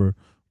whoever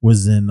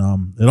was in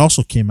it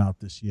also came out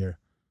this year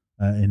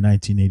in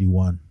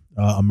 1981,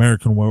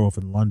 American Werewolf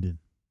in London.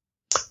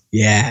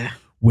 Yeah.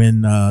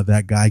 When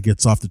that guy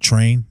gets off the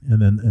train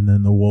and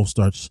then the wolf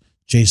starts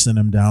chasing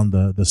him down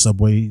the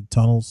subway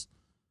tunnels.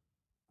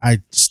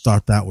 I just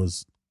thought that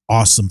was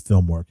awesome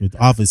film work. It's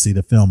obviously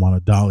the film on a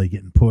dolly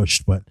getting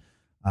pushed, but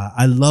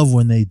I love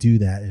when they do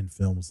that in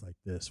films like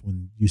this,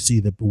 when you see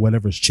that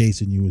whatever's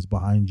chasing you is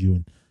behind you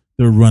and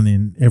they're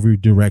running every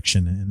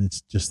direction and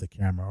it's just the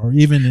camera. Or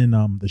even in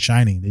The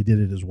Shining, they did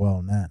it as well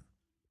in that.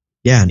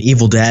 Yeah, and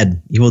Evil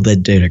Dead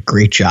did a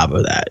great job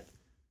of that.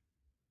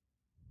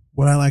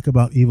 What I like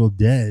about Evil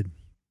Dead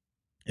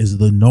is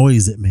the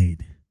noise it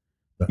made.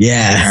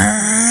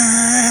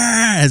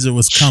 As it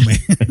was coming.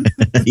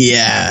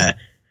 Yeah.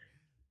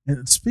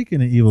 And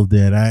speaking of Evil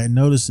Dead, I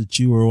noticed that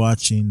you were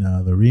watching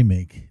the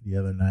remake the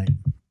other night.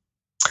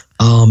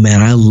 Oh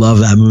man, I love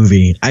that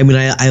movie. I mean,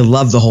 I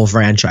love the whole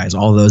franchise,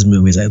 all those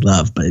movies I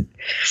love, but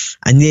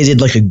I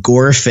needed like a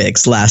gore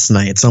fix last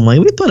night. So I'm like,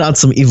 we put out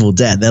some Evil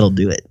Dead. That'll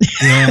do it.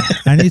 Yeah,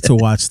 I need to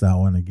watch that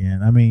one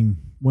again. I mean,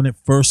 when it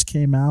first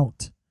came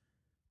out,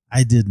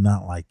 I did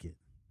not like it.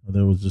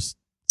 There was just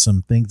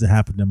some things that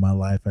happened in my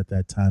life at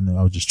that time that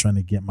I was just trying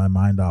to get my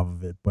mind off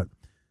of it. But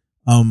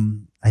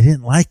I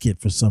didn't like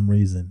it for some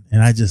reason.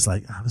 And I just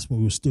like, this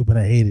movie was stupid.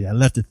 I hated it. I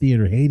left the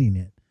theater hating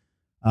it.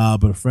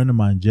 But a friend of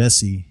mine,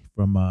 Jesse,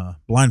 from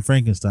Blind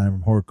Frankenstein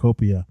from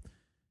Horrorcopia,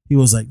 he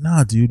was like,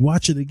 nah, dude,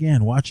 watch it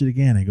again. Watch it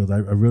again. He goes, I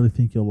really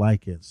think you'll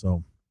like it.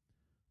 So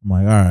I'm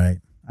like, all right.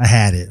 I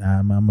had it.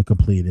 I'm a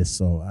completist,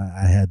 so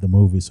I had the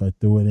movie, so I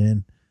threw it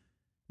in.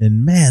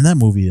 And man, that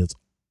movie is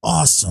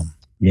awesome.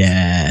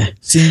 Yeah.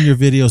 Seeing your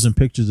videos and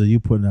pictures that you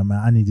put in,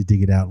 I need to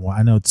dig it out.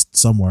 I know it's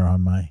somewhere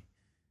on my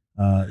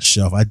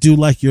shelf. I do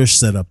like your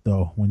setup,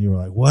 though, when you were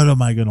like, what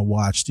am I going to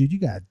watch? Dude, you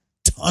got a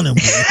ton of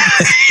movies.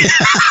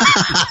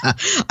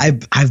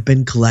 I've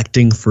been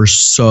collecting for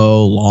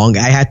so long.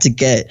 I had to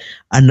get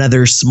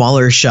another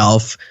smaller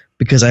shelf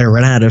because I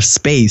ran out of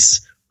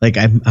space. Like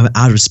I'm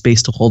out of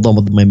space to hold on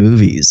with my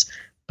movies.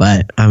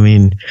 But I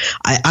mean,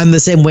 I'm the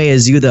same way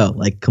as you though.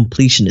 Like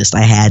completionist,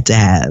 I had to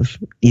have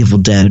Evil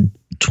Dead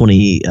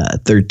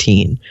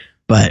 2013.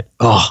 But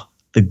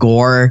the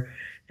gore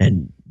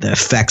and the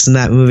effects in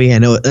that movie. I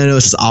know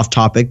it's off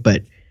topic,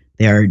 but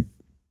they are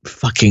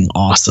fucking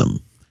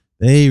awesome.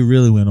 They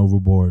really went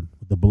overboard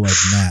with the blood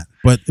in that.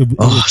 But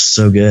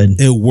so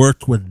good. It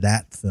worked with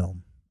that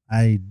film.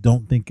 I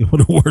don't think it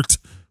would have worked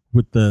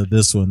with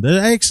this one.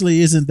 There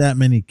actually isn't that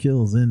many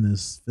kills in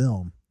this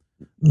film.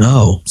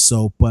 No.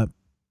 So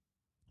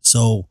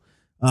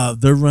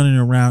they're running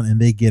around and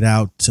they get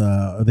out.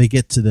 They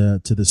get to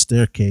the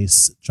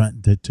staircase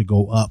trying to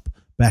go up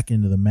back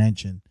into the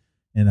mansion.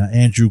 And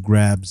Andrew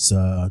grabs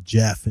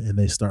Jeff and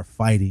they start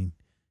fighting.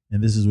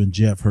 And this is when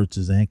Jeff hurts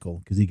his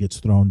ankle because he gets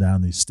thrown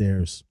down these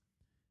stairs.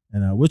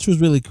 And which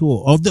was really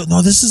cool. Oh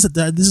no, this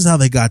is how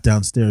they got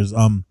downstairs.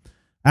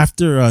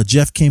 After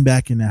Jeff came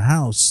back in the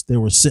house, they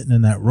were sitting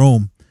in that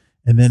room,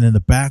 and then in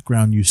the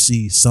background you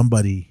see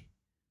somebody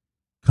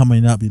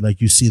coming up. Like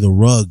you see the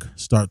rug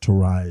start to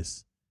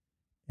rise,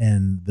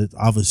 and that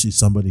obviously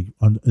somebody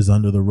is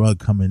under the rug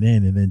coming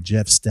in, and then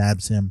Jeff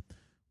stabs him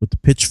with the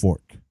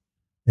pitchfork,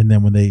 and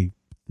then when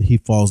he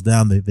falls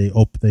down,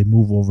 they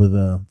move over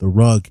the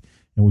rug,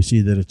 and we see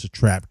that it's a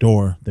trap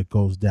door that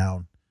goes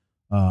down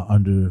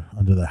under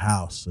the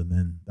house, and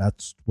then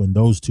that's when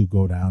those two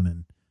go down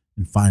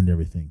and find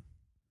everything.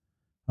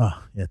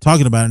 Oh, yeah,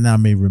 talking about it now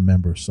may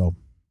remember. So,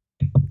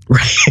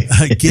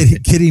 right.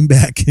 Getting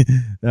back,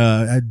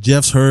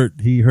 Jeff's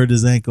hurt. He hurt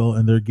his ankle,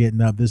 and they're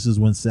getting up. This is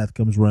when Seth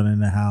comes running in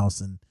the house,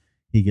 and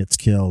he gets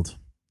killed.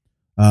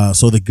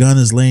 So the gun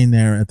is laying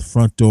there at the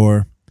front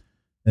door,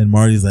 and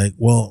Marty's like,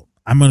 well,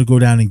 I'm going to go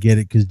down and get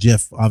it because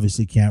Jeff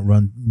obviously can't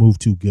move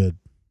too good.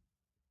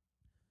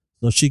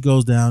 So she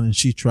goes down, and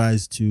she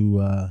tries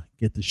to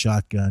get the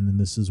shotgun, and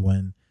this is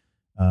when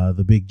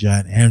the big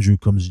giant Andrew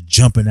comes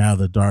jumping out of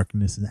the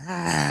darkness,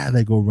 and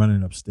they go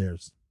running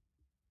upstairs.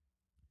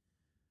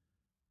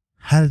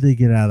 How did they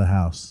get out of the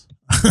house?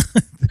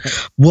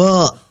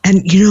 Well,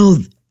 and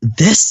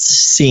this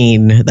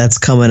scene that's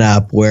coming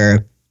up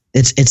where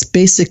it's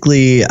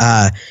basically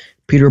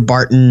Peter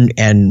Barton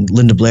and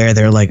Linda Blair.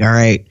 They're like, all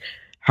right,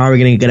 how are we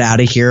going to get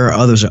out of here?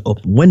 Oh, there's an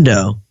open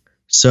window.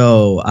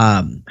 So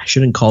I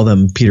shouldn't call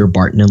them Peter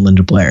Barton and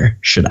Linda Blair,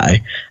 should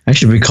I? I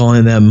should be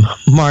calling them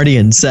Marty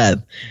and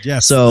Seth.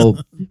 Jeff. So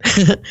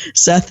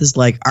Seth is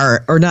like,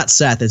 or not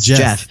Seth, it's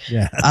Jeff.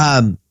 Yeah.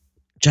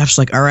 Jeff's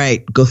like, all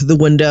right, go through the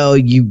window.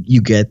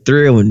 You get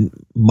through, and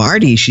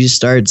Marty, she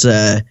starts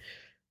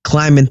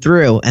climbing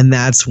through, and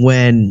that's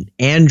when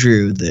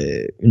Andrew,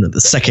 the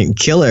second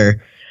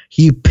killer,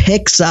 he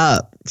picks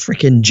up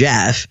freaking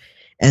Jeff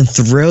and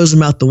throws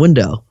him out the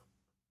window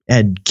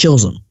and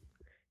kills him.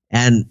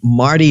 And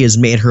Marty has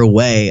made her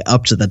way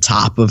up to the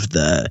top of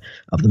the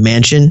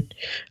mansion.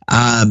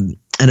 And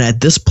at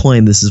this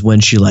point, this is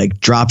when she like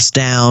drops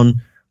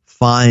down,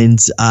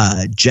 finds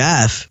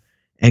Jeff,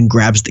 and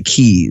grabs the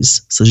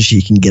keys so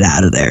she can get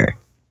out of there.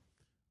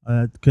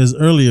 Because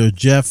earlier,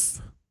 Jeff,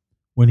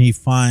 when he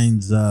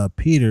finds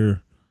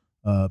Peter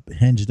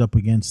hinged up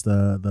against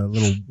the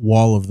little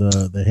wall of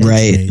the hedge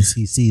maze,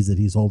 he sees that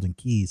he's holding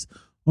keys.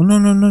 Oh,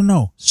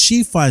 no.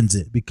 She finds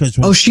it because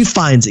she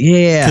finds it.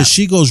 Yeah. Because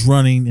she goes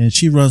running and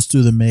she runs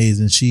through the maze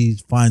and she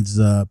finds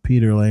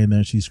Peter laying there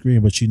and she's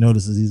screaming, but she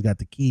notices he's got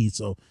the key,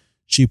 so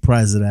she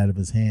pries it out of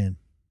his hand.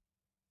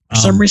 For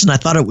some reason, I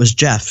thought it was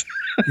Jeff.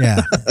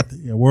 Yeah,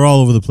 we're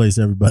all over the place,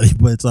 everybody,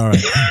 but it's all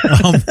right.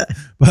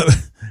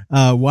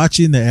 But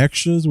watching the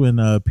extras when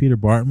Peter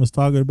Barton was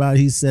talking about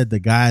it, he said the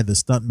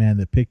stuntman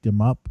that picked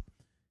him up,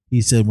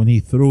 he said when he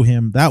threw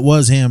him, that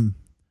was him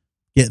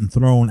getting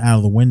thrown out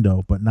of the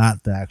window, but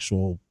not the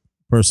actual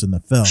person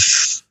that fell.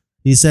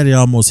 He said he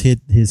almost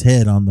hit his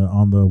head on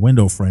the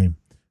window frame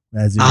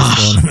as he was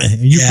throwing him in.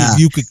 And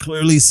you could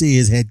clearly see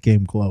his head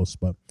came close.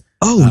 But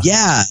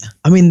yeah,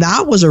 I mean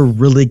that was a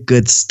really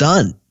good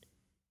stunt.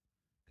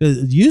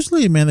 Because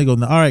usually, man, they go, all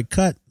right,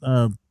 cut,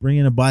 bring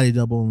in a body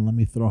double and let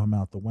me throw him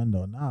out the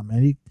window. Nah,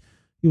 man,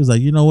 he was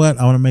like, you know what?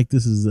 I want to make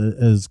this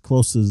as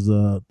close as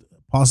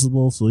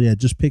possible. So yeah,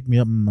 just pick me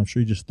up, and I'm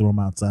sure you just throw him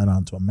outside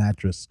onto a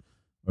mattress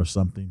or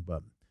something.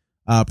 But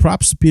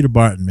props to Peter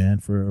Barton, man,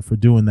 for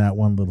doing that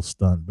one little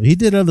stunt. But he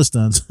did other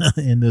stunts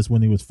in this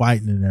when he was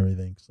fighting and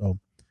everything. So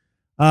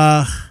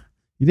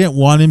you didn't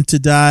want him to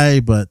die,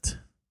 but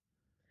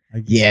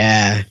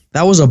yeah,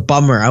 that was a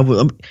bummer.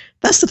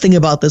 That's the thing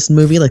about this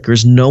movie. Like,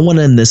 there's no one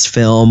in this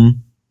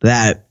film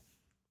that,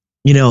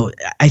 you know,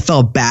 I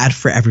felt bad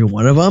for every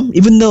one of them,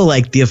 even though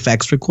like the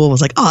effects were cool. I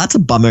was like, oh, that's a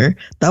bummer.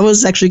 That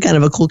was actually kind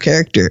of a cool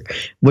character,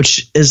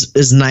 which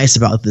is nice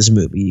about this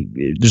movie.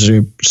 There's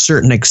a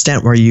certain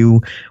extent where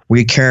you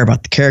care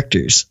about the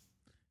characters.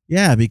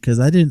 Yeah, because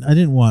I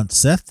didn't want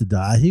Seth to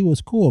die. He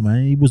was cool,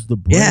 man. He was the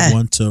brave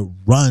one to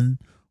run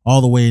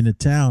all the way into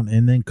town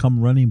and then come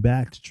running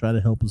back to try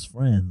to help his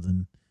friends,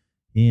 and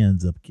he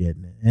ends up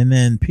getting it. And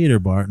then Peter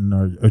Barton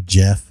or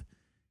Jeff,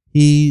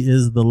 he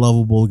is the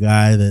lovable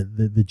guy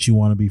that you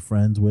want to be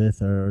friends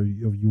with, or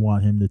you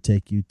want him to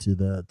take you to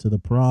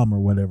the prom or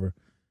whatever.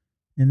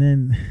 And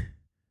then,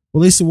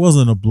 well, at least it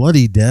wasn't a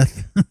bloody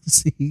death.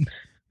 See, he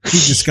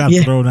just got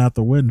thrown out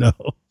the window.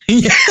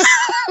 Yeah.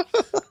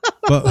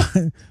 But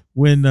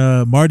when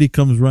Marty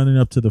comes running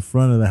up to the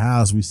front of the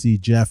house, we see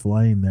Jeff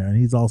laying there, and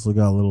he's also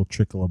got a little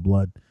trickle of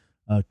blood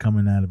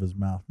coming out of his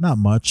mouth. Not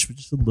much, but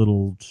just a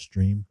little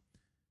stream.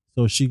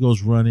 So she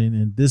goes running,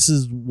 and this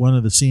is one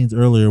of the scenes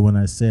earlier when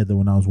I said that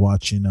when I was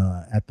watching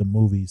at the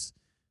movies.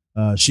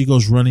 She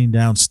goes running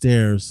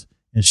downstairs,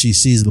 and she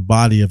sees the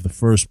body of the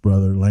first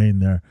brother laying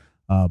there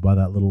by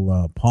that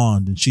little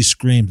pond, and she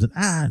screams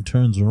and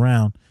turns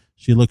around.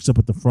 She looks up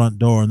at the front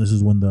door, and this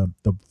is when the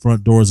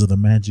front doors of the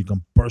mansion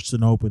come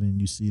bursting open,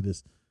 and you see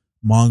this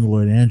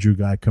mongoloid Andrew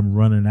guy come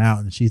running out,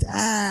 and she's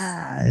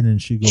and then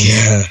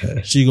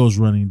she goes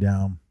running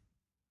down,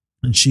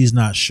 and she's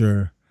not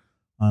sure.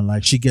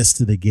 Like, she gets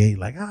to the gate,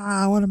 like,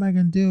 what am I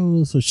gonna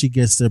do? So she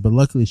gets there, but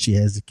luckily she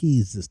has the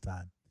keys this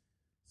time.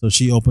 So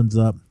she opens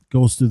up,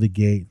 goes through the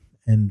gate,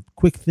 and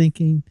quick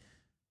thinking,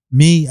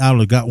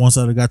 once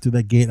I got through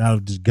that gate, I would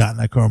have just got in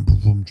that car and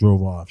boom,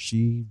 drove off.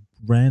 She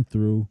ran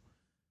through,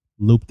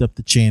 looped up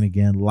the chain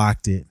again,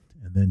 locked it,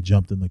 and then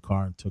jumped in the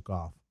car and took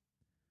off.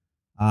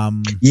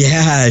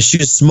 Yeah, she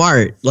was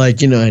smart,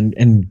 like, you know,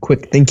 and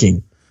quick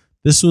thinking.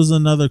 This was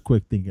another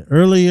quick thinking.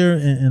 Earlier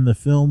in the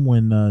film,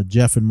 when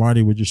Jeff and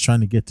Marty were just trying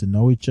to get to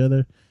know each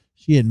other,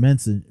 she had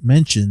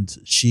mentioned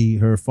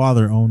her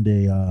father owned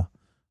a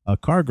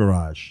car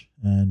garage,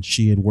 and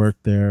she had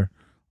worked there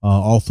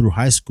all through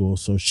high school,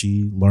 so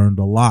she learned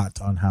a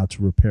lot on how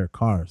to repair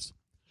cars.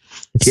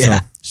 Yeah.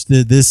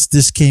 So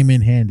this came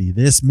in handy.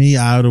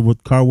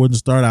 Car wouldn't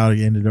start out. I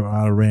ended up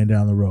ran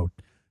down the road.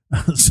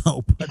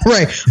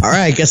 Right. All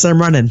right. I guess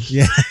I'm running.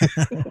 Yeah.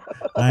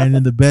 I ain't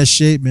in the best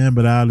shape, man,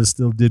 but I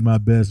still did my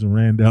best and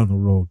ran down the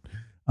road.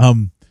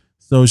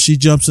 So she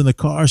jumps in the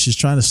car. She's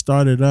trying to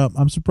start it up.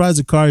 I'm surprised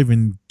the car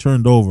even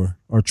turned over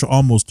or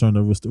almost turned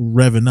over, still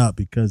revving up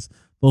because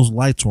those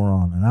lights were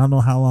on. And I don't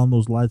know how long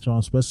those lights are on,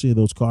 especially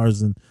those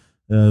cars. And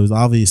it was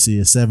obviously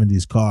a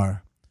 70s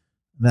car.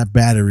 And that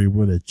battery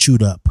would have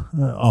chewed up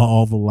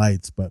all the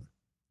lights. But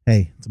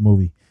hey, it's a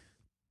movie.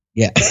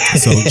 Yeah.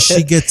 So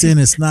she gets in.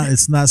 It's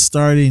not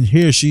starting.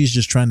 Here she's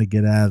just trying to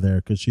get out of there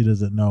because she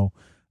doesn't know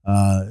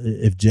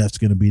if Jeff's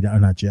going to be there. Or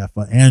not Jeff,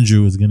 but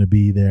Andrew is going to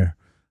be there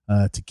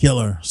to kill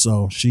her.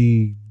 So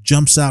she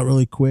jumps out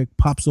really quick,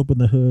 pops open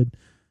the hood.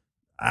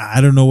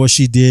 I don't know what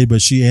she did,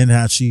 but I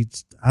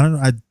don't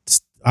know.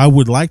 I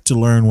would like to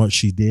learn what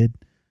she did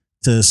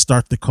to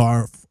start the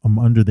car from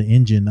under the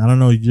engine. I don't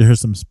know. You hear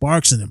some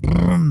sparks and then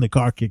boom, the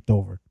car kicked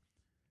over.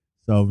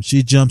 So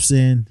she jumps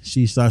in.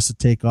 She starts to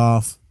take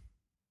off.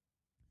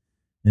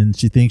 And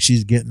she thinks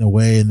she's getting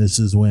away, and this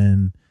is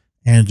when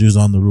Andrew's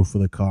on the roof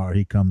of the car.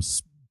 He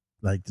comes,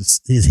 like,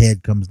 his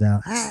head comes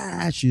down.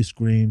 She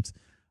screams.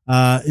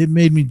 It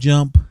made me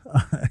jump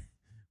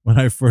when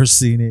I first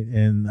seen it,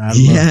 and I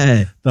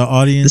love the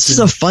audience. This is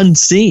a fun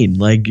scene,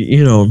 like,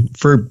 you know,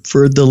 for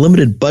the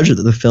limited budget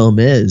that the film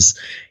is.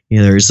 You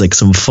know, there's like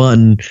some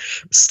fun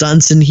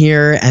stunts in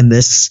here, and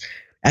this,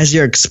 as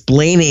you're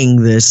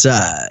explaining this,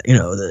 you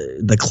know,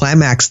 the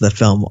climax of the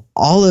film,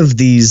 all of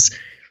these,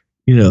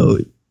 you know,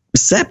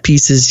 set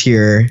pieces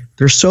here,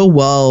 they're so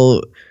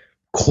well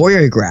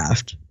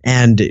choreographed,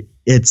 and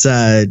it's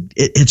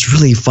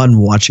really fun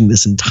watching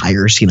this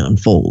entire scene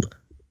unfold.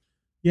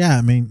 Yeah,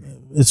 I mean,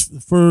 it's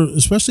for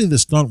especially the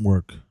stunt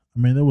work. I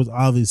mean, there was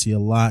obviously a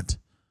lot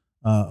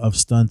of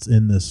stunts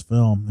in this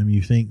film. I mean,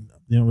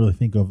 you don't really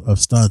think of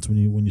stunts when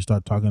you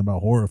start talking about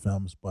horror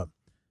films, but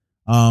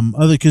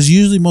because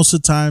usually most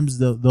of the times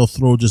they'll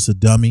throw just a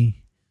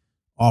dummy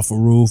off a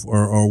roof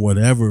or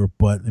whatever,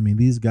 but I mean,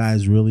 these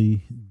guys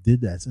really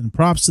did that. And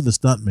props to the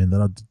stuntmen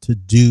to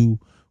do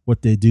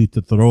what they do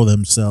to throw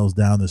themselves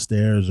down the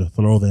stairs or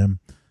throw them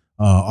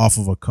off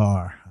of a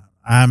car.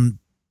 I'm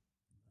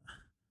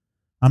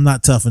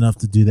not tough enough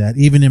to do that.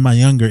 Even in my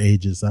younger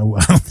ages, I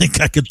don't think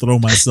I could throw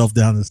myself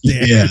down the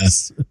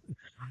stairs. Yeah.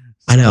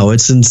 I know,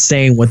 it's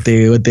insane what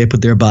they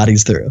put their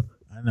bodies through.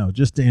 I know,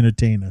 just to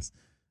entertain us.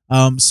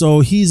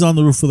 So he's on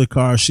the roof of the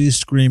car. She's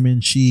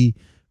screaming. She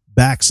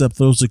backs up,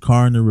 throws the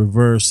car in the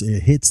reverse.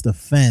 It hits the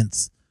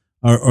fence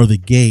or the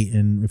gate.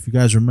 And if you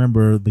guys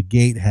remember, the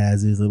gate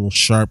has these little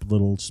sharp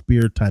little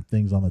spear type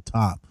things on the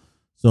top.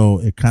 So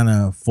it kind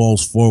of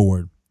falls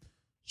forward.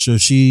 So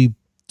she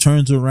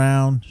turns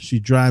around, she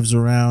drives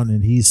around,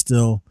 and he's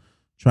still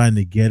trying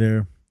to get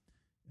her.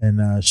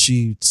 And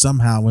she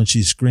somehow, when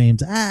she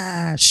screams,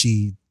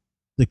 the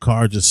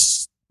car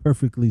just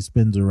perfectly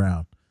spins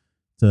around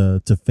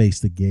to face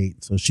the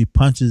gate. So she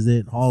punches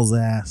it, hauls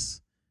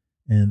ass.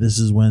 And this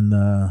is when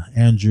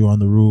Andrew on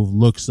the roof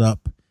looks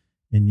up,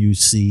 and you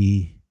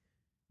see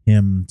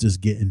him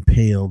just get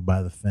impaled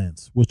by the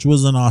fence, which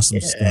was an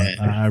awesome stunt.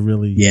 I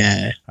really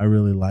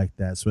liked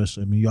that.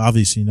 Especially, I mean, you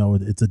obviously know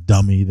it's a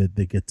dummy that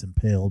gets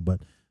impaled,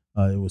 but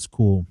it was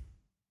cool.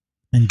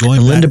 And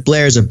Linda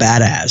Blair's a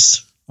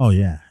badass. Oh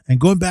yeah, and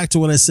going back to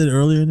what I said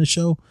earlier in the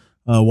show,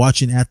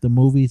 watching at the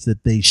movies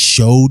that they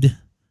showed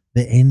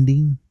the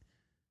ending,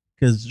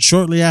 because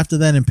shortly after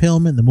that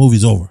impalement, the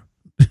movie's over.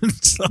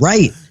 So,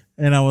 right.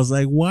 And I was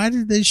like, why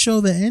did they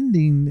show the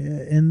ending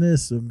in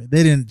this? I mean,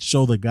 they didn't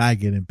show the guy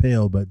get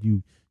impaled, but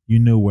you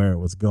knew where it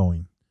was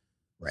going.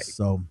 Right.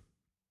 So,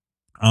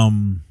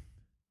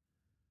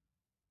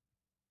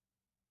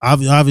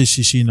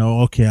 obviously she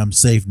know, okay, I'm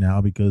safe now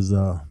because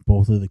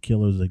both of the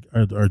killers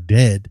are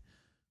dead.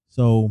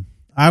 So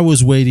I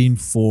was waiting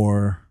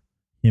for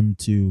him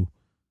to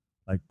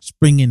like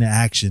spring into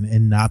action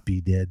and not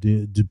be dead,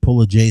 to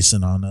pull a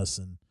Jason on us.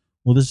 And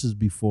well, this is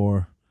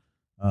before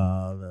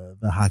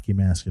the hockey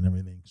mask and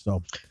everything.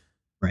 So,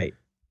 right.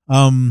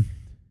 And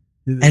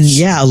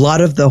yeah, a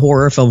lot of the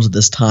horror films at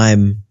this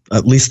time,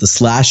 at least the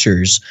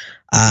slashers,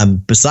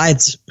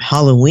 besides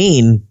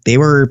Halloween, they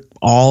were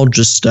all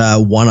just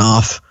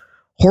one-off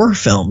horror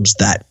films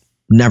that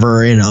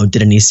never,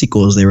 did any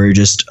sequels. They were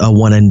just a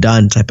one and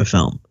done type of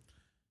film.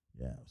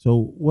 Yeah.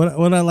 So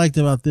what I liked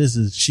about this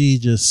is she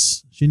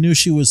knew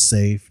she was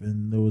safe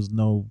and there was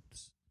no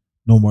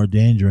more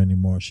danger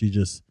anymore. She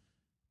just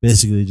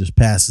basically just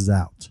passes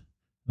out.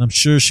 And I'm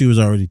sure she was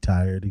already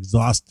tired,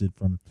 exhausted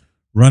from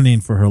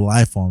running for her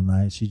life all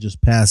night. She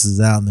just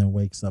passes out and then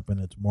wakes up and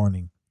it's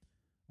morning.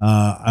 When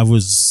I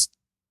was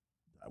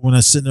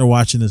sitting there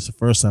watching this the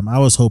first time, I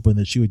was hoping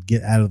that she would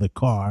get out of the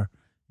car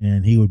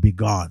and he would be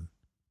gone.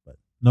 But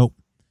nope,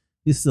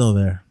 he's still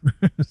there.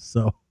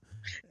 So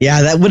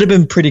yeah, that would have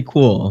been pretty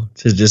cool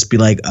to just be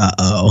like,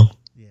 uh-oh.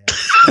 Yeah.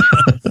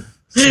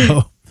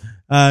 So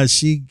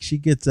she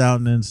gets out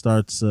and then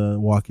starts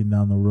walking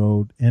down the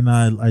road. And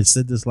I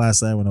said this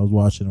last night when I was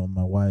watching it with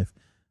my wife.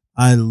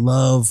 I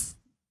love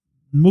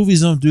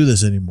movies don't do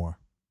this anymore.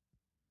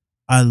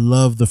 I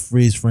love the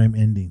freeze frame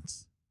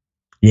endings.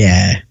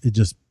 Yeah, it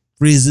just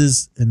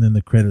freezes and then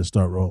the credits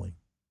start rolling.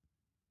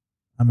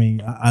 I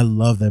mean, I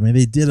love that. I mean,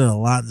 they did it a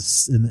lot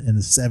in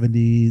the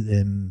 70s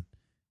and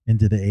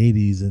into the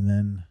 80s, and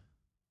then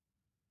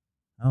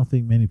I don't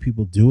think many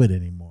people do it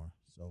anymore.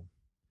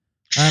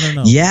 I don't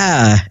know.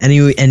 Yeah, and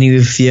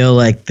you feel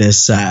like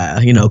this,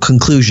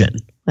 conclusion,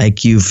 like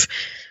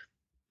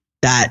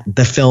that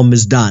the film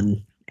is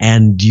done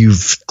and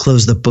you've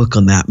closed the book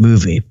on that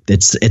movie.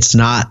 It's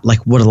not like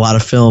what a lot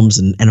of films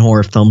and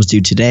horror films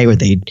do today, where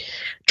they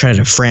try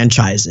to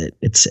franchise it.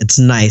 It's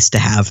nice to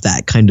have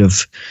that kind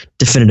of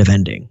definitive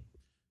ending.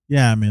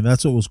 Yeah, I mean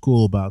that's what was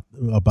cool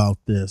about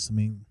this. I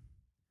mean,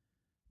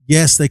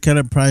 yes, they could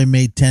have probably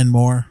made 10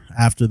 more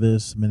after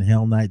this. I mean,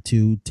 Hell Night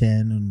 2, 10,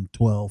 and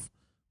 12.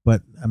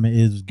 But I mean,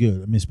 it was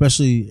good. I mean,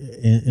 especially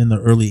in the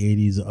early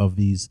 80s of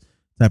these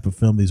type of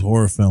film, these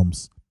horror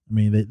films. I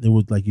mean, they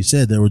were, like you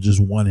said, they were just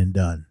one and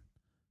done.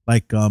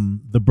 Like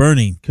The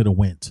Burning could have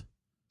went.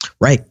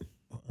 Right.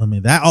 I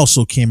mean, that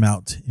also came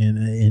out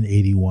in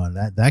 81.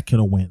 That could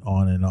have went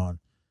on and on.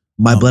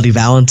 My Bloody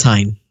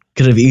Valentine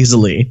could have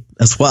easily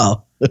as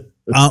well.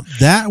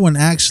 That one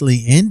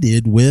actually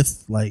ended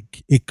with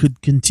like it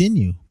could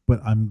continue,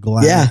 but I'm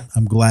glad. Yeah.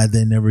 I'm glad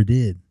they never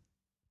did.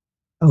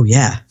 Oh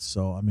yeah.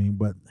 So I mean,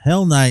 but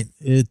Hell Night,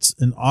 it's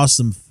an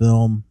awesome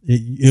film.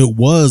 It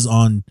was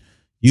on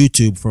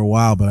YouTube for a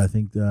while, but I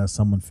think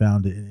someone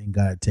found it and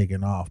got it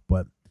taken off.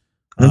 But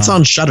it's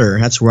on Shudder.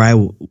 That's where I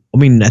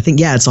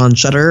think it's on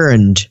Shudder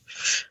and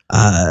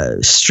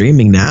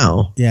streaming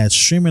now. Yeah, it's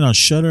streaming on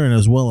Shudder and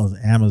as well as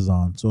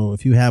Amazon. So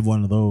if you have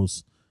one of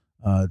those,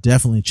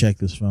 definitely check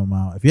this film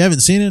out. If you haven't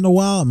seen it in a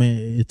while, I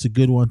mean, it's a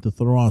good one to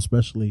throw on,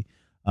 especially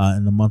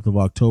in the month of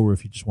October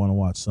if you just want to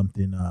watch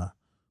something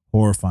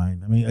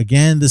horrifying. I mean,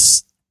 again,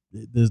 there's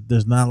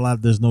not a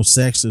lot. There's no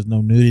sex. There's no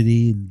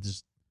nudity, and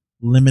just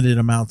limited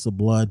amounts of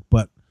blood.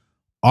 But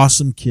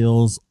awesome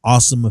kills,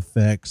 awesome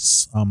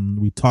effects.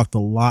 We talked a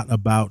lot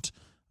about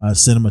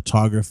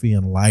cinematography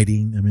and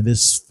lighting. I mean,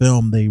 this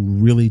film they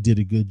really did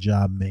a good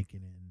job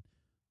making it.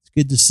 It's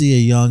good to see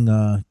a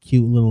young,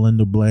 cute little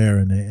Linda Blair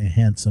and a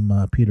handsome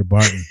Peter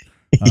Barton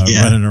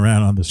running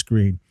around on the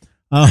screen.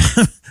 I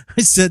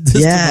said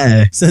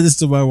this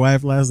to my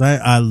wife last night.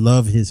 I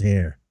love his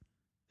hair.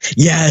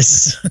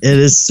 Yes, it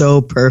is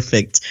so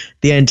perfect.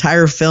 The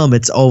entire film,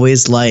 it's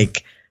always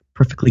like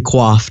perfectly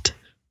coiffed.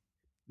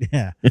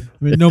 Yeah, I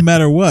mean, no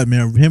matter what,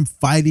 man, him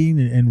fighting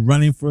and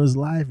running for his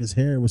life, his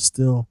hair was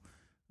still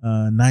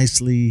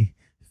nicely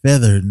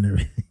feathered and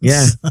everything.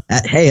 Yeah.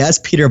 Hey, that's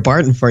Peter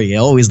Barton for you. It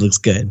always looks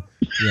good.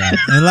 Yeah,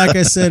 and like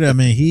I said, I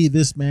mean,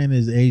 this man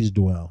is aged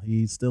well.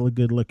 He's still a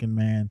good-looking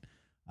man.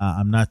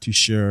 I'm not too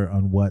sure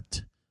on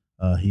what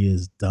he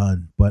has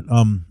done, but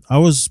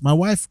my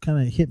wife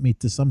kind of hit me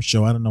to some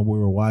show. I don't know what we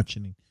were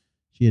watching.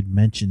 She had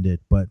mentioned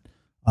it, but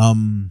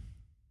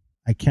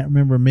I can't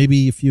remember.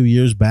 Maybe a few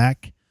years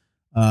back,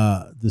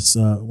 this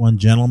one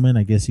gentleman,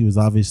 I guess he was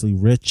obviously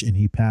rich, and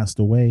he passed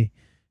away,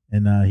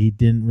 and he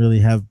didn't really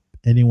have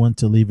anyone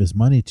to leave his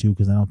money to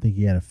because I don't think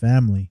he had a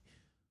family.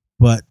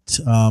 But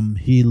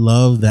he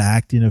loved the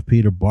acting of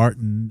Peter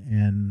Barton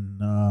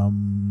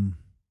and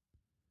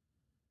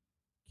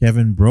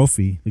Kevin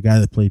Brophy, the guy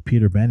that played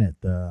Peter Bennett,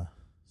 the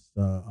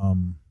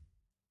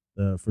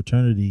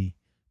fraternity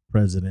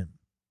president.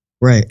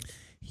 Right.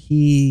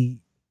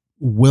 He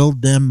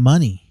willed them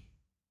money.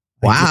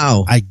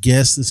 Wow. I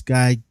guess this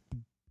guy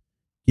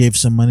gave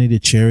some money to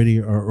charity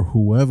or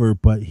whoever,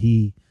 but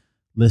he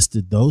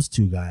listed those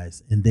two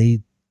guys, and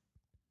they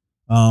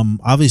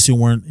obviously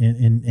weren't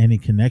in any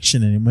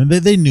connection anymore.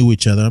 They knew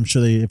each other. I'm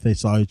sure if they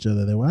saw each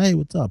other, they were, hey,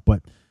 what's up?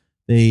 But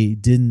they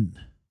didn't.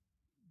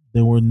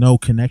 There were no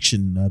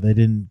connection. They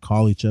didn't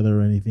call each other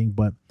or anything.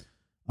 But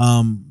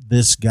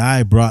this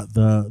guy brought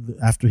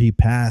after he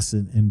passed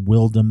and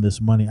willed them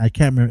this money. I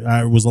can't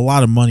remember. It was a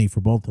lot of money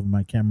for both of them.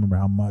 I can't remember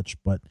how much,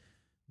 but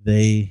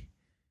they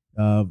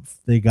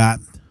got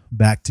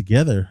back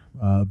together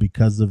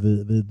because of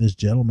this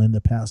gentleman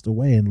that passed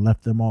away and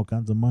left them all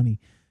kinds of money.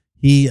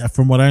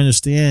 From what I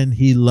understand,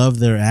 he loved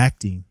their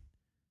acting.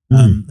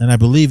 And I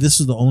believe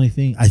this is the only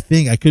thing, I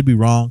think, I could be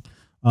wrong,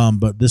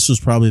 but this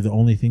was probably the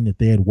only thing that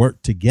they had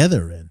worked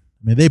together in.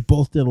 I mean, they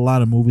both did a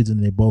lot of movies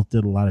and they both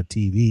did a lot of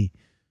TV,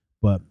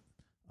 but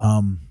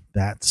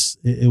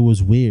it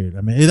was weird.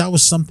 I mean, that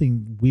was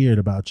something weird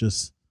about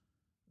just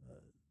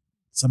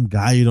some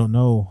guy you don't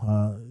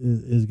know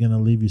is going to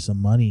leave you some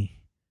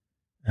money.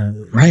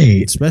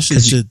 Right.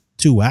 Especially to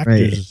two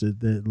actors.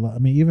 Right. I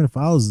mean, even if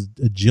I was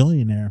a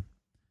jillionaire,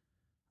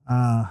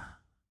 I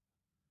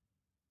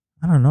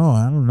don't know.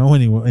 I don't know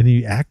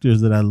any actors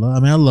that I love. I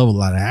mean, I love a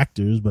lot of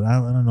actors, but I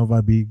don't know if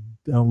I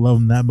don't love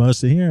them that much.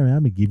 So here, I'm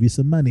gonna give you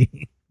some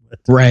money.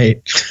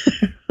 Right.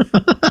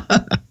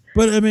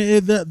 But I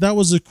mean, that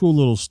was a cool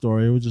little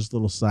story. It was just a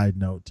little side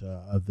note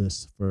of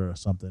this for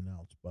something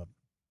else. But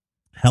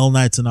Hell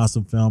Night's an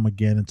awesome film.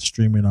 Again, it's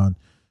streaming on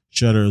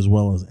Shudder as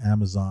well as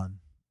Amazon.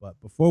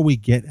 But before we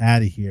get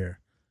out of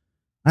here,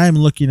 I am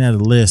looking at a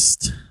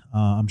list.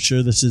 I'm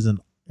sure this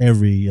isn't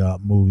every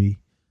movie.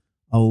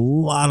 A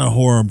lot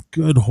of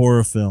good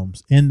horror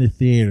films in the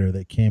theater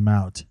that came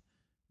out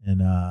in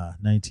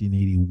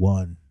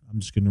 1981. I'm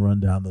just going to run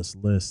down this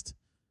list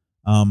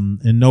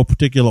in no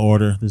particular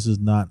order. This is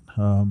not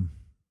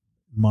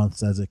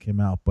months as it came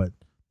out, but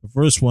the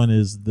first one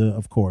is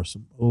of course,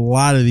 a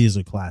lot of these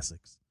are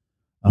classics.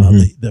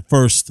 The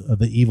first,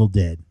 The Evil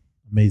Dead,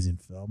 amazing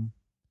film.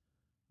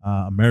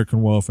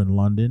 American Werewolf in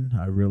London,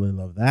 I really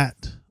love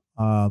that.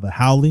 The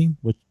Howling,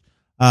 which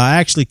I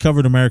actually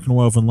covered American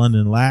Werewolf in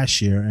London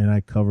last year, and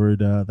I covered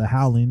The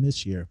Howling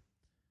this year.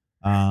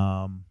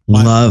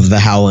 Love The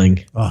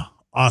Howling. Oh,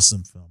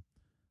 awesome film.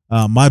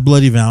 My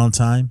Bloody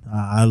Valentine.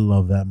 I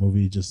love that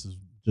movie just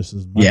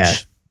as much.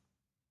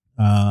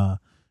 Yeah.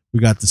 We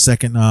got the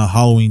second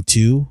Halloween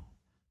 2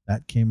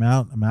 that came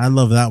out. I mean, I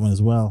love that one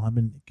as well. I've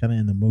been kind of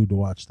in the mood to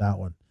watch that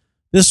one.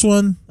 This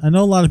one, I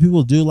know a lot of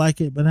people do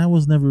like it, but I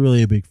was never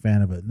really a big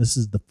fan of it. And this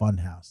is The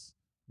Funhouse.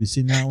 You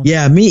seen that one?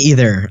 Yeah, me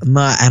either.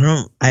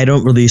 I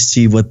don't really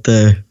see what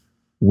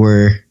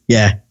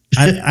Yeah.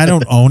 I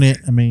don't own it.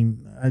 I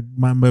mean,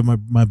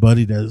 my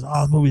buddy does.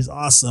 Oh, the movie's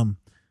awesome.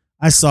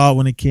 I saw it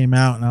when it came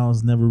out, and I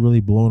was never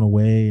really blown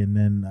away. And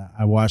then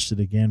I watched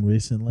it again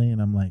recently,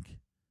 and I'm like,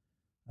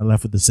 I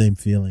left with the same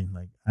feeling.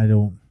 Like I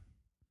own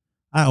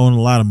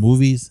a lot of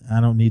movies.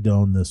 I don't need to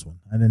own this one.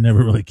 I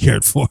never really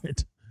cared for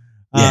it.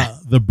 Yeah.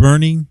 The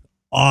Burning.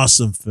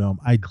 Awesome film.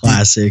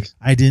 Classic.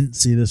 I didn't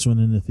see this one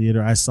in the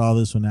theater. I saw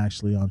this one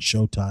actually on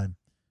Showtime,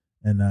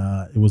 and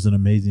it was an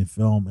amazing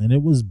film. And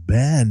it was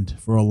banned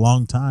for a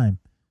long time.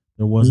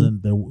 There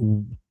wasn't there.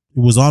 It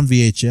was on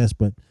VHS,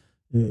 but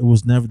it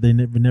was never. They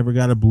never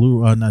got a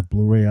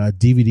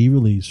DVD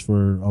release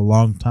for a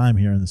long time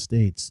here in the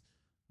States.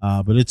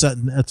 But it's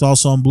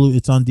also on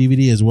It's on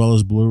DVD as well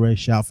as Blu-ray.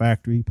 Shout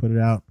Factory put it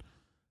out.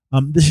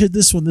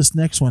 This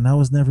next one, I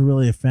was never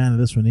really a fan of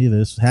this one either.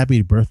 This was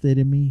Happy Birthday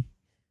to Me.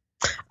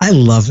 I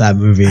love that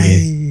movie.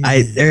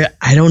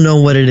 I don't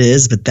know what it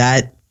is, but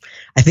I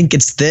think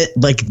it's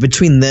like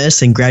between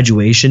this and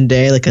Graduation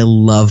Day, like I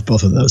love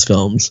both of those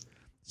films.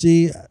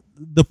 See,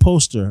 the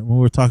poster, when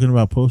we're talking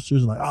about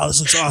posters, like, oh, this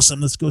looks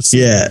awesome. Let's go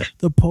see it.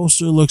 The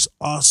poster looks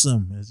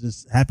awesome. It's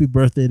just Happy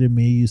Birthday to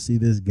Me. You see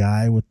this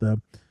guy with the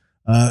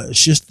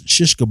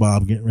shish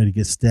kebab getting ready to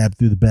get stabbed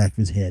through the back of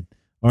his head.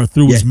 or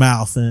through his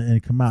mouth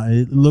and come out.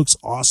 It looks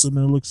awesome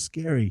and it looks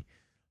scary.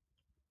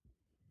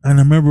 And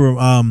I remember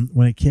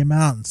when it came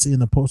out and seeing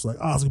the poster, like,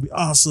 oh, it's gonna be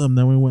awesome.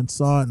 Then we went and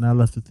saw it, and I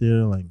left the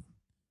theater like,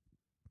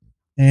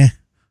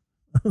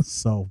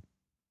 So,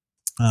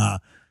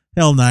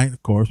 Hell Night,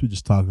 of course, we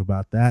just talked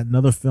about that.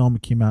 Another film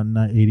that came out in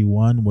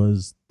 1981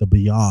 was The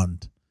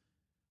Beyond.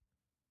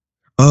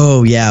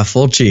 Oh yeah,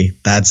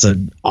 Fulci. That's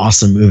an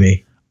awesome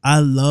movie. I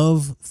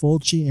love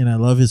Fulci and I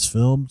love his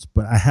films,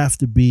 but I have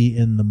to be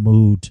in the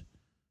mood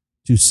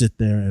to sit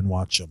there and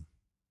watch them.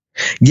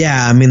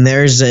 Yeah, I mean,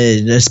 there's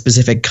a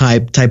specific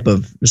type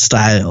of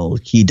style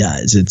he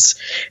does.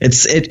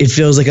 It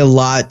feels like a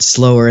lot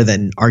slower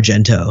than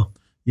Argento.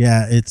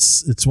 Yeah,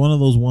 it's one of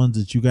those ones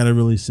that you got to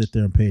really sit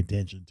there and pay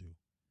attention to.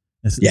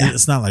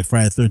 It's not like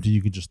Friday the 13th.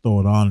 You can just throw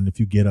it on, and if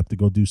you get up to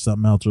go do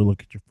something else or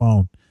look at your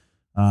phone,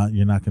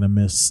 you're not going to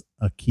miss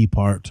a key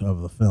part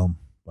of the film.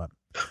 But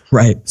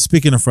right.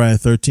 Speaking of Friday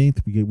the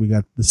 13th, we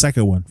got the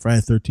second one,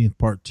 Friday the 13th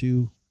Part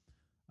 2.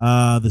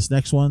 This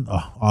next one,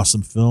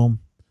 awesome film.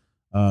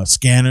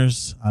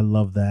 Scanners, I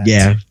love that.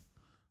 Yeah.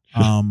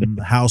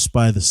 House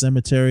by the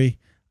Cemetery.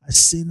 I've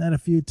seen that a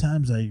few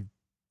times. I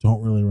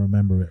don't really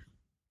remember it.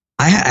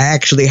 I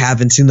actually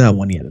haven't seen that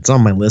one yet. It's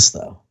on my list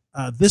though.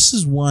 This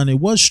is one. It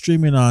was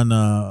streaming on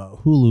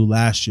Hulu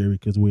last year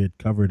because we had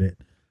covered it.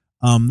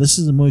 This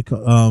is a movie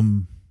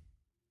called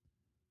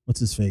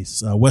what's his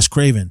face? Wes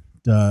Craven,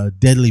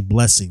 Deadly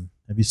Blessing.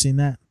 Have you seen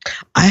that?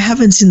 I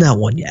haven't seen that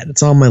one yet.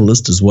 It's on my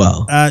list as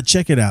well.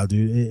 Check it out,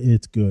 dude.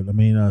 It's good. I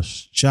mean,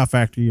 Shout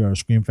Factory or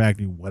Scream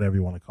Factory, whatever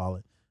you want to call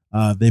it.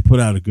 They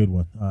put out a good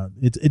one.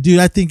 Dude,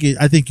 I think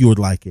you would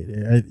like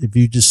it. If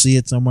you just see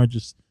it somewhere,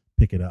 just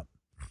pick it up.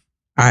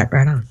 All right,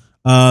 right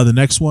on. The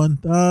next one,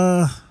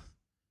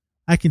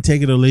 I can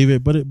take it or leave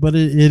it, but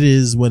it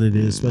is what it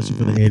is, especially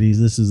for the 80s.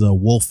 This is a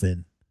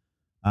Wolfen.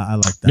 I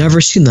like that.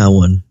 Never seen that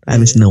one. I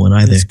haven't seen that one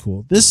either. It's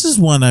cool. This is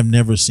one I've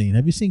never seen.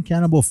 Have you seen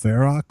Cannibal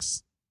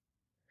Ferox?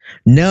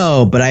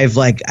 No, but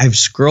I've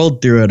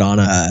scrolled through it on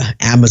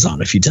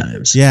Amazon a few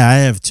times. Yeah, I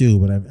have too,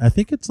 but I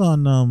think it's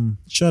on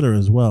Shudder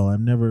as well.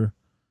 I've never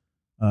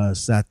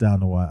sat down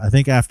to watch. I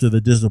think after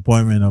the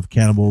disappointment of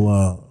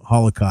Cannibal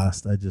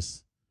Holocaust, I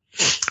just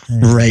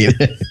right.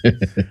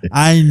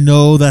 I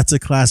know that's a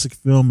classic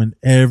film and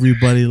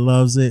everybody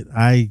loves it.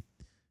 I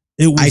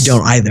don't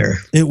either.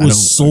 It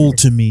was sold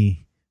to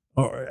me,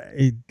 or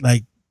it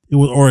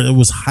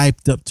was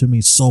hyped up to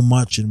me so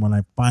much, and when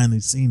I finally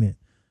seen it,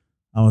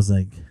 I was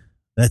like,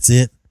 "That's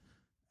it."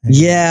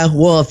 Yeah,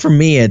 well, for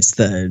me, it's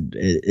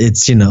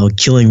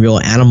killing real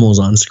animals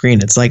on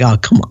screen. It's like, oh,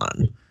 come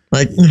on,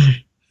 like,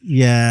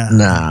 yeah,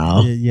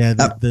 no, yeah,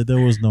 there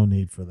was no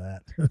need for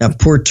that. That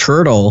poor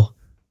turtle.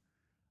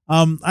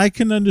 I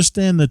can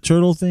understand the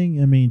turtle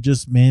thing. I mean,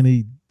 just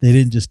mainly they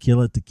didn't just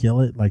kill it to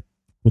kill it, like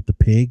with the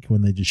pig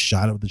when they just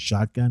shot it with the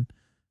shotgun.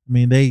 I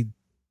mean, they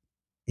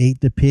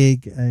ate the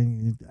pig.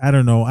 I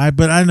don't know.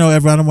 But I know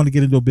everyone. I don't want to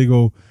get into a big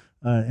old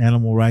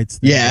animal rights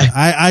thing. Yeah,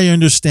 I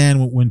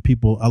understand when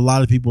a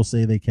lot of people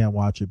say they can't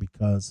watch it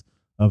because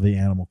of the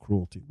animal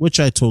cruelty, which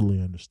I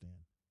totally understand.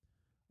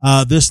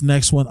 This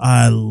next one,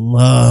 I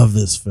love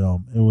this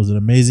film. It was an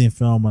amazing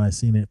film when I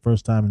seen it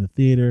first time in the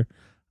theater.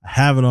 I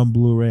have it on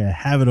Blu-ray. I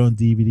have it on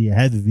DVD. I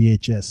had the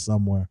VHS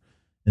somewhere.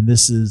 And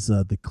this is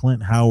the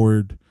Clint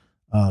Howard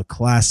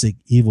classic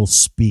Evil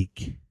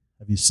Speak.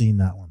 Have you seen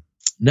that one?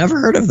 Never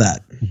heard of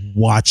that.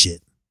 Watch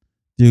it.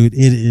 Dude,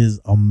 it is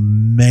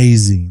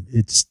amazing.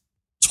 It's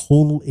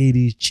total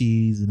 80s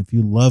cheese. And if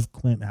you love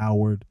Clint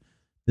Howard,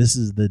 this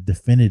is the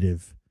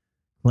definitive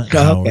Clint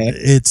Howard.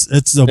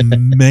 It's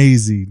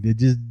amazing.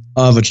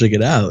 But check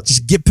it out.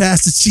 Just get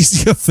past the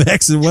cheesy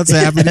effects and what's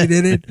happening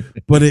in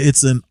it. But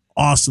it's an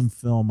awesome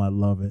film. I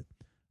love it.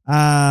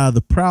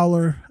 The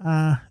Prowler,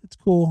 it's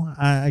cool.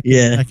 I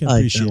can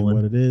appreciate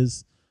what it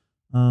is.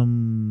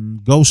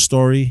 Ghost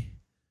Story,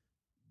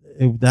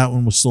 that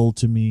one was sold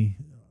to me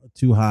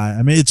too high.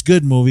 I mean, it's a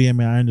good movie. I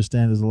mean, I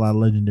understand there's a lot of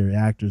legendary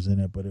actors in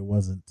it, but it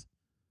wasn't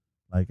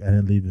like I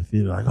didn't leave the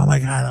theater like, oh my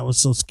god, that was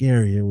so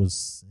scary. It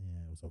was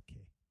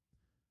okay.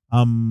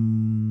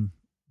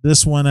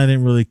 This one I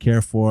didn't really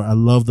care for. I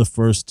love the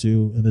first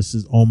two, and this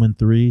is Omen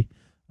 3,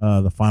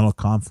 The Final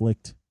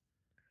Conflict.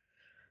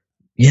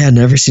 Yeah,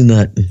 never seen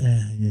that.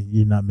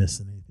 You're not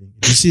missing anything.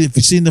 If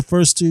you've seen the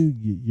first two,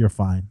 you're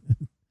fine.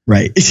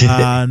 Right.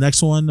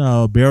 Next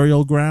one,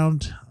 Burial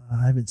Ground.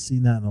 I haven't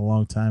seen that in a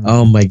long time.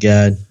 Oh my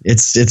god,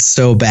 it's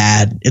so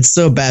bad. It's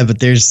so bad, but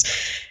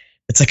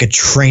it's like a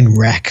train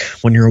wreck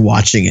when you're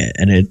watching it,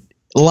 and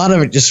a lot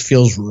of it just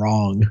feels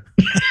wrong.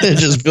 It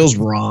just feels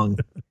wrong.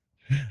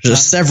 There's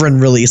a Severin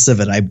release of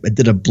it. I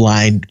did a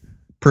blind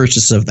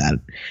purchase of that,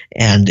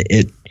 and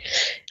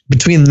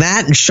between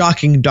that and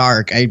Shocking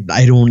Dark, I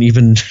don't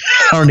even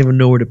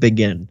know where to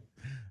begin.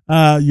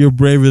 You're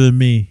braver than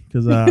me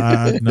because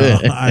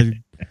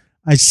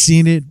I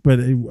seen it, but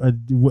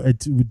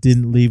it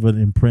didn't leave an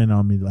imprint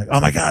on me. Like,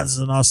 oh my god, this is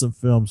an awesome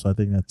film. So I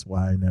think that's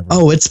why I never.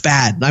 Oh, it's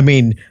bad. I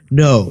mean,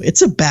 no,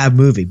 it's a bad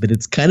movie, but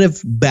it's kind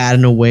of bad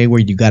in a way where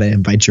you got to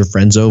invite your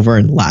friends over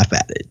and laugh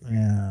at it.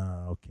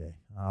 Yeah, okay.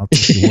 I'll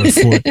take your word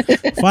for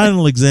it.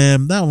 Final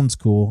Exam, that one's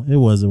cool. It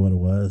wasn't what it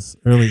was.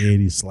 Early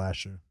 80s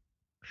slasher.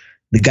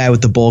 The guy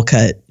with the bowl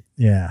cut.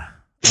 Yeah.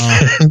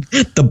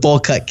 The bowl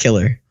cut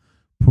killer.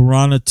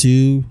 Piranha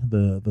 2,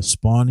 the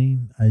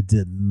spawning. I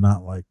did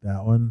not like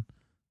that one.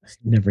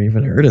 Never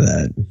even heard of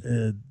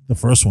that. The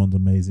first one's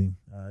amazing.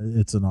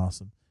 It's an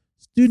awesome.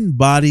 Student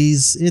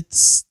Bodies,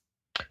 it's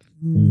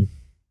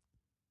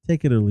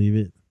take it or leave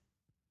it.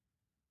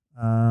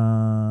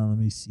 Let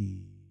me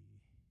see.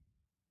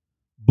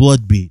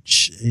 Blood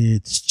Beach.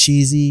 It's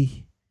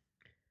cheesy,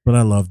 but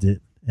I loved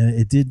it. And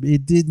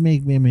it did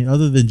make me, I mean,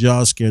 other than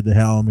Jaws scared the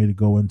hell out of me to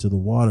go into the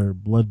water,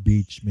 Blood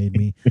Beach made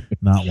me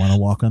not want to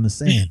walk on the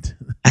sand.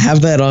 I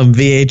have that on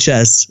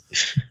VHS.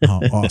 Oh,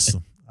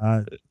 awesome.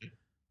 I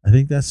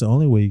think that's the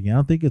only way you can. I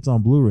don't think it's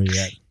on Blu-ray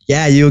yet.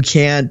 Yeah, you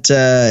can't.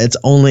 It's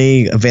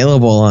only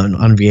available on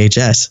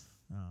VHS.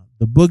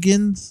 The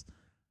Boogans.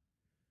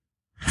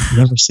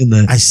 Never seen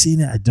that. I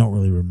seen it. I don't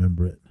really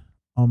remember it.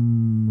 Let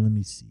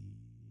me see.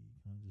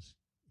 I'm just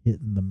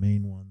hitting the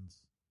main ones.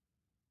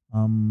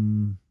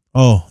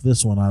 Oh,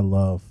 this one I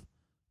love.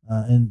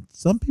 And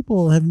some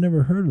people have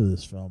never heard of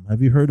this film.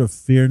 Have you heard of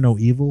Fear No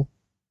Evil?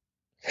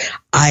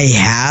 I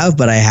have,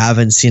 but I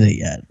haven't seen it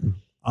yet.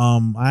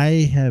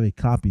 I have a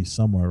copy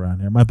somewhere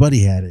around here. My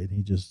buddy had it.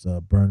 He just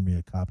burned me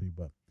a copy.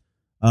 But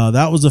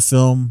that was a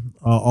film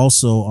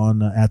also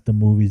on at the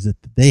movies that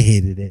they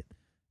hated it,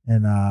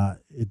 and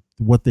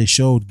what they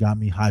showed got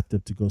me hyped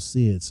up to go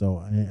see it. So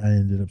I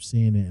ended up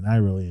seeing it, and I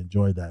really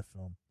enjoyed that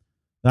film.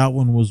 That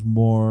one was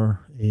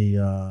more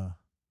a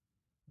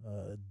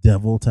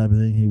devil type of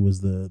thing. He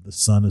was the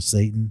son of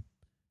Satan,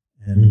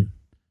 and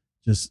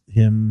just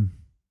him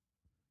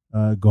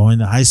going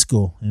to high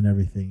school and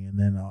everything, and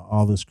then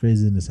all this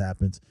craziness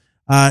happens.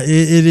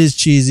 It is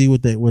cheesy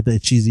with that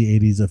cheesy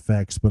 80s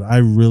effects, but I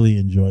really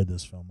enjoyed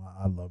this film.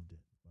 I loved it.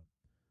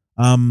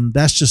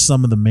 That's just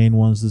some of the main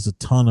ones. There's a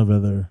ton of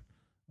other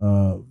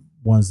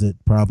ones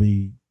that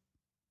probably,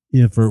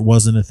 if it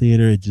wasn't a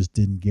theater, it just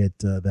didn't get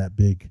that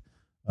big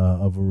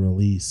of a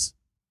release.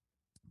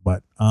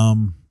 But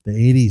the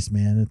 80s,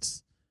 man,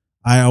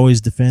 I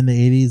always defend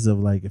the 80s of,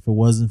 like, if it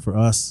wasn't for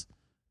us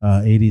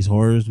 80s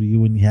horrors, you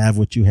wouldn't have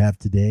what you have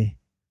today.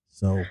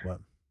 So, but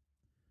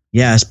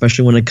yeah,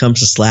 especially when it comes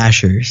to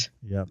slashers.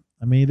 Yeah,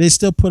 I mean, they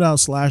still put out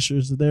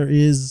slashers. There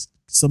is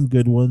some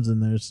good ones,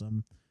 and there's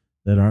some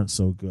that aren't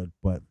so good.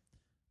 But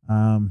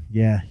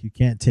yeah, you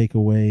can't take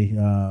away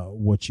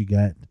what you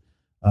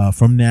got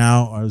from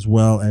now as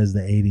well as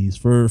the 80s.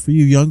 For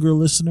you younger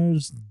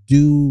listeners,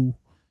 do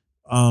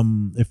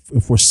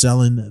if we're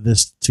selling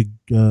this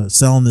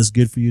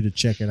good for you to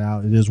check it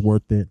out, it is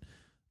worth it.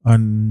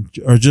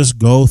 Or just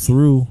go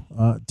through,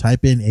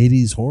 type in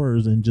 80s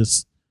horrors and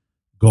just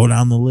go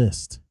down the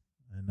list.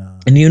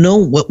 And you know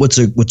what's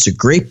a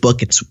great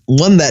book? It's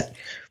one that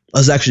I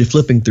was actually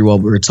flipping through while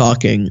we were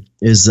talking,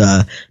 is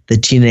the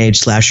Teenage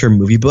Slasher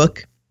movie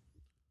book.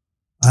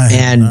 I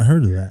haven't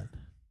heard of that.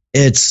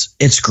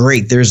 It's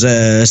great. There's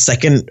a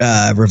second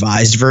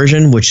revised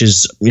version, which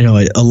is,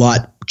 a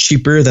lot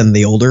cheaper than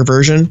the older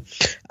version.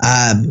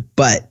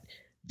 But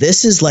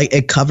this is like,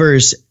 it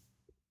covers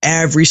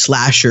every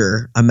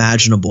slasher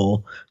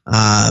imaginable,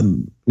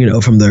 from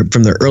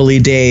the early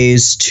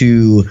days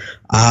to,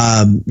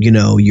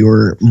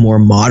 your more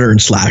modern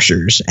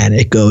slashers. And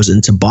it goes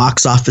into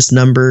box office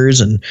numbers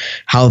and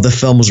how the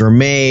films were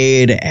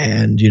made,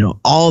 and,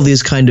 all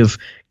these kind of,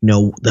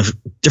 the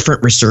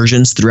different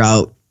resurgence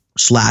throughout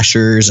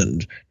slashers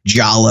and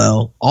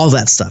giallo, all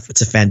that stuff.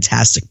 It's a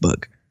fantastic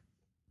book.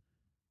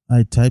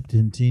 I typed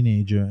in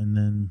teenager, and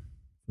then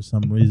for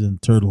some reason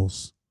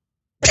Turtles.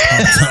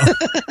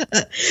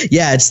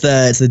 Yeah, it's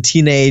the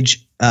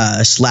Teenage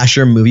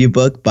Slasher movie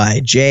book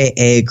by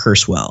J.A.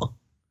 Kurzweil.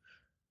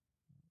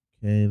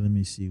 Okay, let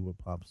me see what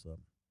pops up.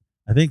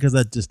 I think because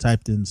I just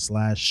typed in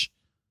slasher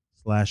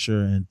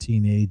and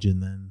teenage,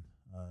 and then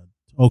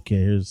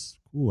here's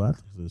cool.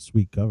 That's a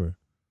sweet cover.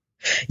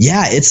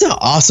 Yeah, it's an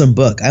awesome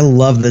book. I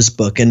love this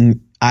book, and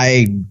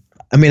I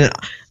mean,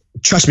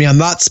 trust me, I'm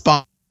not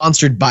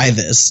sponsored by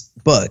this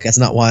book. That's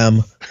not why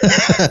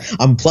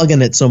I'm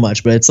plugging it so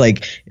much. But it's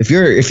like, if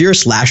you're a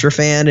slasher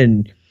fan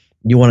and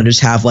you want to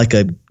just have like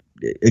a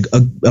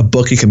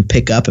book you can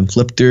pick up and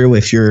flip through,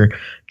 if you're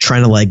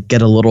trying to like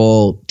get a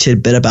little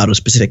tidbit about a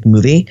specific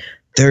movie,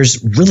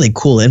 there's really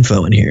cool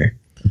info in here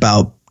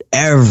about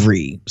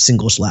every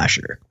single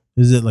slasher.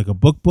 Is it like a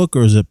book,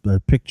 or is it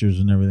pictures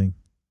and everything?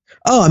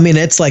 Oh, I mean,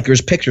 it's like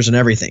there's pictures and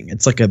everything.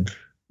 It's like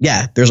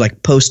there's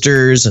like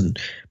posters and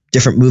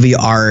different movie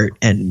art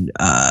and,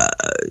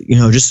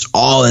 just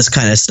all this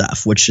kind of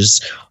stuff, which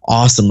is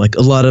awesome. Like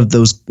a lot of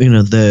those,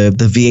 the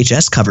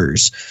VHS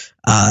covers,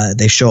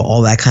 they show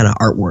all that kind of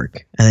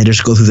artwork, and they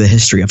just go through the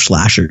history of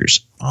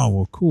slashers. Oh,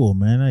 well, cool,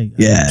 man. I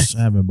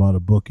haven't bought a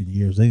book in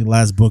years. I think the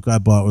last book I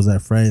bought was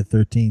that Friday the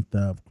 13th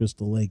of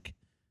Crystal Lake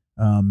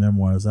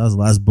memoirs. That was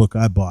the last book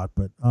I bought,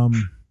 but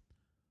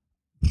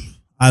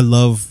I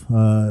love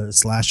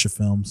slasher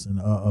films, and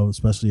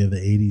especially of the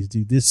 80s.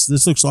 Dude,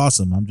 this looks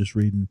awesome. I'm just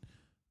reading.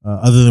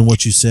 Other than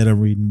what you said, I'm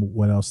reading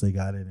what else they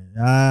got in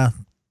it.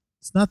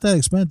 It's not that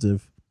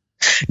expensive.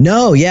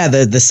 No, yeah,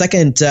 the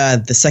second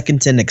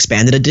and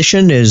expanded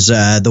edition is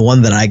the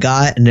one that I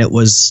got, and it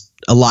was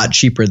a lot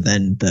cheaper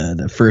than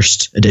the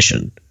first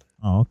edition.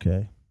 Oh,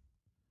 okay.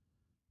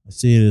 I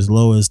see it as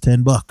low as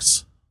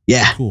 $10.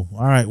 Yeah. Cool.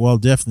 All right. Well,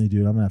 definitely,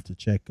 dude. I'm gonna have to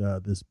check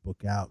this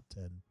book out.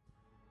 And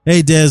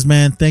hey, Des,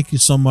 man, thank you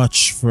so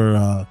much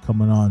for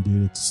coming on,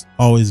 dude. It's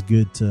always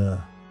good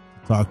to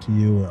talk to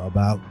you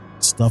about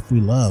stuff we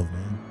love,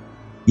 man.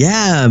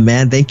 Yeah,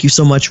 man. Thank you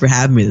so much for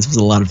having me. This was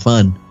a lot of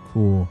fun.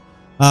 Cool.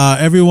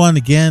 Everyone,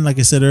 again, like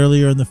I said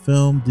earlier in the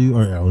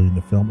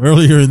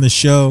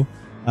show,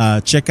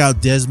 check out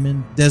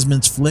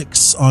Desmond's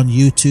Flicks on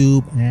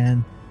YouTube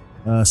and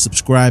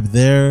subscribe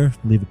there.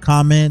 Leave a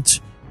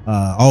comment.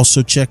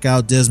 Also check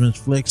out Desmond's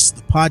Flicks,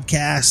 the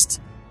podcast,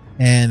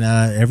 and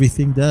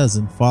everything does.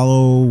 And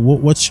follow.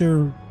 What's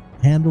your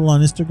handle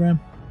on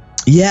Instagram?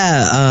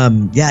 Yeah,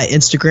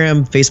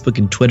 Instagram, Facebook,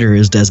 and Twitter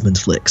is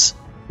Desmond's Flicks.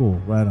 Cool.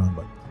 Right on,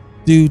 buddy.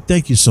 Dude,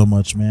 thank you so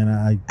much,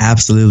 man.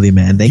 Absolutely,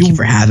 man. Thank you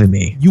for having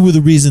me. You were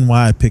the reason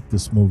why I picked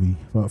this movie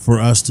for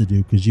us to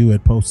do, because you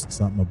had posted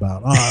something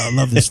about, I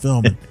love this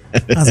film. And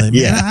I was like,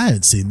 man, I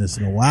hadn't seen this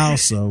in a while,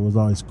 so it was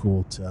always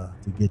cool to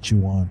get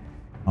you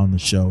on the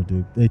show,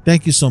 dude. Hey,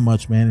 thank you so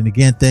much, man. And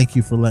again, thank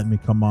you for letting me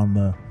come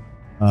on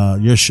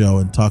your show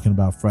and talking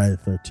about Friday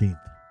the 13th.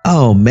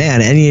 Oh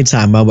man,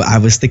 anytime. I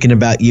was thinking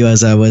about you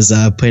as I was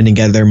putting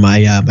together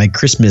my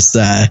Christmas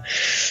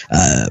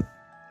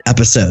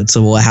episode,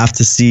 so we'll have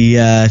to see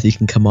if you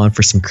can come on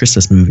for some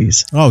Christmas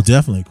movies. Oh,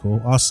 definitely.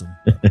 Cool. Awesome.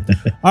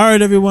 All right,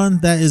 everyone,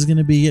 that is going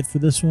to be it for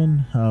this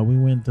one. We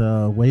went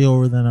way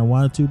over than I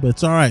wanted to, but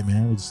it's all right,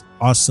 man. It was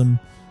awesome.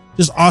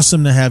 Just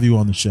awesome to have you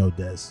on the show,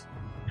 Des.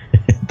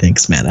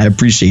 Thanks, man. I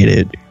appreciate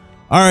it.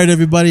 All right,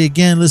 everybody.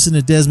 Again, listen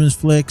to Desmond's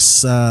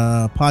Flicks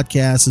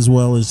podcast, as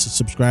well as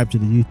subscribe to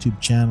the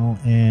YouTube channel.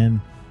 And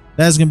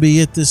that's going to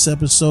be it this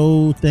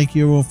episode. Thank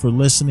you, everyone, for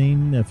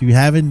listening. If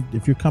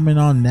you're coming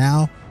on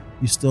now,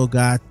 you still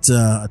got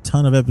a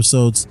ton of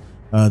episodes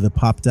that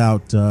popped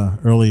out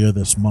earlier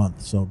this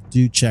month. So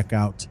do check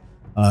out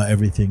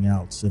everything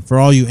else. And for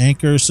all you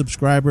Anchor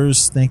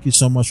subscribers, thank you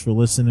so much for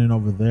listening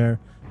over there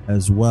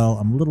as well.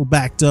 I'm a little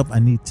backed up. I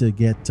need to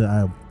get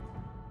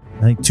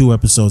I think 2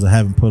 episodes I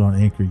haven't put on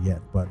Anchor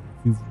yet. But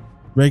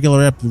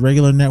regular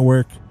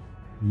network,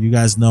 you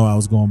guys know I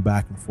was going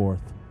back and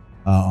forth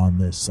on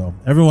this. So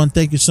everyone,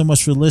 thank you so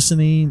much for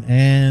listening.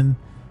 And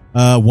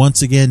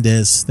once again,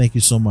 Des, thank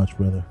you so much,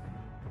 brother.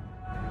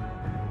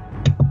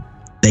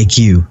 Thank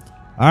you.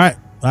 All right.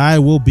 I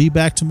will be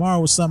back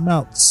tomorrow with something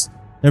else.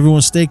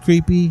 Everyone stay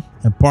creepy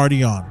and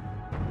party on.